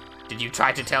 did you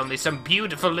try to tell me some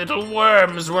beautiful little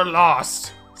worms were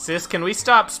lost? Sis, can we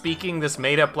stop speaking this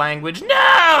made-up language?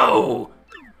 No!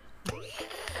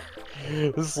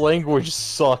 This language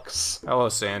sucks. Hello,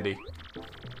 Sandy.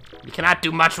 You cannot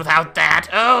do much without that.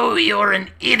 Oh, you're an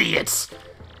idiot!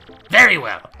 Very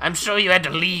well. I'm sure you had to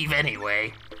leave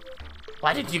anyway.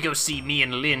 Why didn't you go see me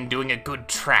and Lynn doing a good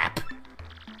trap?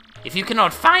 If you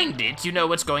cannot find it, you know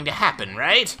what's going to happen,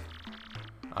 right?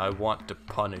 I want to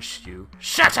punish you.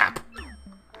 Shut up!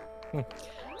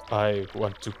 I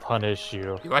want to punish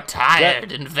you. You are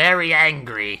tired and very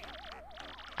angry.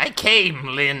 I came,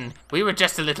 Lynn. We were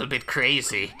just a little bit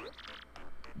crazy.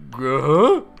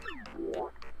 Gah?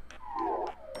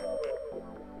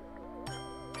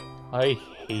 I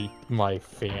hate my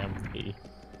family.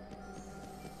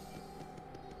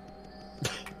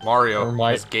 Mario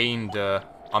has gained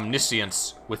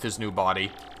omniscience with his new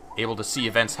body, able to see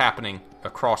events happening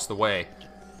across the way.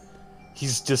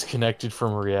 He's disconnected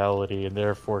from reality, and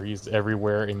therefore he's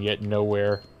everywhere and yet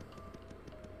nowhere.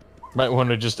 Might want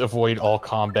to just avoid all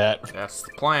combat. That's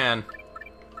the plan.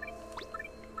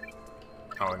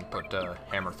 Oh, and put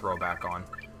hammer throw back on.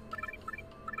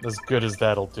 As good as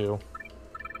that'll do.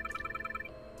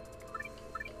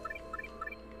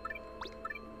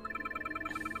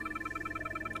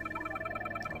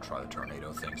 I'll try the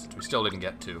tornado thing since we still didn't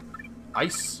get to.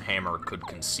 Ice hammer could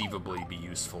conceivably be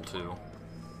useful too.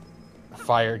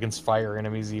 Fire against fire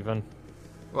enemies, even.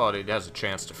 Well, it has a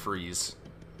chance to freeze.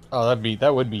 Oh,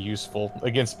 that would be useful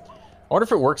against. I wonder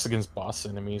if it works against boss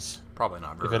enemies. Probably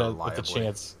not very If it has reliably. with the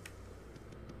chance.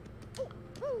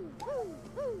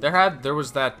 There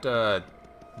was that the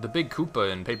big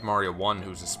Koopa in Paper Mario 1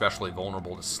 who's especially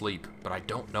vulnerable to sleep, but I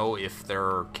don't know if there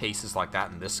are cases like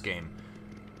that in this game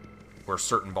where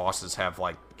certain bosses have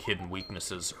like hidden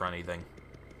weaknesses or anything.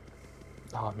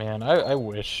 Oh man, I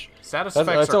wish. Status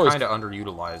effects that's are always kind of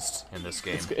underutilized in this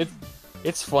game.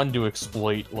 It's fun to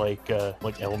exploit like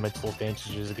elemental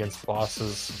advantages against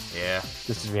bosses. Yeah.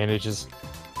 Disadvantages.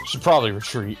 Should probably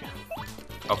retreat.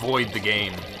 Avoid the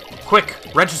game. Quick,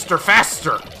 register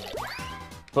faster.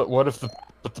 But what if the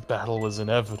battle is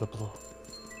inevitable?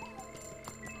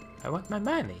 I want my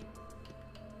money.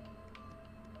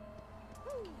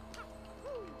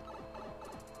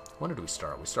 When did we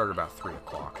start? We started about 3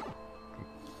 o'clock.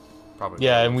 Probably.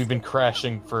 Yeah, and we've been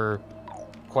crashing for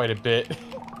quite a bit.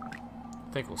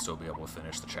 I think we'll still be able to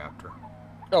finish the chapter.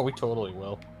 Oh, we totally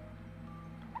will.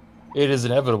 It is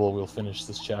inevitable we'll finish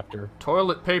this chapter.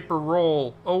 Toilet paper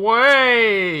roll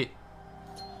away!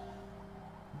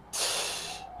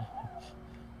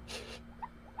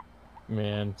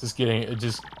 Man,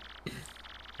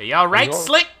 Are you alright, You all-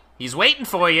 Slick? He's waiting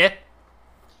for you.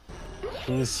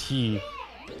 who is he?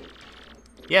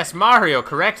 Yes, Mario,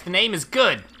 correct? The name is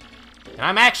good. And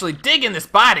I'm actually digging this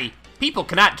body. People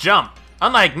cannot jump.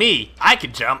 Unlike me, I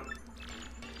can jump.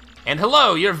 And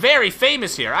hello, you're very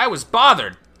famous here. I was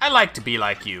bothered. I like to be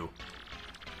like you.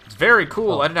 It's very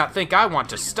cool. Oh. I do not think I want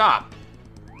to stop.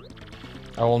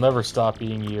 I will never stop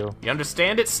being you. You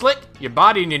understand it, Slick? Your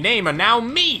body and your name are now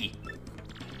me.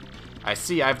 I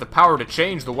see I have the power to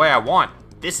change the way I want.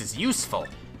 This is useful.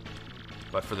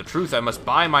 But for the truth, I must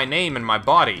buy my name and my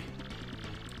body.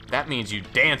 That means you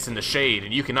dance in the shade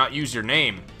and you cannot use your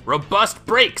name. Robust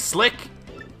break, Slick.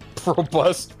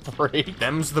 Robust break.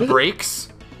 Them's the breaks.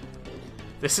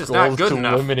 This is Goal not is good to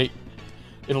enough.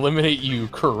 eliminate you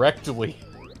correctly.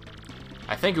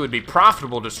 I think it would be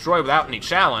profitable to destroy without any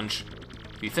challenge.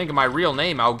 If you think of my real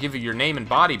name, I'll give you your name and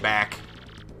body back.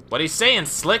 What are you saying,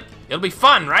 Slick? It'll be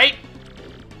fun, right?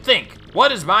 Think,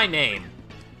 what is my name?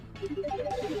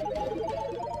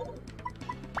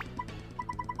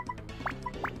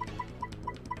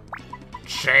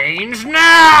 Change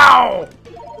now!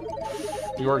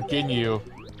 You are Ginyu.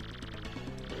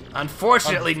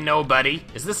 Unfortunately, nobody.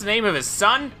 Is this the name of his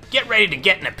son? Get ready to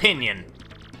get an opinion.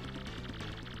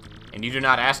 And you do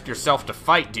not ask yourself to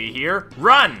fight, do you hear?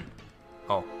 Run!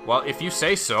 Oh, well, if you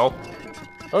say so.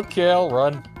 Okay, I'll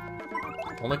run.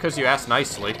 Only because you asked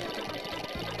nicely.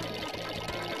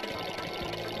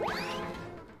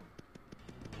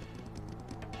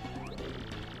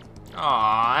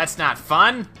 Aw, that's not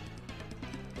fun.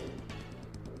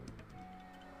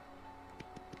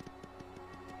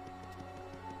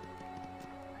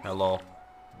 Hello.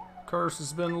 Curse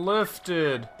has been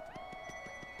lifted.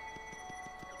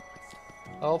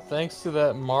 Oh, thanks to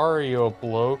that Mario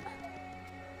bloke.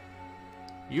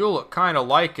 You look kind of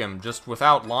like him, just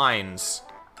without lines.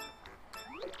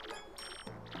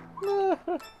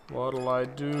 What'll I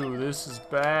do? This is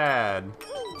bad.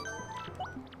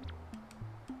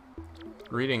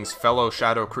 Greetings, fellow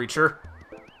shadow creature.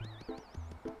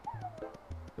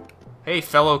 Hey,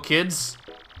 fellow kids.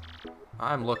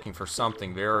 I'm looking for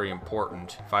something very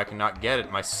important. If I cannot get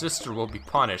it, my sister will be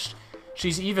punished.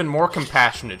 She's even more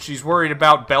compassionate. She's worried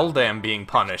about Beldam being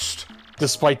punished.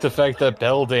 Despite the fact that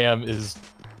Beldam is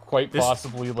quite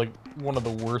possibly, like, one of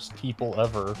the worst people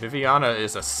ever. Viviana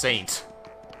is a saint.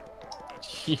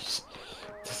 Jeez.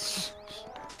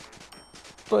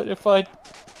 But if I...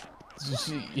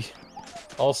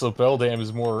 Also, Beldam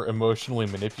is more emotionally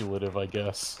manipulative, I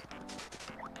guess.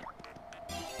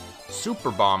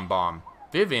 Super Bomb Bomb.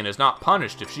 Vivian is not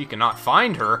punished if she cannot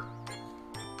find her.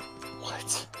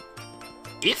 What?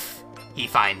 If he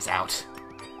finds out.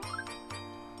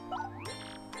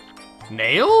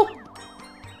 Nail?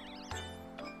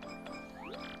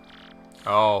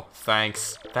 Oh,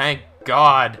 thanks. Thank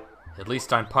God. At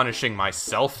least I'm punishing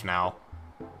myself now.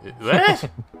 What?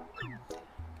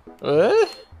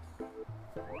 What?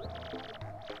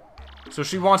 So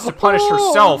she wants to punish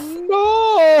herself.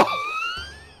 No!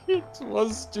 It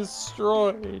was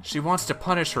destroyed. She wants to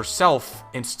punish herself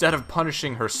instead of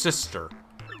punishing her sister.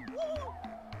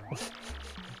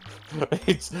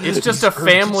 It's just a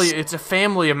family. It's a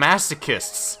family of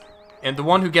masochists, and the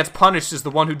one who gets punished is the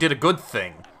one who did a good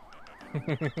thing.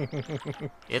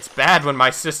 It's bad when my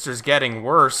sister's getting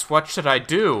worse. What should I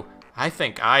do? I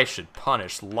think I should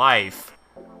punish life.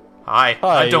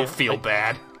 I don't feel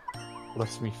bad.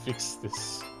 Let me fix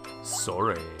this.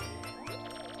 Sorry.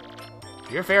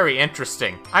 You're very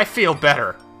interesting. I feel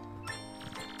better.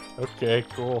 Okay,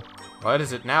 cool. What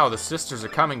is it now? The sisters are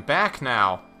coming back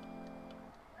now.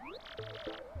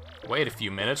 Wait a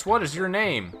few minutes. What is your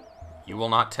name? You will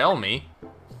not tell me.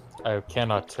 I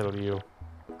cannot tell you.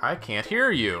 I can't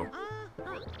hear you.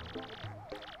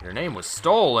 Your name was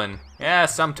stolen. Yeah,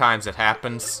 sometimes it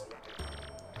happens.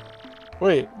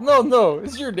 Wait, no,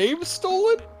 is your name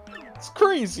stolen? It's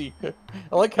crazy.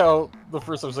 I like how the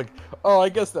first I was like, oh, I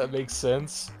guess that makes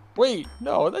sense. Wait,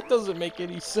 no, that doesn't make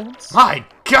any sense. My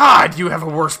God, you have a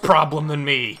worse problem than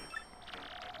me.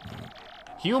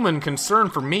 Human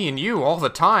concern for me and you all the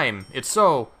time. It's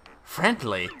so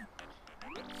friendly.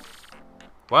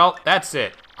 Well, that's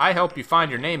it. I help you find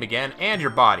your name again, and your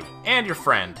body, and your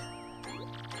friend.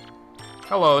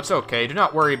 Hello, it's okay. Do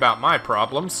not worry about my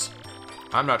problems.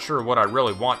 I'm not sure what I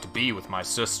really want to be with my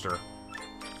sister.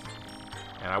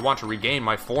 And I want to regain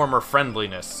my former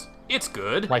friendliness. It's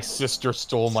good. My sister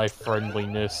stole my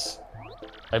friendliness.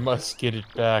 I must get it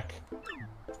back.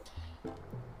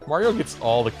 Mario gets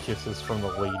all the kisses from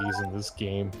the ladies in this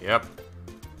game. Yep.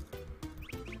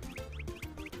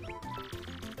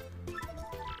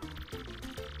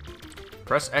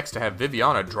 Press X to have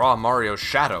Viviana draw Mario's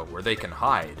shadow where they can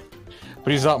hide.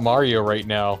 But he's not Mario right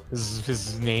now.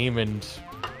 His name and...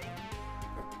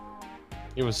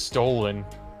 It was stolen.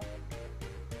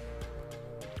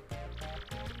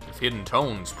 With hidden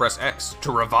tones, press X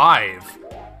to revive.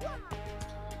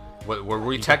 Were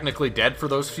we technically dead for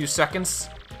those few seconds?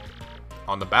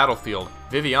 On the battlefield,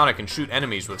 Viviana can shoot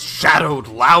enemies with shadowed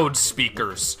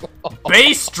loudspeakers.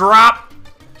 Bass drop!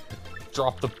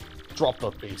 Drop the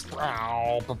bass.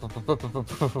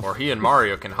 Or he and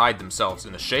Mario can hide themselves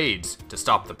in the shades to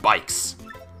stop the bikes.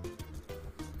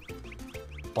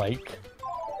 Bike?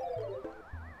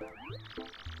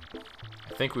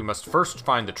 I think we must first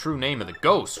find the true name of the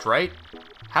ghost, right?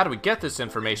 How do we get this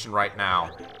information right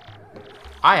now?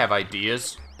 I have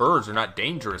ideas. Birds are not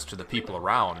dangerous to the people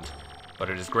around, but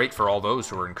it is great for all those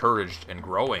who are encouraged and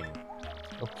growing.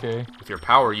 Okay. With your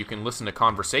power, you can listen to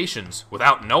conversations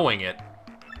without knowing it.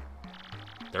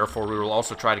 Therefore, we will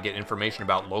also try to get information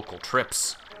about local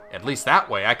trips. At least that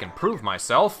way I can prove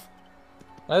myself.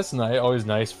 That's nice. Always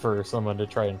nice for someone to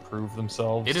try and prove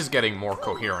themselves. It is getting more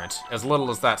coherent, as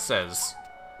little as that says.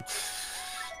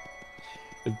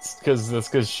 That's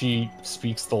because she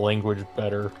speaks the language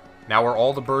better. Now, are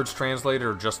all the birds translated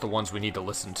or just the ones we need to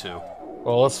listen to?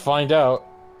 Well, let's find out.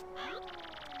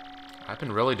 I've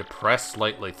been really depressed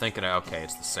lately thinking, okay,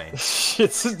 it's the same.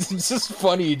 It's just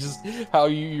funny, just how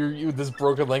you're with this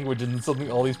broken language and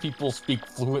something all these people speak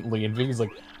fluently, and Vivi's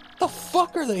like, the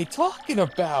fuck are they talking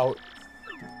about?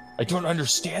 I don't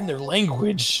understand their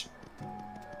language.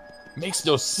 Makes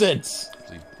no sense.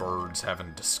 These birds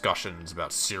having discussions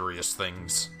about serious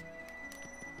things.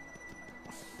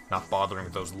 Not bothering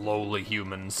with those lowly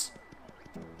humans.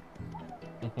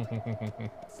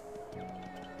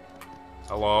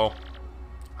 Hello.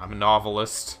 I'm a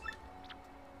novelist.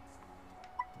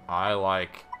 I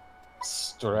like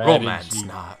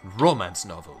romance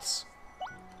novels.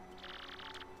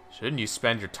 Shouldn't you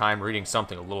spend your time reading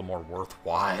something a little more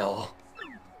worthwhile?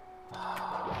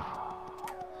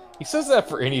 He says that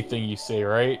for anything you say,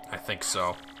 right? I think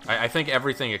so. I think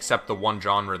everything except the one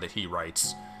genre that he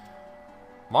writes.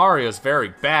 Mario's very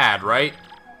bad, right?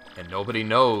 And nobody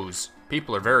knows.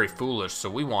 People are very foolish,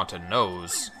 so we want to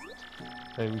knows.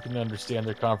 Hey, we can understand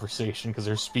their conversation because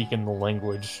they're speaking the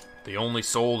language. The only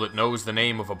soul that knows the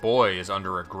name of a boy is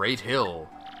under a great hill.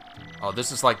 Oh,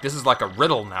 this is like a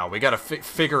riddle now. We gotta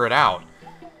figure it out.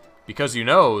 Because you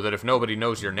know that if nobody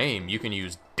knows your name, you can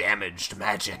use damaged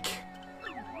magic.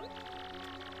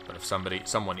 But if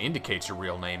someone indicates your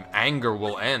real name, anger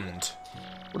will end.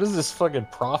 What is this fucking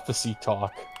prophecy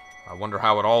talk? I wonder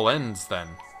how it all ends then.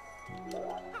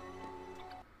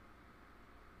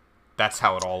 That's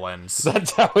how it all ends.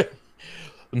 That's how it...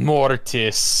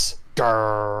 Mortis.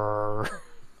 Grrr.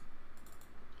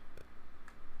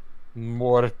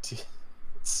 Mortis.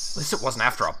 At least it wasn't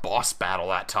after a boss battle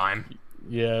that time.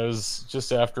 Yeah, it was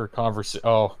just after a conversation.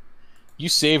 Oh, you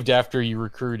saved after you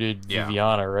recruited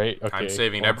Viviana, right? Okay. I'm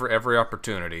saving every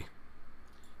opportunity.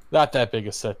 Not that big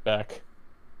a setback.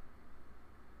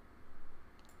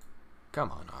 Come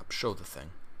on up, show the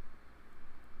thing.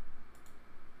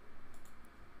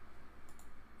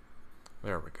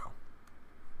 There we go.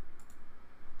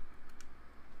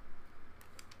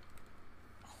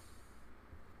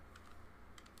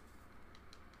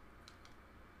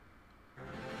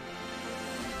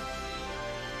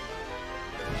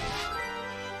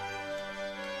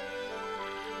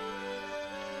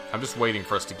 I'm just waiting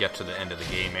for us to get to the end of the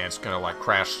game, man. It's gonna, like,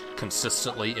 crash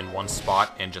consistently in one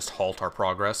spot and just halt our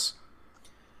progress.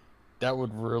 That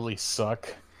would really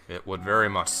suck. It would very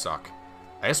much suck.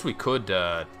 I guess we could,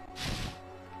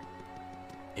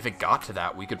 if it got to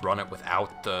that, we could run it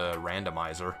without the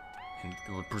randomizer. And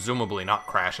it would presumably not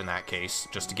crash in that case,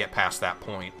 just to get past that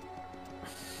point.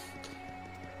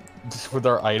 With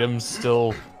our items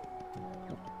still...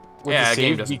 Yeah, the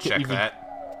game doesn't check that.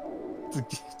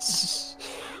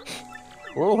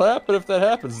 What'll happen if that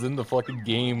happens? Then the fucking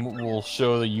game will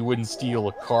show that you wouldn't steal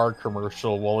a car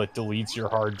commercial while it deletes your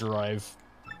hard drive.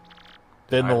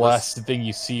 Then the last thing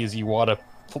you see is Iwata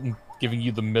giving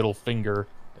you the middle finger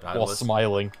while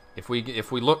smiling. If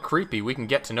we look creepy, we can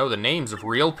get to know the names of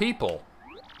real people.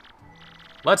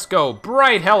 Let's go,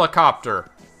 Bright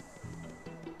Helicopter!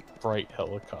 Bright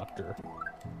Helicopter.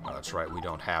 Oh, that's right, we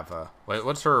don't have a... Wait,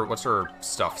 what's her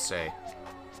stuff say?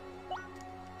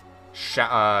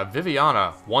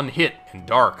 Viviana, one hit in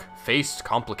dark, faced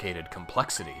complicated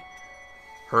complexity.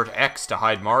 Hurt X to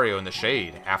hide Mario in the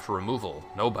shade. After removal,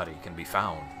 nobody can be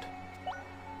found.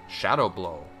 Shadow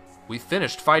Blow. We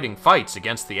finished fighting fights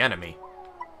against the enemy.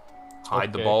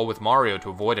 Hide the ball with Mario to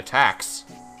avoid attacks.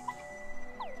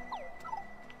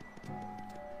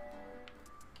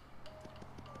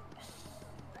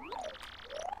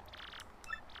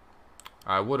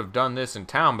 I would have done this in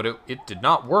town, but it did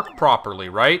not work properly,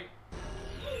 right?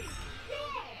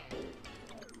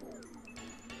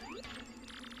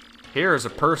 Here is a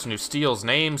person who steals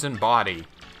names and body.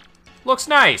 Looks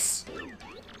nice!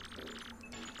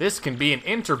 This can be an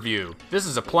interview. This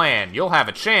is a plan. You'll have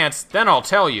a chance, then I'll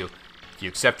tell you. If you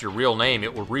accept your real name,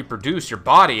 it will reproduce your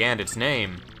body and its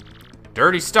name.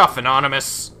 Dirty stuff,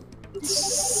 Anonymous.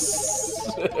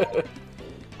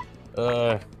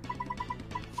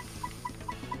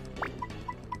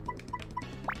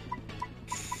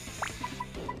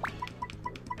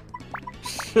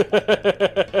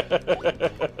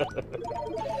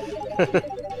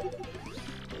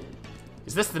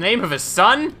 Is this the name of his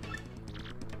son?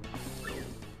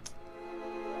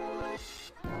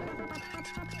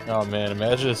 Oh man,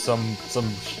 imagine if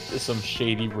some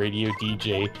shady radio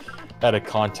DJ had a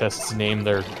contest to name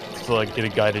their get a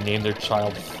guy to name their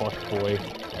child Fuckboy.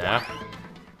 Yeah.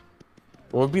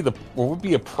 What would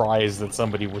be a prize that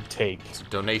somebody would take? It's a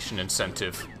donation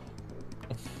incentive.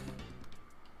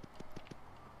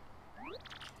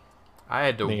 I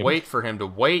had to wait for him to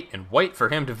wait and wait for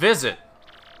him to visit.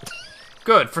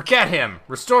 Good, forget him.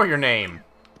 Restore your name.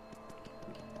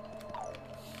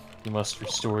 You must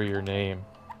restore your name.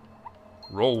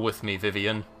 Roll with me,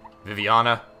 Vivian.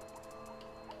 Viviana.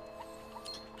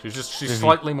 She's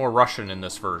slightly more Russian in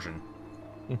this version.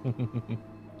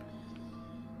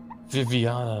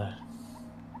 Viviana.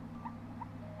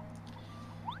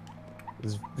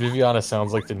 Viviana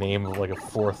sounds like the name of like a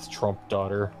 4th Trump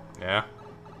daughter. Yeah.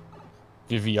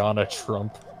 Viviana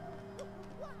Trump.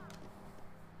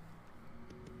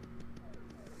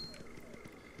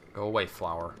 Go away,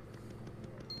 flower.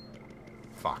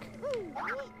 Fuck.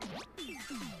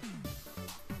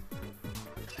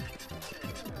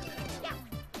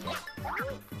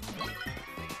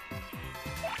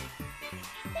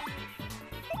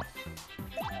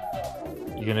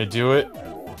 You gonna do it?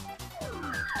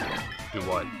 Do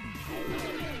what?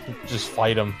 Just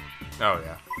fight him. Oh,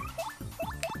 yeah.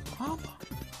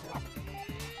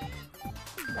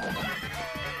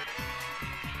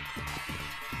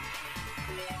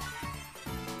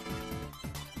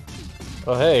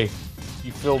 Oh, hey.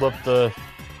 You filled up the...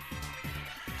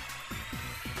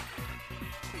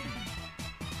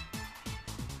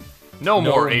 No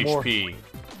more HP.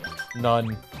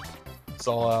 None. It's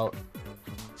all out.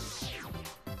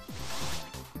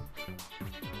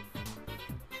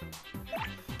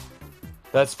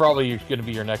 That's probably gonna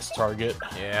be your next target.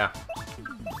 Yeah.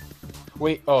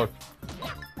 Wait, oh.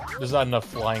 There's not enough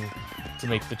flying to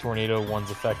make the tornado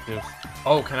ones effective.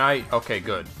 Oh, can I? Okay,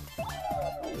 good.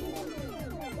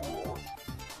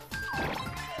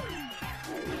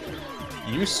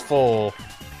 Useful.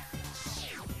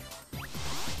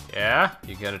 Yeah,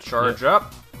 you gonna charge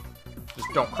up? Just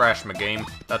don't crash my game.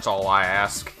 That's all I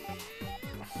ask.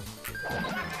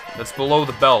 That's below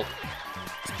the belt.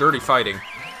 It's dirty fighting.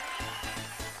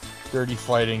 Dirty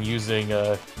fighting using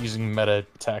meta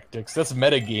tactics. That's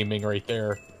metagaming right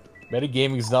there.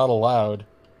 Metagaming's not allowed.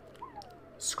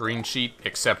 Screen cheat,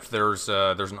 except there's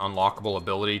an unlockable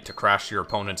ability to crash your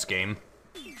opponent's game.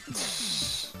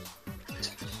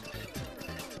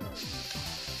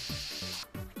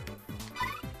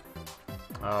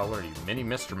 What are you, Mini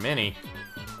Mr. Mini?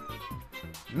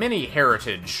 Mini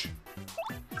Heritage.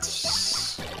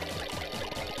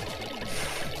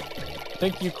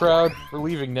 Thank you, crowd. We're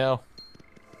leaving now.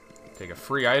 Take a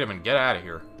free item and get out of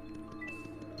here.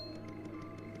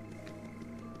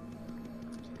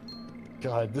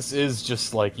 God, this is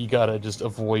just like, you gotta just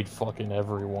avoid fucking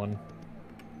everyone.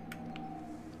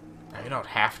 You don't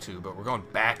have to, but we're going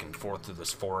back and forth through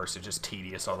this forest. It's just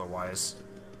tedious otherwise.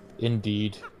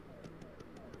 Indeed.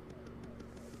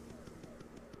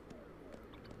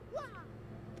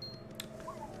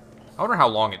 I wonder how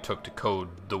long it took to code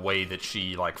the way that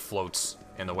she, like, floats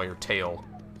and the way her tail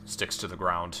sticks to the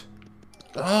ground.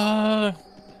 I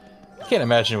can't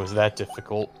imagine it was that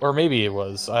difficult. Or maybe it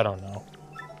was. I don't know.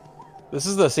 This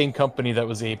is the same company that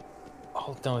was a...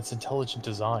 Oh, no, it's Intelligent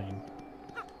Design.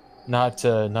 Not...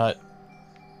 Oh,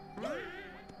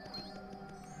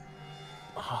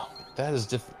 that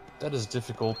is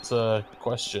difficult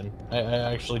question. I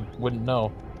actually wouldn't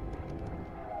know.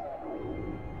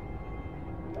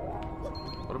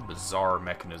 What a bizarre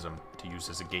mechanism to use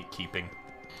as a gatekeeping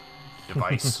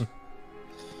device.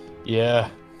 Yeah.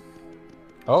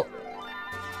 Oh.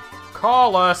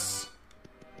 Call us!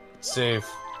 Save.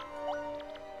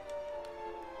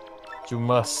 You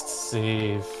must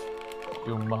save.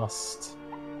 You must.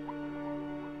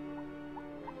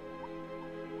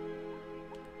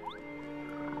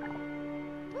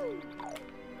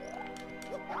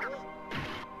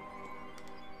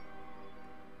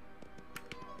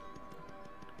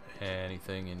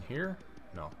 Anything in here?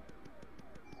 No.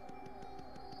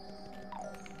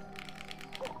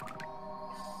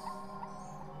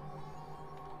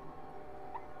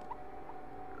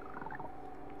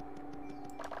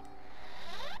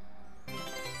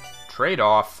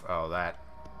 Trade-off. Oh, that.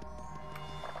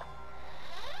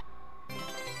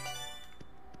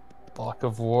 Block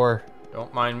of War.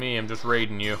 Don't mind me, I'm just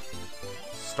raiding you.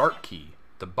 Start key.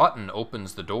 The button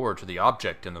opens the door to the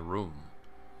object in the room.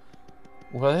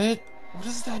 What? What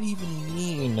does that even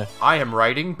mean? I am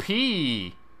writing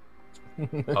P.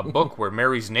 A book where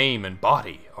Mary's name and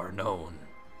body are known.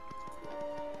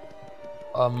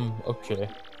 Okay.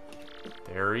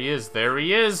 There he is, there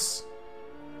he is!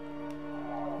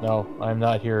 No, I'm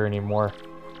not here anymore.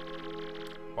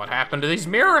 What happened to these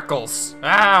miracles?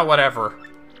 Ah, whatever.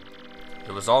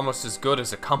 It was almost as good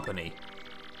as a company.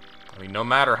 I mean, no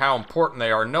matter how important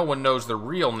they are, no one knows their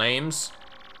real names.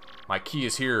 My key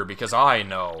is here because I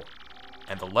know.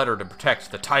 And the letter to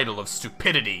protect the title of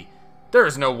stupidity. There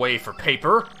is no way for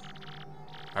paper.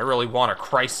 I really want a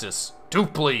crisis.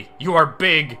 Dupli, you are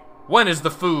big. When is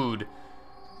the food?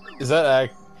 Is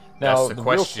that now, that's the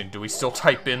question. Do we still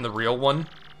type in the real one?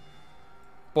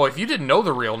 Boy, if you didn't know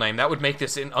the real name, that would make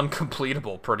this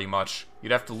uncompletable, pretty much.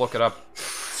 You'd have to look it up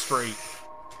straight.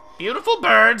 Beautiful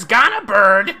birds, gonna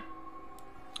bird.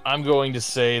 I'm going to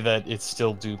say that it's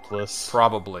still Dupless.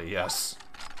 Probably, yes.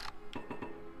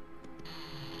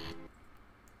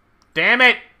 Damn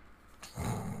it!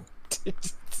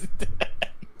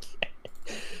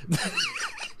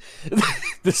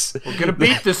 We're gonna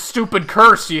beat this stupid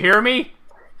curse, you hear me?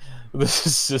 This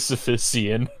is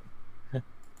Sisyphusian.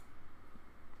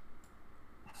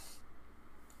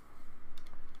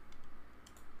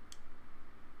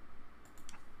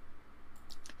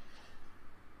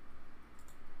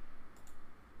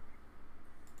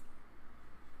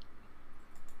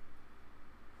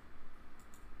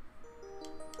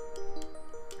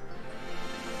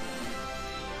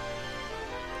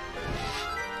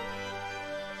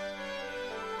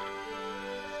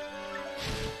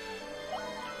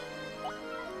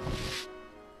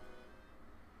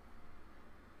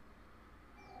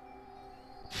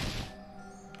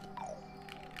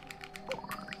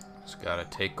 Just gotta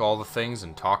take all the things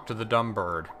and talk to the dumb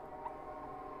bird.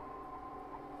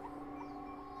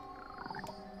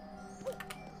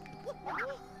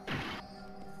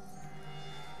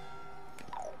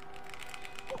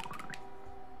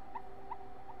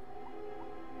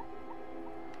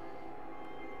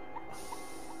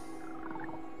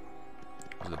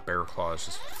 The bear claw is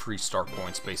just free star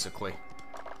points, basically.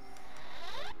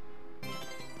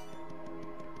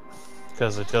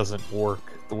 Because it doesn't work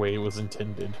the way it was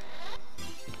intended.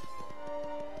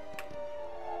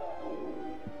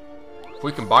 If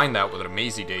we combine that with an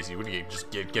Amazy Daisy, we could just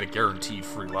get a guaranteed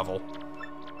free level.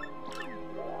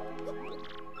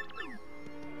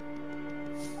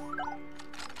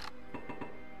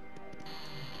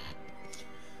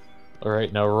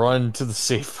 Alright, now run to the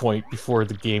save point before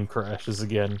the game crashes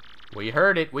again. We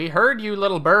heard it. We heard you,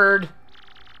 little bird.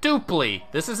 Duply.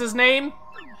 This is his name?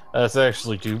 That's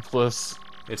actually Dupless.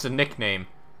 It's a nickname.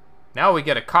 Now we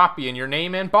get a copy in your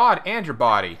name and your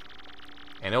body.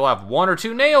 And he'll have 1 or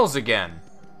 2 nails again.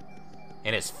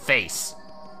 In his face.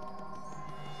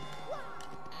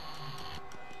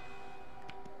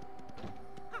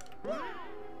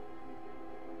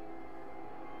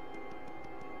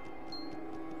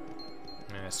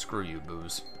 Screw you,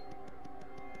 Booze.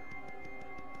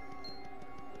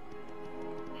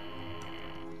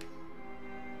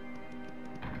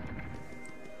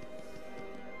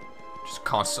 Just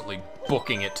constantly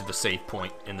booking it to the save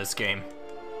point in this game.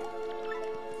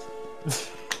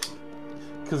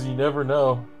 Because you never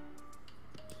know.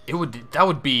 That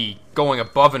would be going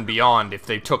above and beyond if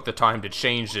they took the time to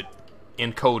change it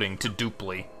in coding to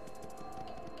Duply.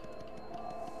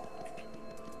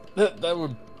 That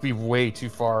would be way too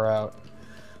far out.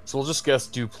 So we'll just guess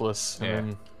Dupless. Yeah. And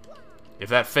then... If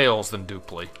that fails, then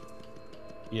Duply.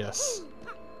 Yes.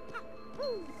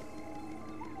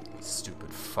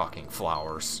 Stupid fucking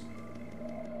flowers.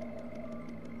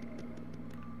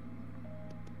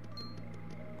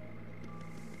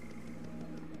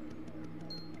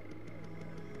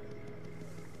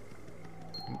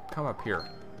 Come up here.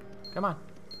 Come on.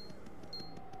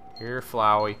 Here,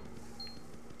 Flowey.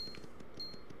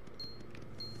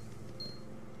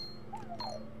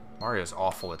 Mario's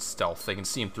awful at stealth. They can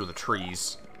see him through the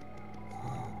trees.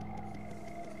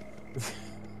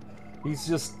 He's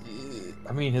just...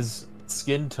 I mean, his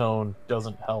skin tone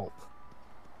doesn't help.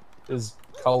 His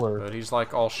color. But he's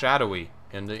like all shadowy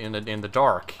in the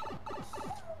dark.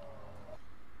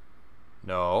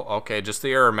 No, okay, just the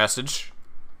error message.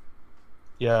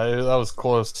 Yeah, that was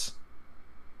close.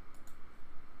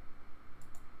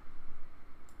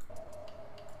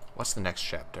 What's the next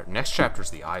chapter? Next chapter's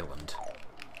the island.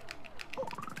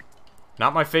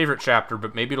 Not my favorite chapter,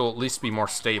 but maybe it'll at least be more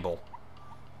stable.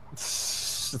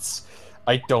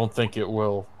 I don't think it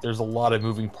will. There's a lot of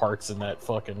moving parts in that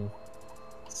fucking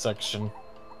section.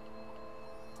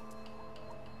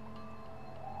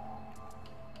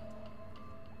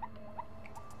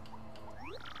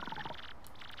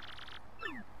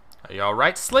 Are you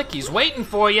alright, Slick? He's waiting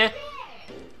for you.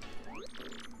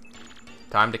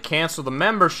 Time to cancel the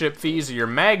membership fees of your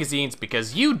magazines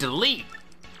because you delete.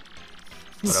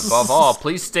 But above all,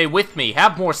 please stay with me.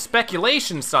 Have more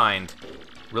speculation signed.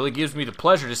 Really gives me the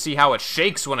pleasure to see how it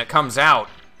shakes when it comes out.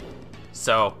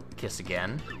 So, kiss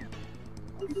again.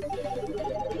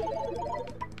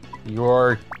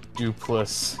 You're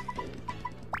Dupless.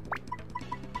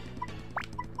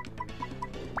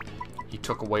 He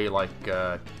took away, like,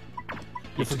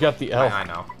 You forgot the L. I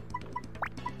know.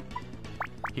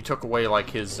 He took away, like,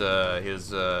 his,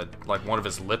 like, one of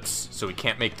his lips, so he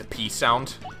can't make the P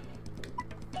sound.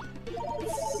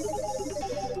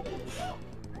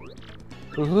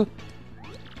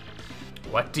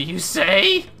 What do you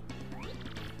say?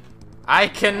 I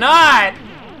cannot!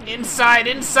 Inside,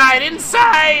 inside,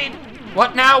 inside!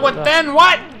 What now, what then,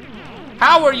 what?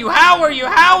 How are you, how are you,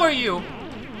 how are you?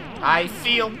 I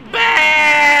feel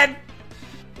bad!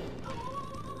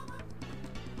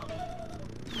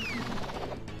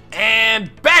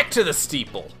 And back to the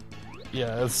steeple.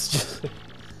 Yeah, it's just...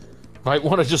 Might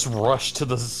want to just rush to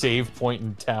the save point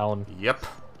in town. Yep.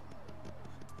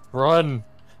 Run!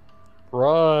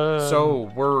 Run!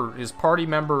 So, were his party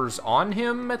members on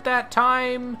him at that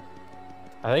time?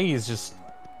 I think he's just...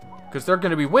 Because they're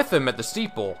going to be with him at the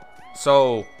steeple.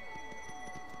 So...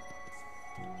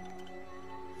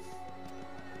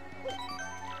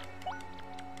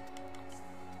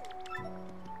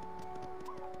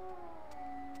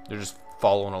 They're just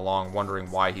following along,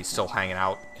 wondering why he's still hanging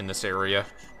out in this area.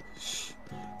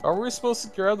 Are we supposed to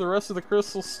grab the rest of the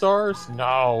crystal stars?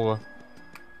 No.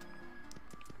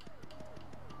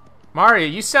 Mario,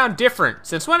 you sound different.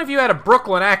 Since when have you had a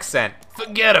Brooklyn accent?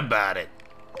 Forget about it.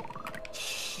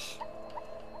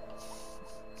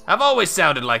 I've always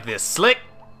sounded like this, Slick.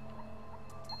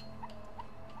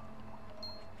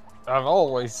 I've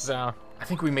always sound... I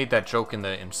think we made that joke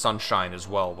in Sunshine as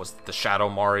well. Was the Shadow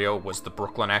Mario was the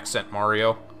Brooklyn accent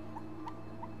Mario?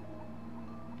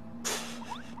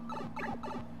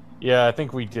 Yeah, I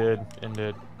think we did, and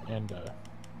It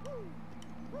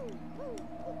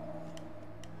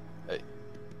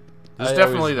was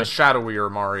definitely the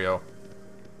shadowier Mario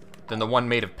than the one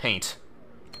made of paint.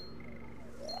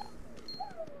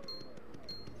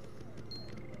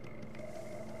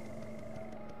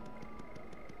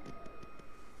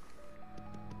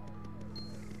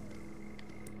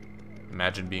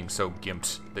 Imagine being so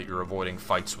gimped that you're avoiding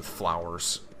fights with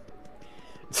flowers.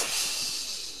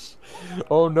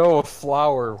 Oh no, a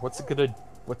flower. What's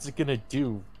it gonna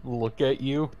do? Look at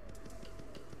you?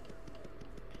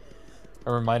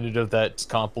 I'm reminded of that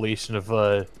compilation of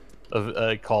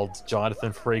called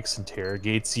Jonathan Frakes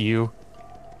Interrogates You.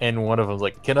 And one of them's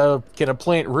like, can a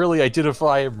plant really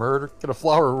identify a murder? Can a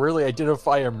flower really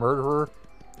identify a murderer?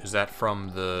 Is that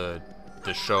from the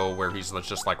show where he's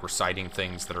just like reciting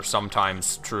things that are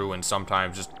sometimes true and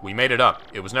sometimes just, we made it up.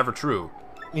 It was never true.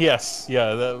 Yes,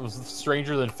 yeah, that was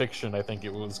Stranger Than Fiction, I think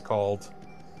it was called.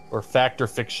 Or Fact or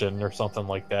Fiction, or something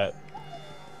like that.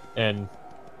 And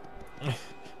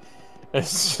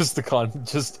it's just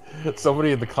just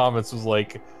somebody in the comments was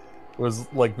like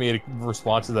made a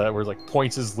response to that where it's like,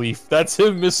 points his leaf. That's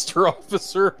him, Mr.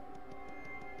 Officer.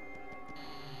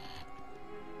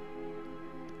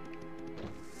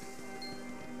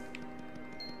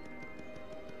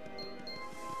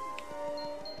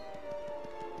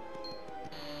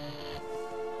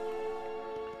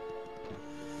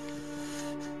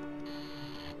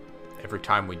 Every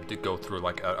time we go through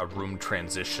like a room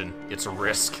transition, it's a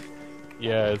risk.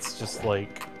 Yeah, it's just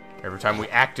like... Every time we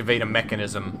activate a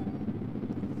mechanism,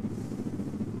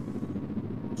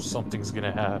 something's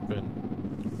gonna happen.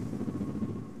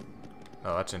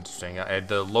 Oh, that's interesting.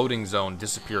 The loading zone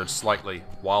disappeared slightly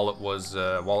while it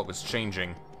was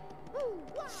changing.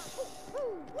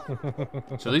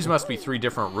 So these must be 3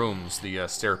 different rooms, the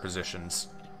stair positions.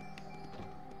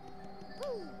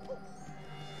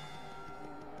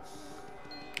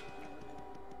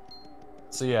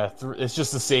 So yeah, it's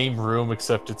just the same room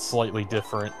except it's slightly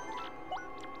different.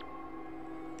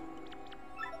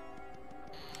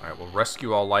 Alright, we'll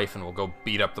rescue all life and we'll go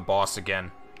beat up the boss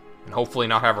again. And hopefully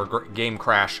not have our game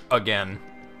crash again.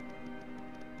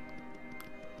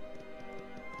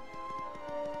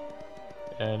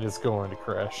 And it's going to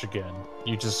crash again.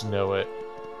 You just know it.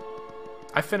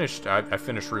 I finished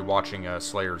rewatching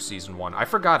Slayer Season 1. I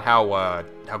forgot how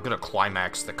good a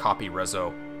climax the copy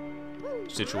rezo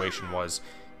situation was.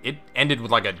 It ended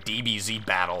with like a DBZ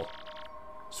battle.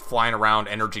 Just flying around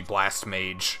Energy Blast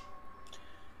Mage.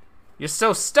 You're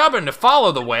so stubborn to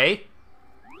follow the way.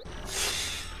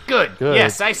 Good.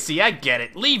 Yes, I see. I get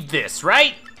it. Leave this,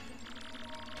 right?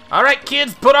 Alright,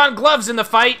 kids, put on gloves in the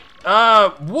fight.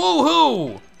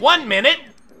 Woohoo! 1 minute.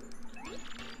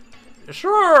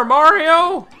 Sure,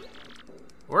 Mario.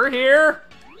 We're here.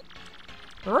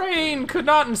 The rain could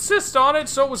not insist on it,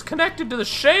 so it was connected to the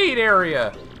shade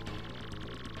area.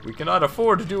 We cannot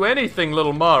afford to do anything,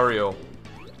 little Mario.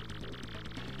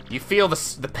 You feel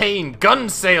the pain gun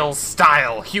sales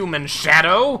style, human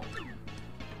shadow?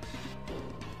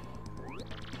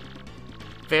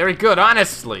 Very good,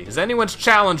 honestly. Is anyone's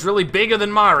challenge really bigger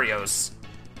than Mario's?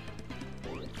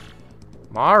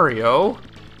 Mario?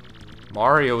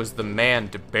 Mario is the man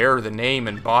to bear the name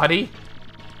and body?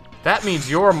 That means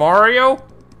you're Mario?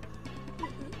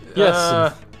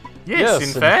 Yes.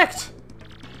 Yes, in fact.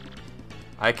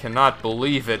 I cannot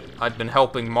believe it. I've been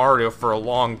helping Mario for a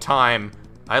long time.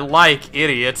 I like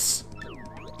idiots.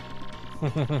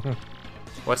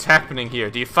 What's happening here?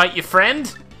 Do you fight your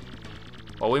friend?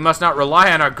 Well, we must not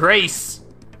rely on our grace.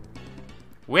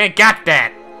 We ain't got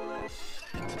that.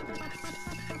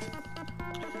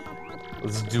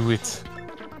 Let's do it.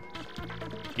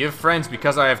 Give friends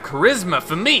because I have charisma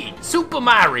for me. Super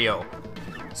Mario.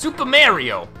 Super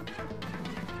Mario.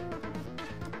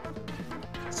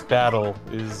 This battle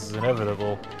is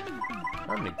inevitable.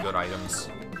 I have any good items?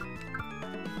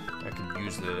 I can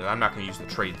use the... I'm not going to use the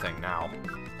trade thing now.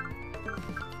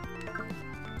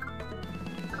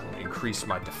 Increase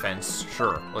my defense.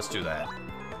 Sure, let's do that.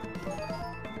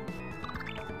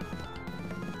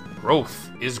 Growth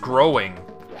is growing.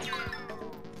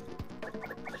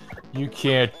 You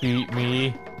can't beat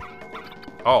me.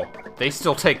 Oh, they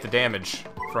still take the damage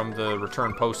from the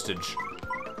return postage.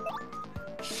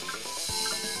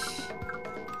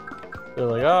 They're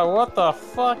like, oh, what the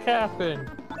fuck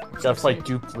happened? Gotta fight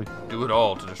Dupli. Do it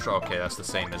all to destroy. Okay, that's the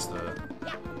same as the...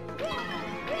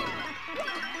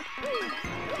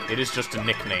 It is just a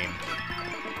nickname.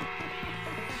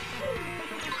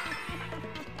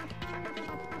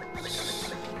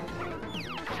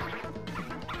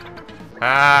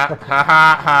 Ha ha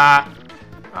ha ha.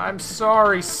 I'm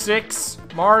sorry, 6.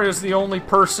 Mario's the only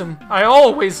person I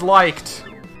always liked.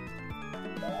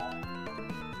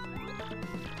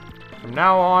 From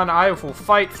now on, I will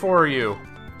fight for you.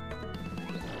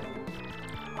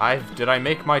 Did I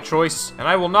make my choice? And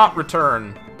I will not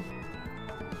return.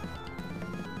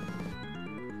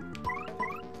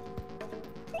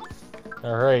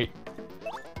 Alright.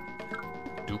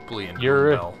 Dupli and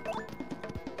You're Bell.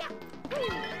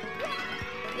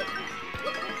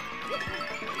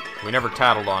 We never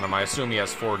tattled on him. I assume he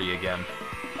has 40 again.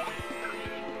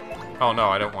 Oh no,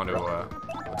 I don't want to,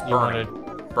 let's burn it.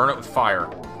 Burn it with fire.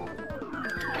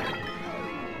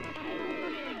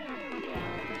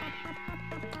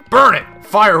 Burn it!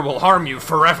 Fire will harm you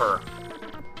forever.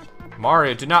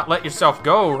 Mario, do not let yourself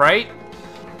go, right?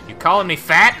 You calling me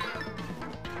fat?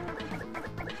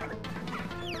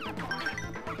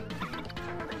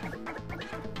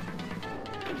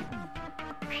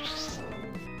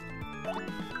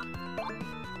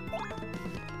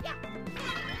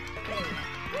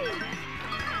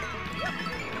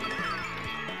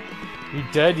 You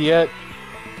dead yet?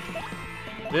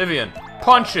 Vivian,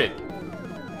 punch it!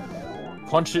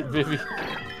 Punch it, Vivi.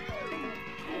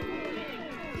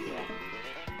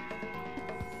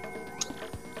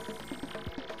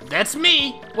 That's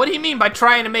me! What do you mean by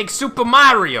trying to make Super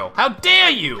Mario? How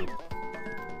dare you!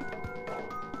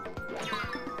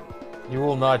 You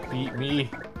will not beat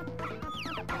me.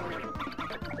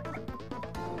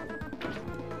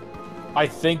 I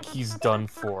think he's done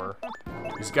for.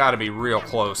 He's gotta be real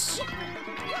close.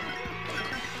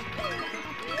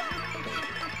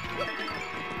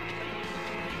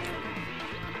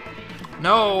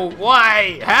 No,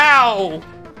 why? How?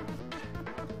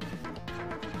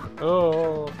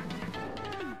 Oh.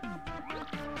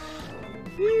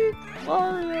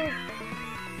 Mario.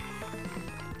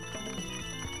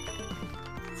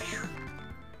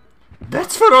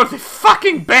 That's for all the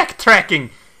fucking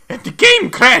backtracking! And the game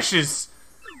crashes!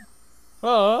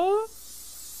 Oh,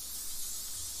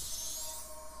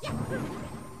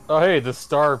 hey, the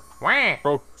star Wah!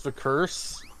 broke the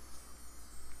curse.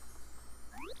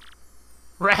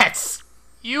 Rats!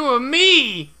 You or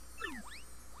me!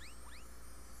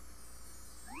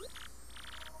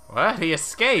 What? He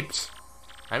escaped.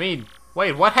 I mean,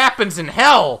 wait, what happens in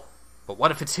hell? But what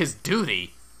if it's his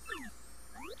duty?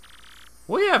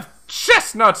 We have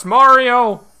chestnuts,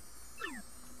 Mario!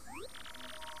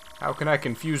 How can I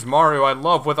confuse Mario I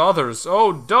love with others?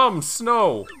 Oh, dumb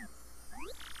Snow!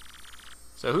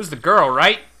 So who's the girl,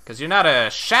 right? Because you're not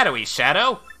a shadowy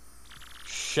shadow.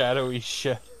 Shadowy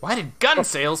shit. Why did gun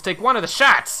sales take one of the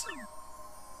shots?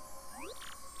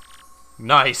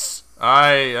 Nice.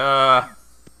 Oh,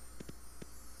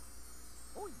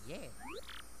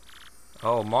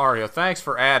 Mario, thanks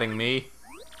for adding me.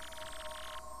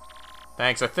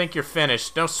 Thanks, I think you're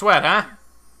finished. No sweat, huh?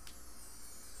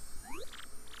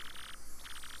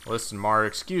 Listen, Mario,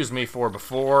 excuse me for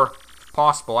before. If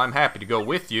possible, I'm happy to go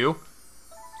with you.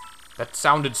 That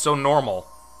sounded so normal.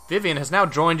 Vivian has now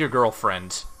joined your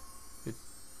girlfriend.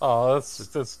 Oh,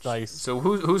 that's nice. So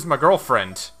who's my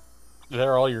girlfriend?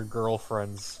 They're all your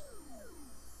girlfriends.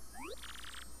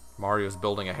 Mario's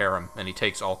building a harem, and he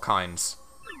takes all kinds.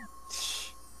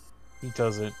 He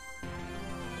doesn't.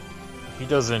 He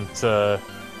doesn't,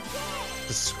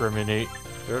 discriminate.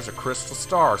 There's a crystal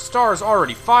star. Star is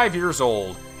already 5 years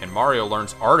old, and Mario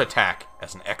learns Art Attack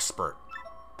as an expert.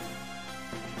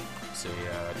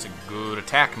 It's a good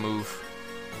attack move.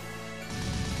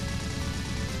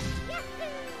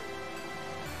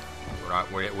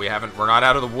 We're not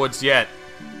out of the woods yet.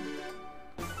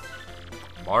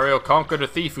 Mario conquered a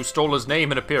thief who stole his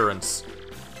name and appearance.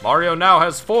 Mario now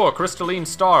has 4 crystalline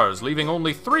stars, leaving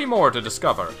only 3 more to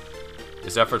discover.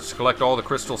 His efforts to collect all the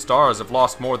crystal stars have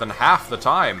lost more than half the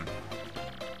time.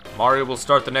 Mario will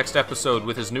start the next episode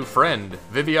with his new friend,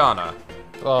 Viviana.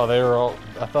 Oh, they were all...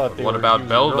 I thought they were... What about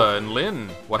Belda and Lynn?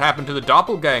 What happened to the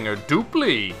doppelganger,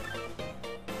 Dupli?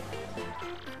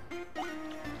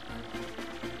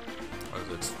 What is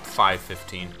it? It's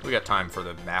 5:15. We got time for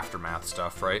the aftermath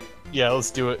stuff, right? Yeah,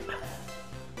 let's do it.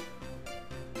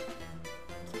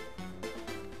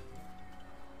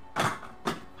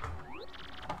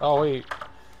 Oh, wait.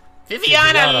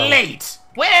 Viviana late!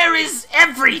 Where is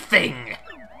everything?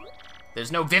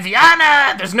 There's no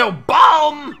Viviana! There's no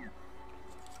bomb!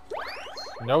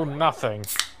 No nothing.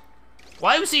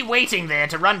 Why was he waiting there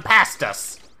to run past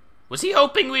us? Was he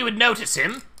hoping we would notice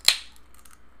him?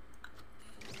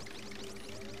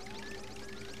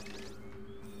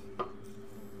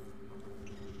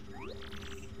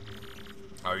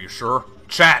 Are you sure?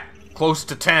 Chat, close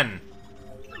to 10.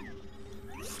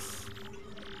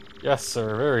 Yes,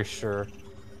 sir, very sure.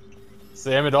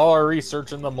 Examined all our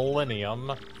research in the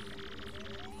Millennium.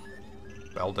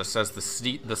 Belda says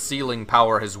the sealing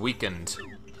power has weakened.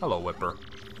 Hello, Whipper.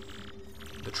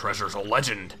 The treasure's a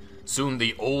legend. Soon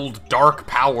the old dark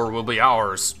power will be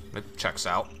ours. It checks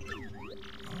out.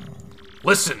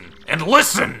 Listen, and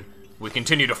listen! We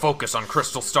continue to focus on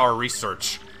crystal star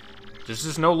research. This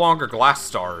is no longer glass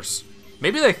stars.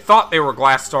 Maybe they thought they were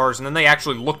glass stars, and then they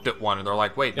actually looked at one, and they're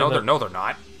like, wait, no, they're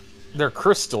not. They're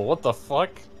crystal, what the fuck?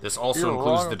 This also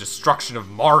includes the destruction of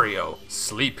Mario,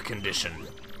 sleep condition.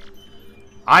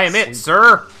 I am it,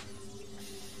 sir!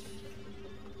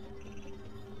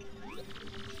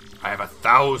 I have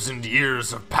 1,000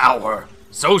 years of power,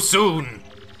 so soon!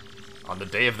 On the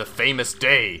day of the famous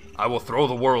day, I will throw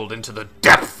the world into the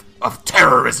depth of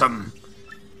terrorism!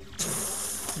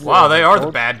 Wow, they are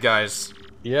the bad guys.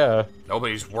 Yeah.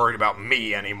 Nobody's worried about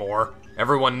me anymore.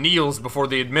 Everyone kneels before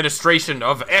the administration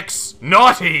of X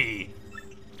Naughty!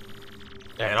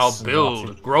 And I'll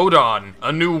build Grodon,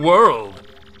 a new world.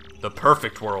 The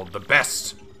perfect world, the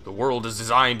best. The world is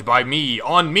designed by me,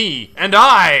 on me, and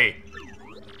I!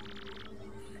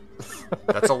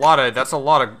 That's a lot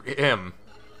of him.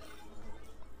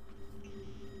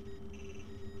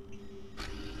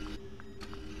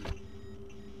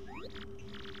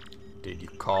 Did you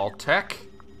call tech?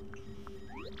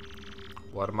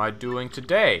 What am I doing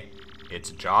today? It's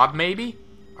a job, maybe?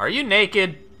 Are you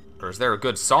naked? Or is there a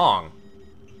good song?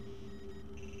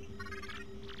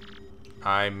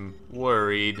 I'm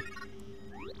worried.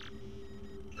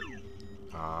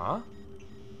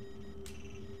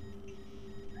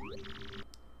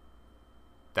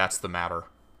 That's the matter.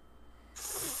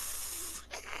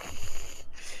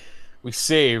 We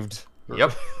saved.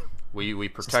 Yep. We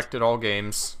protected all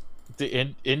games.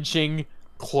 Inching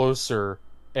closer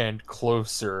and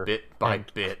closer. Bit by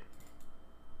bit.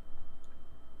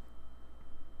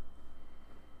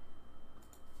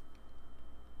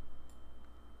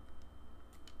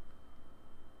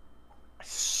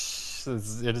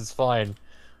 It is fine.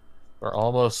 We're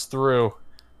almost through.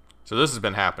 So this has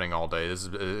been happening all day. This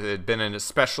has been an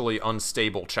especially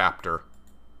unstable chapter.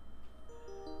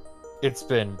 It's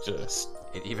been just...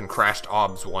 It even crashed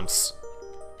OBS once.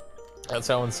 That's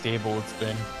how unstable it's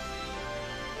been.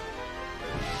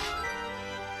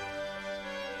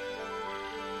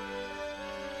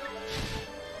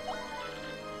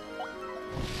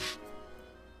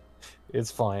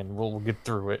 It's fine. We'll get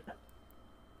through it.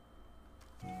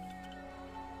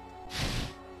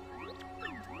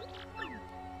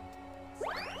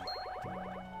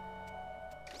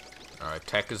 Alright,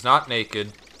 Tech is not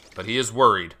naked, but he is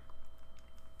worried.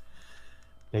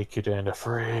 Naked and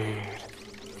afraid.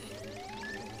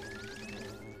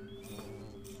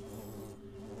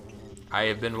 I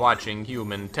have been watching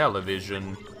human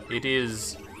television. It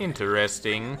is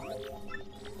interesting.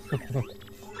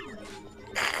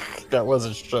 That was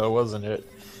a show, wasn't it?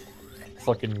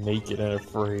 Fucking naked and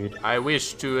afraid. I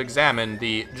wish to examine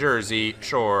the Jersey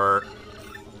Shore.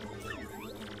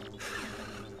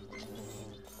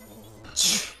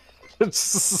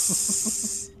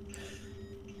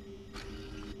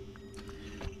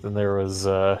 Then there was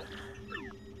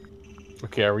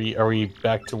okay, are we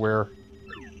back to where?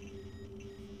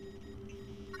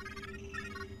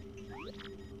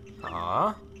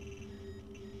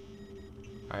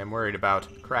 I am worried about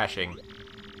crashing.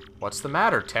 What's the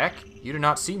matter, Tech? You do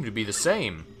not seem to be the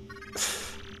same.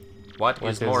 What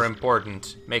is more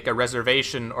important? Make a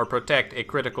reservation or protect a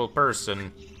critical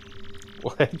person?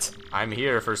 What? I'm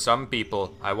here for some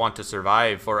people. I want to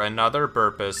survive for another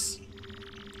purpose.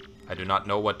 I do not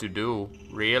know what to do.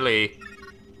 Really?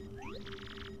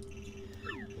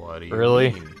 What do you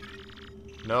mean?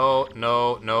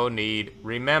 No need.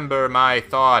 Remember my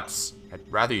thoughts.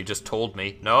 I'd rather you just told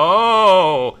me.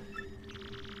 No!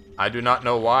 I do not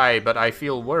know why, but I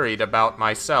feel worried about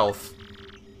myself.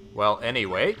 Well,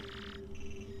 anyway,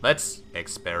 let's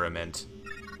experiment.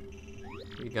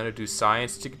 You gonna do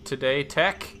science today,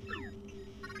 Tech?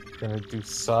 Gonna do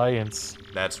science.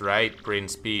 That's right,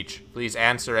 Prince Peach. Please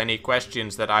answer any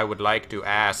questions that I would like to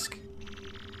ask.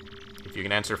 If you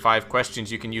can answer 5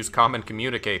 questions, you can use common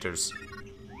communicators.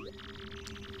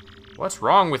 What's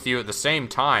wrong with you at the same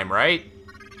time, right?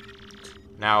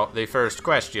 Now, the first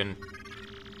question.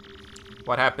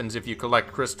 What happens if you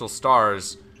collect crystal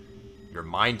stars? Your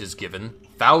mind is given.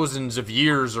 Thousands of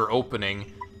years are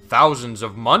opening. Thousands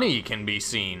of money can be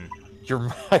seen.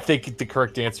 I think the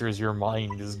correct answer is your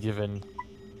mind is given.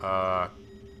 I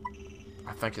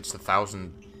think it's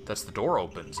 1,000... That's the door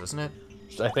opens, isn't it?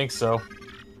 I think so.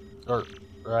 Or,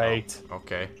 right. Oh,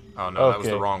 okay. Oh, no, that was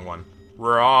the wrong one.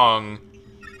 Wrong.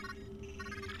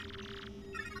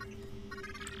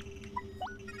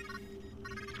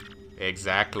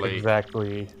 Exactly.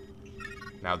 Exactly.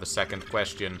 Now the second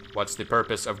question. What's the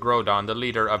purpose of Groudon, the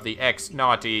leader of the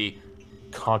X-Naughty?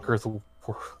 Conquer the world.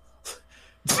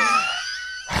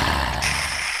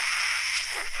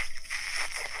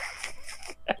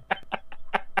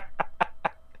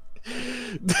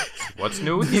 What's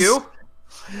new with you?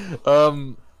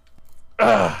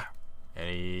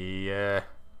 Any,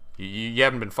 you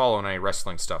haven't been following any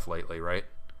wrestling stuff lately, right?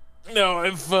 No,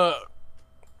 I've,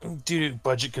 due to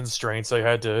budget constraints, I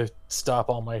had to stop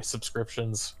all my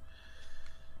subscriptions.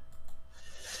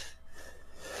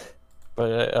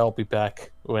 But I'll be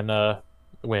back when...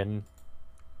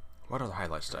 What other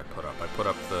highlights did I put up? I put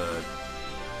up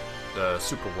the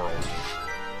Super World.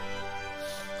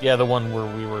 Yeah, the one where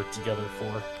we were together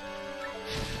for.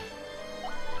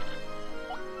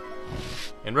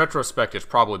 In retrospect, it's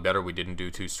probably better we didn't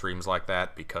do 2 streams like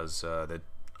that, because the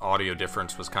audio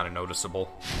difference was kind of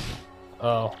noticeable.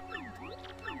 Oh.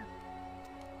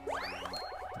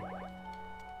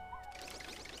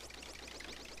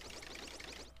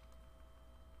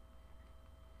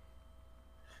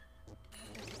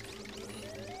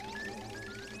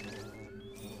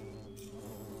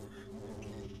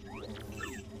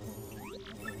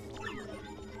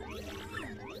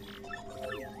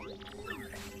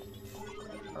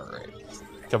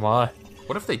 Come on.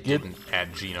 What if they didn't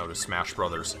add Geno to Smash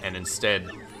Brothers, and instead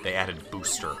they added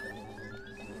Booster?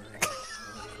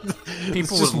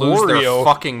 People would lose their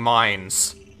fucking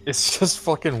minds. It's just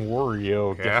fucking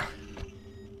Wario. Yeah.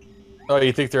 Oh,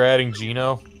 you think they're adding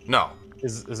Geno? No.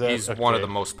 Is that He's one of the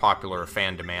most popular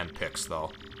fan demand picks,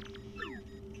 though.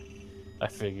 I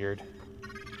figured.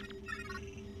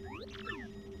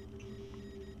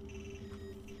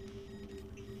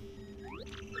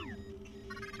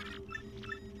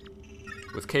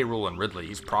 With K. Rool and Ridley,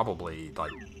 he's probably,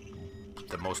 like,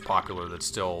 the most popular that's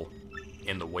still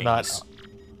in the wings.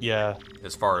 Yeah.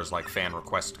 As far as, like, fan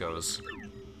request goes.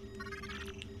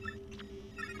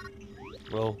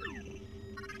 Well...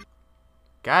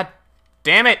 God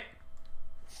damn it!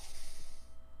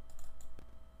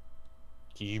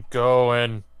 Keep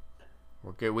going.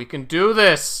 Okay, we can do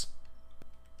this!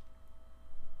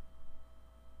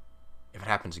 If it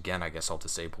happens again, I guess I'll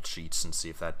disable cheats and see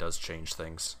if that does change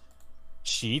things.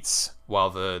 Cheats?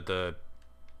 Well,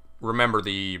 remember,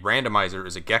 the randomizer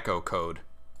is a gecko code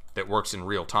that works in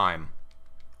real time.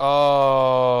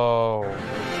 Oh.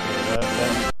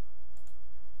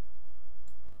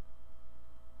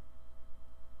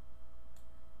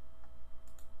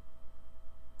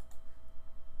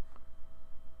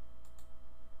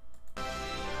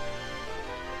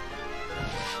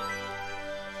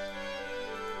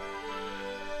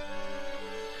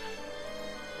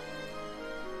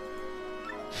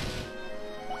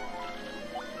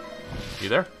 You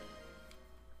there?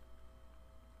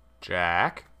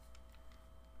 Jack?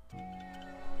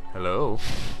 Hello?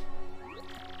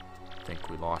 I think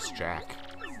we lost Jack.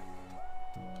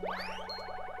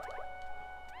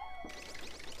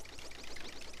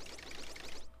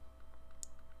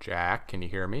 Jack, can you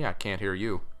hear me? I can't hear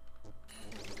you.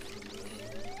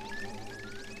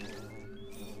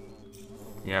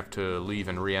 You have to leave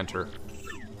and re-enter.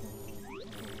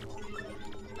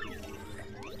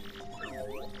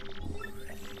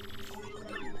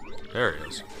 There it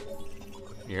is.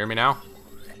 You hear me now?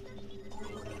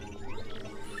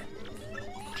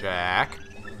 Jack?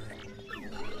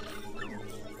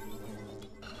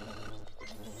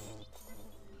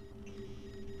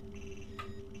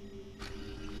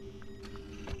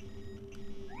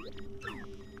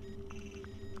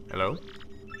 Hello?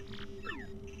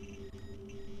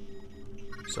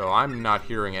 So I'm not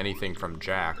hearing anything from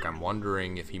Jack. I'm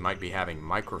wondering if he might be having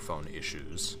microphone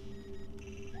issues.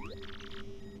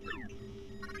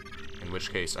 In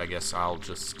which case, I guess I'll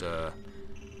just,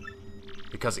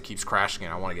 because it keeps crashing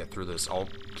and I want to get through this, I'll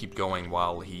keep going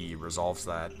while he resolves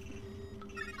that.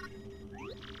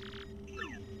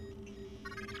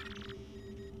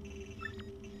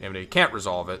 And if he can't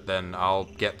resolve it, then I'll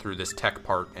get through this tech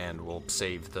part and we'll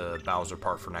save the Bowser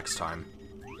part for next time.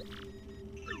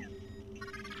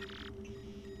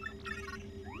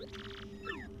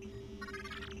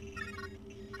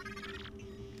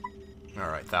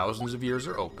 Alright, thousands of years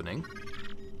are opening.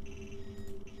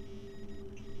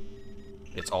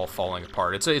 It's all falling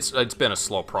apart. It's been a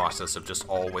slow process of just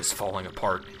always falling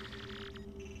apart.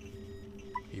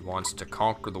 He wants to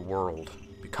conquer the world.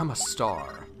 Become a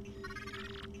star.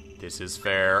 This is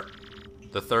fair.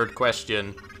 The third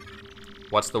question.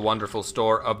 What's the wonderful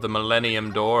store of the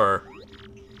Millennium Door?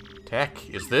 Tech,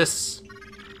 is this?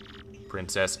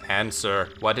 Princess, answer.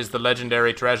 What is the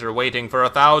legendary treasure waiting for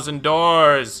 1,000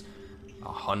 doors?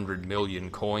 100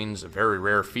 million coins, a very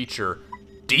rare feature.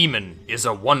 Demon is a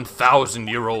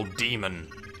 1,000-year-old demon.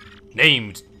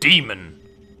 Named Demon.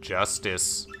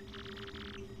 Justice.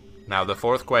 Now the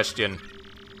fourth question.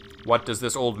 What does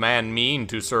this old man mean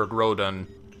to Sir Grodon?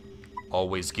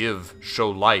 Always give, show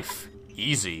life.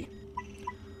 Easy.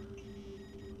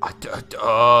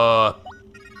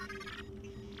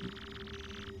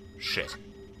 Shit.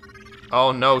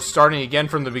 Oh no, starting again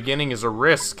from the beginning is a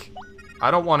risk.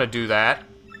 I don't want to do that.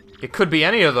 It could be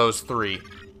any of those three.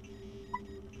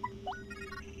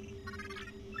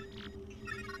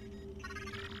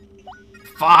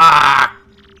 Fuck!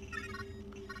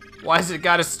 Why's it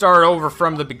gotta start over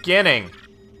from the beginning?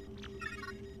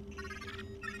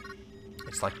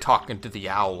 It's like talking to the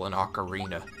owl in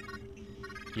Ocarina.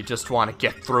 You just want to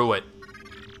get through it.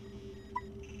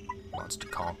 Wants to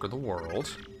conquer the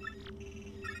world.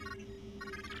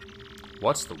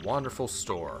 What's the wonderful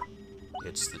store?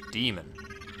 It's the demon.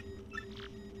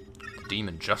 The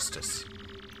demon justice.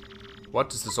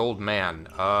 What does this old man,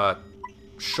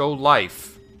 show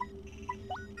life?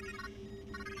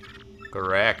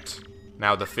 Correct.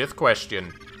 Now the fifth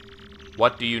question.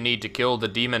 What do you need to kill the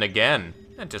demon again?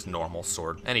 Just normal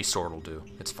sword. Any sword will do.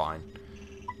 It's fine.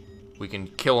 We can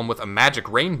kill him with a magic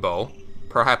rainbow,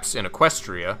 perhaps in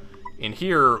Equestria. In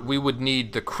here, we would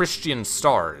need the Christian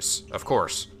stars, of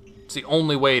course. It's the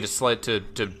only way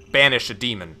to banish a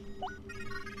demon.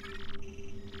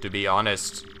 To be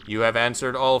honest, you have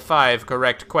answered all 5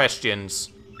 correct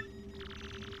questions.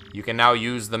 You can now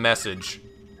use the message.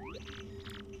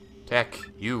 Tech,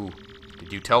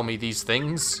 did you tell me these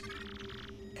things?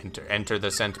 Enter the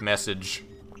sent message.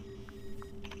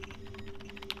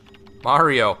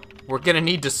 Mario, we're gonna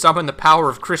need to summon the power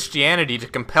of Christianity to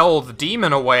compel the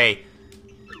demon away.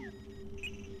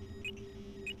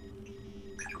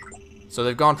 So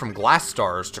they've gone from glass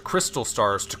stars to crystal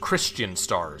stars to Christian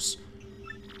stars.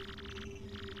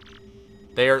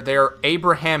 They're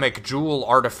Abrahamic jewel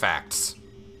artifacts.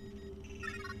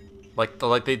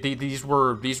 These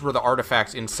were the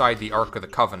artifacts inside the Ark of the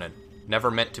Covenant,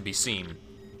 never meant to be seen.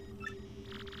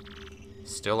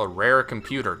 Still a rare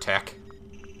computer, Tech.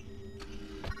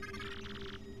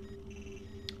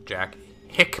 Jack.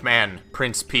 Hickman,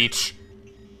 Prince Peach.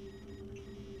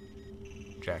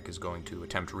 Jack is going to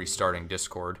attempt restarting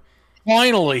Discord.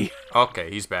 Finally! Okay,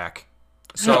 he's back.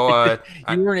 So,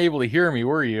 you weren't able to hear me,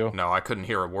 were you? No, I couldn't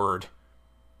hear a word.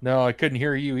 No, I couldn't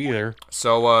hear you either.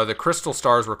 So, the crystal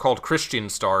stars were called Christian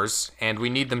stars, and we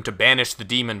need them to banish the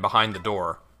demon behind the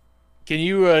door. Can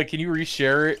you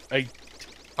reshare it?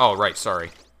 Oh, right,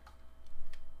 sorry.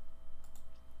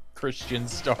 Christian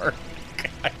star.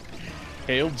 God.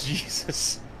 Hail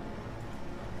Jesus.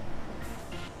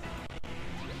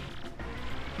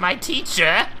 My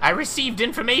teacher, I received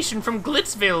information from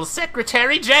Glitzville's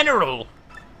Secretary General.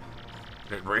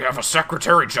 Did we have a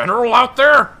Secretary General out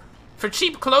there? For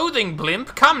cheap clothing,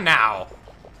 Blimp, come now.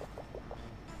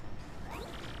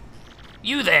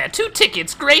 You there, 2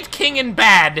 tickets, great king and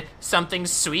bad. Something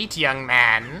sweet, young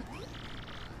man.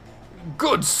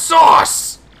 Good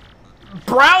sauce!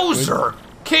 Browser!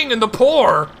 King and the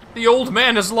poor! The old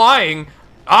man is lying.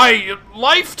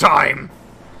 Lifetime!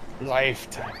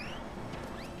 Lifetime.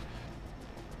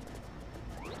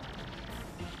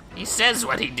 He says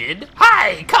what he did.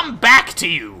 Hi, come back to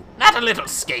you. Not a little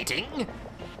skating.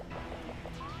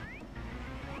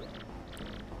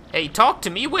 Hey, talk to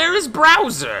me. Where is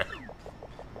Browser?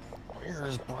 Where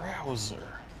is Browser?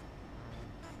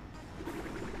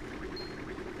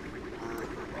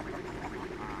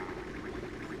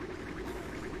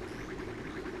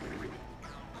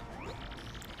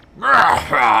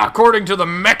 According to the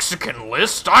Mexican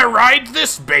list, I ride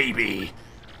this baby.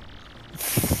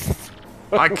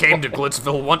 I came to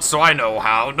Glitzville once, so I know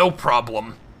how. No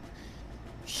problem.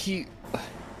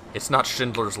 It's not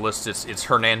Schindler's List, it's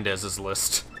Hernandez's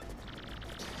list.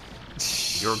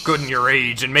 You're good in your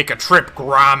age and make a trip,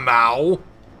 Grandma.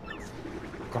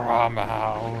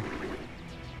 Grandma.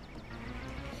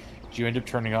 Did you end up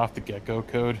turning off the gecko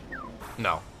code?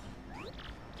 No.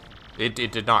 It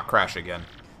did not crash again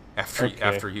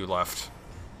after you left.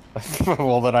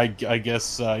 Well, then I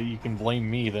guess you can blame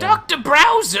me then. Dr.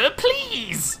 Browser,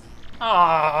 please!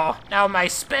 Oh, now my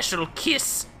special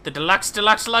kiss, the deluxe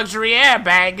luxury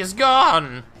airbag, is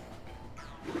gone.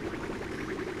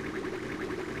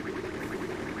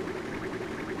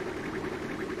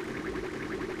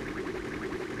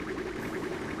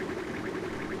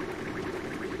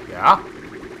 Yeah?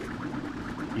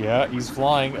 Yeah, he's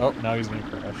flying. Oh, now he's gonna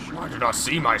crash. I do not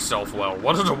see myself well.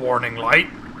 What is a warning light?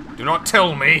 Do not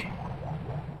tell me.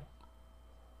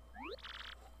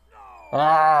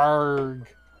 Arrgh.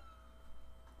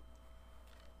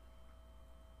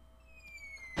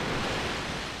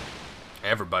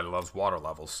 Everybody loves water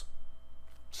levels.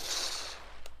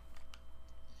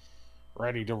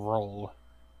 Ready to roll.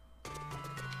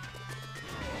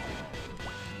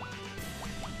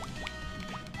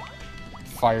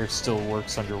 Fire still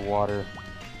works underwater.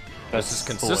 This is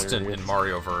consistent in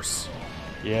Marioverse.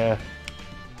 Yeah.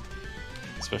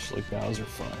 Especially Bowser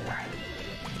Fire.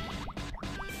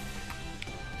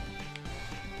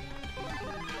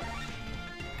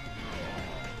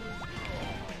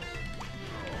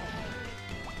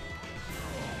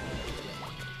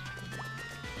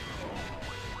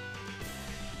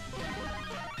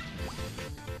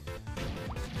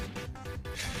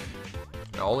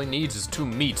 All he needs is 2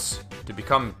 meats to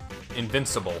become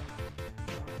invincible.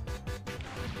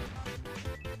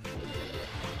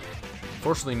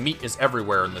 Fortunately, meat is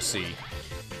everywhere in the sea.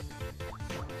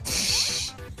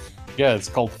 Yeah, it's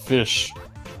called fish.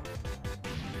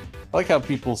 I like how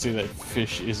people say that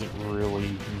fish isn't really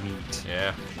meat.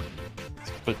 Yeah.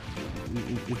 But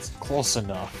it's close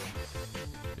enough.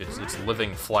 It's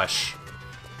living flesh.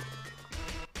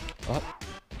 What?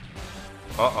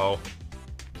 Uh-oh.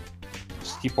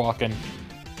 Just keep walking.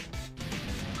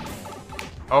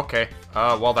 Okay.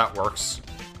 Well, that works.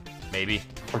 Maybe.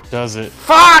 Or does it?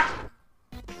 Fuck!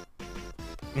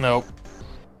 Nope.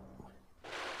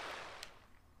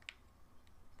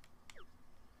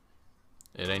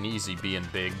 It ain't easy being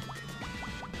big.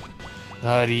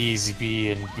 Not easy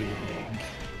being big.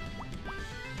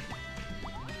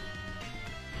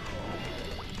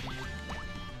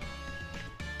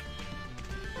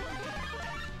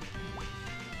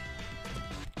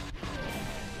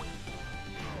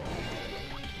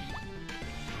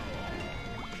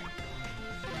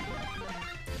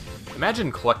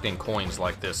 Imagine collecting coins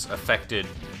like this affected,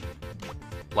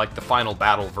 like, the final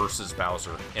battle versus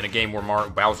Bowser, in a game where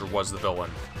Bowser was the villain.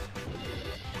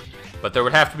 But there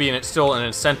would have to be still an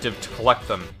incentive to collect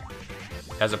them,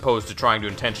 as opposed to trying to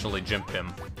intentionally jimp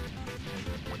him.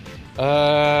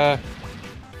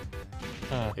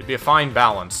 It'd be a fine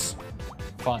balance.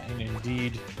 Fine,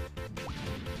 indeed.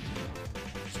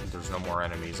 There's no more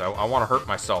enemies. I want to hurt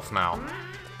myself now.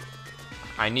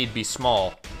 I need be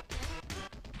small.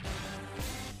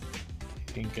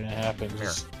 Ain't gonna happen.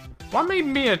 Here. Why am I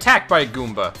being attacked by a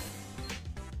Goomba?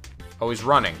 Oh, he's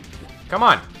running. Come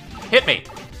on, hit me.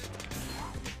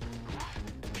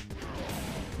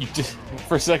 You just,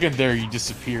 for a second there, you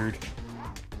disappeared.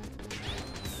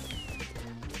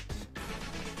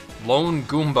 Lone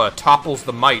Goomba topples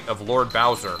the might of Lord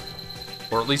Bowser,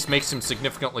 or at least makes him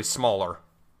significantly smaller.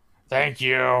 Thank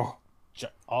you.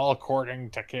 All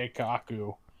according to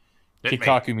Keikaku. Hit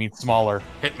Keikaku me. means smaller.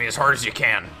 Hit me as hard as you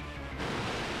can.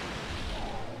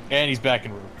 And he's back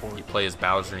in report. You play as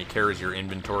Bowser and he carries your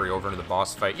inventory over into the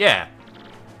boss fight. Yeah.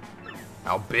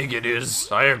 How big it is,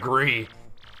 I agree.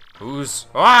 Who's...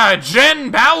 Ah,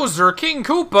 Jen Bowser, King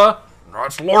Koopa.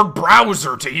 That's Lord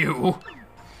Browser to you.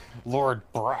 Lord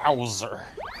Browser.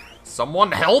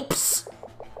 Someone helps?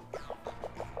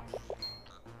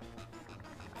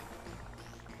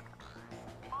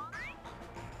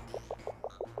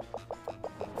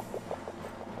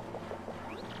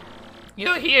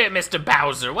 You're here, Mr.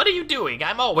 Bowser. What are you doing?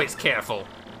 I'm always careful.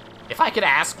 If I could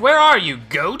ask, where are you,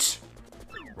 goat?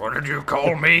 What did you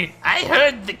call me? I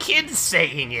heard the kids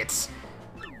saying it.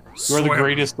 You're the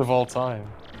greatest of all time.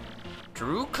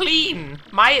 Drew clean.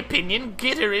 My opinion,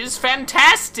 Gitter is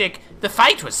fantastic. The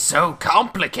fight was so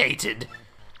complicated.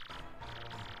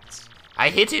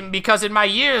 I hit him because in my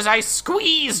years I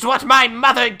squeezed what my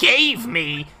mother gave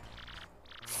me.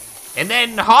 And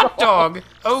then hot dog.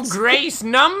 Oh, Grace,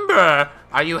 number.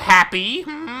 Are you happy?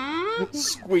 Hmm?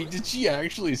 Wait, did she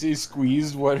actually say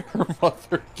squeezed what her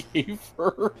mother gave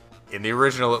her? In the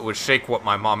original, it was shake what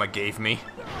my mama gave me.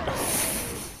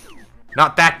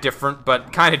 Not that different,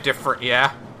 but kind of different,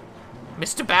 yeah.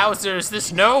 Mr. Bowser, is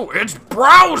this no? It's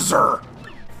Browser!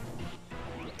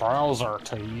 Browser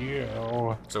to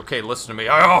you. It's okay, listen to me.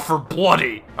 I offer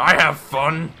bloody. I have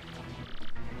fun.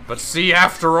 But see,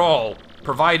 after all,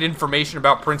 provide information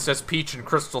about Princess Peach and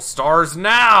Crystal Stars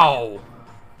now!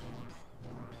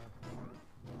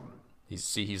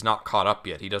 He's not caught up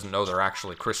yet. He doesn't know they're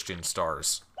actually Christian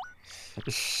stars.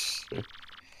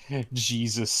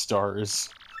 Jesus stars.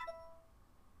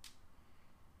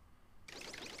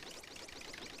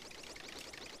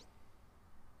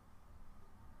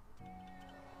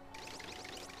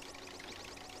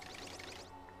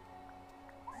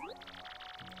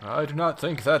 I do not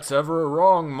think that's ever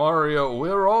wrong, Mario.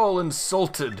 We're all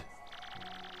insulted.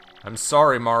 I'm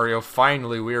sorry, Mario.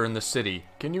 Finally, we're in the city.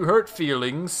 Can you hurt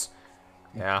feelings?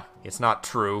 Yeah, it's not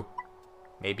true.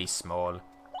 Maybe small.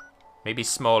 Maybe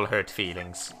small hurt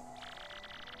feelings.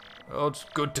 Oh, it's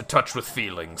good to touch with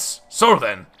feelings. So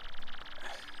then,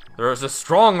 there is a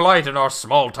strong light in our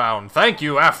small town. Thank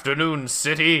you, Afternoon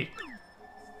City.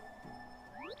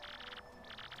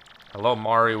 Hello,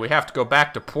 Mario. We have to go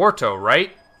back to Porto,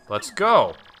 right? Let's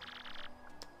go.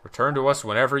 Return to us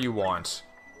whenever you want.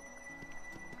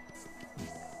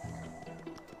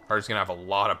 Mario's gonna have a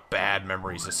lot of bad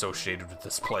memories associated with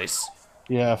this place.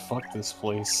 Yeah, fuck this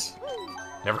place.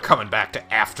 Never coming back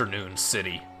to Afternoon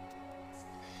City.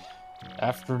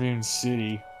 Afternoon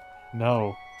City?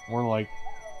 No. More like...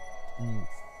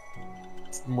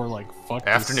 It's more like fuck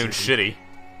Afternoon this city.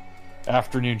 Shitty.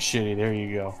 Afternoon Shitty, there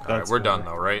you go. Alright, we're done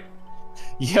though, right?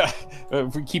 Yeah,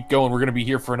 if we keep going, we're gonna be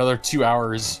here for another 2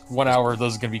 hours. 1 hour of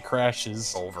those are gonna be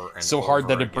crashes. Over and so over hard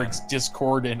that again. it brings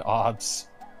discord and odds.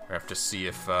 We have to see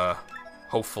if,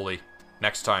 hopefully,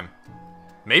 next time.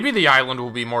 Maybe the island will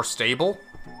be more stable.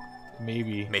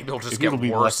 Maybe. Maybe it'll just Maybe get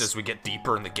it'll worse be less... as we get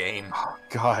deeper in the game. Oh,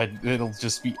 God, it'll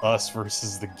just be us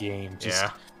versus the game. Just...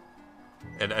 Yeah.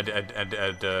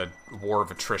 And war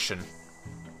of attrition.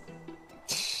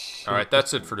 Alright,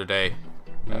 that's it for today.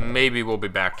 Maybe we'll be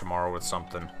back tomorrow with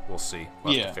something. We'll see.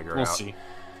 We'll have to figure it out. See.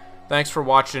 Thanks for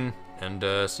watching,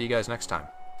 and see you guys next time.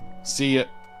 See ya.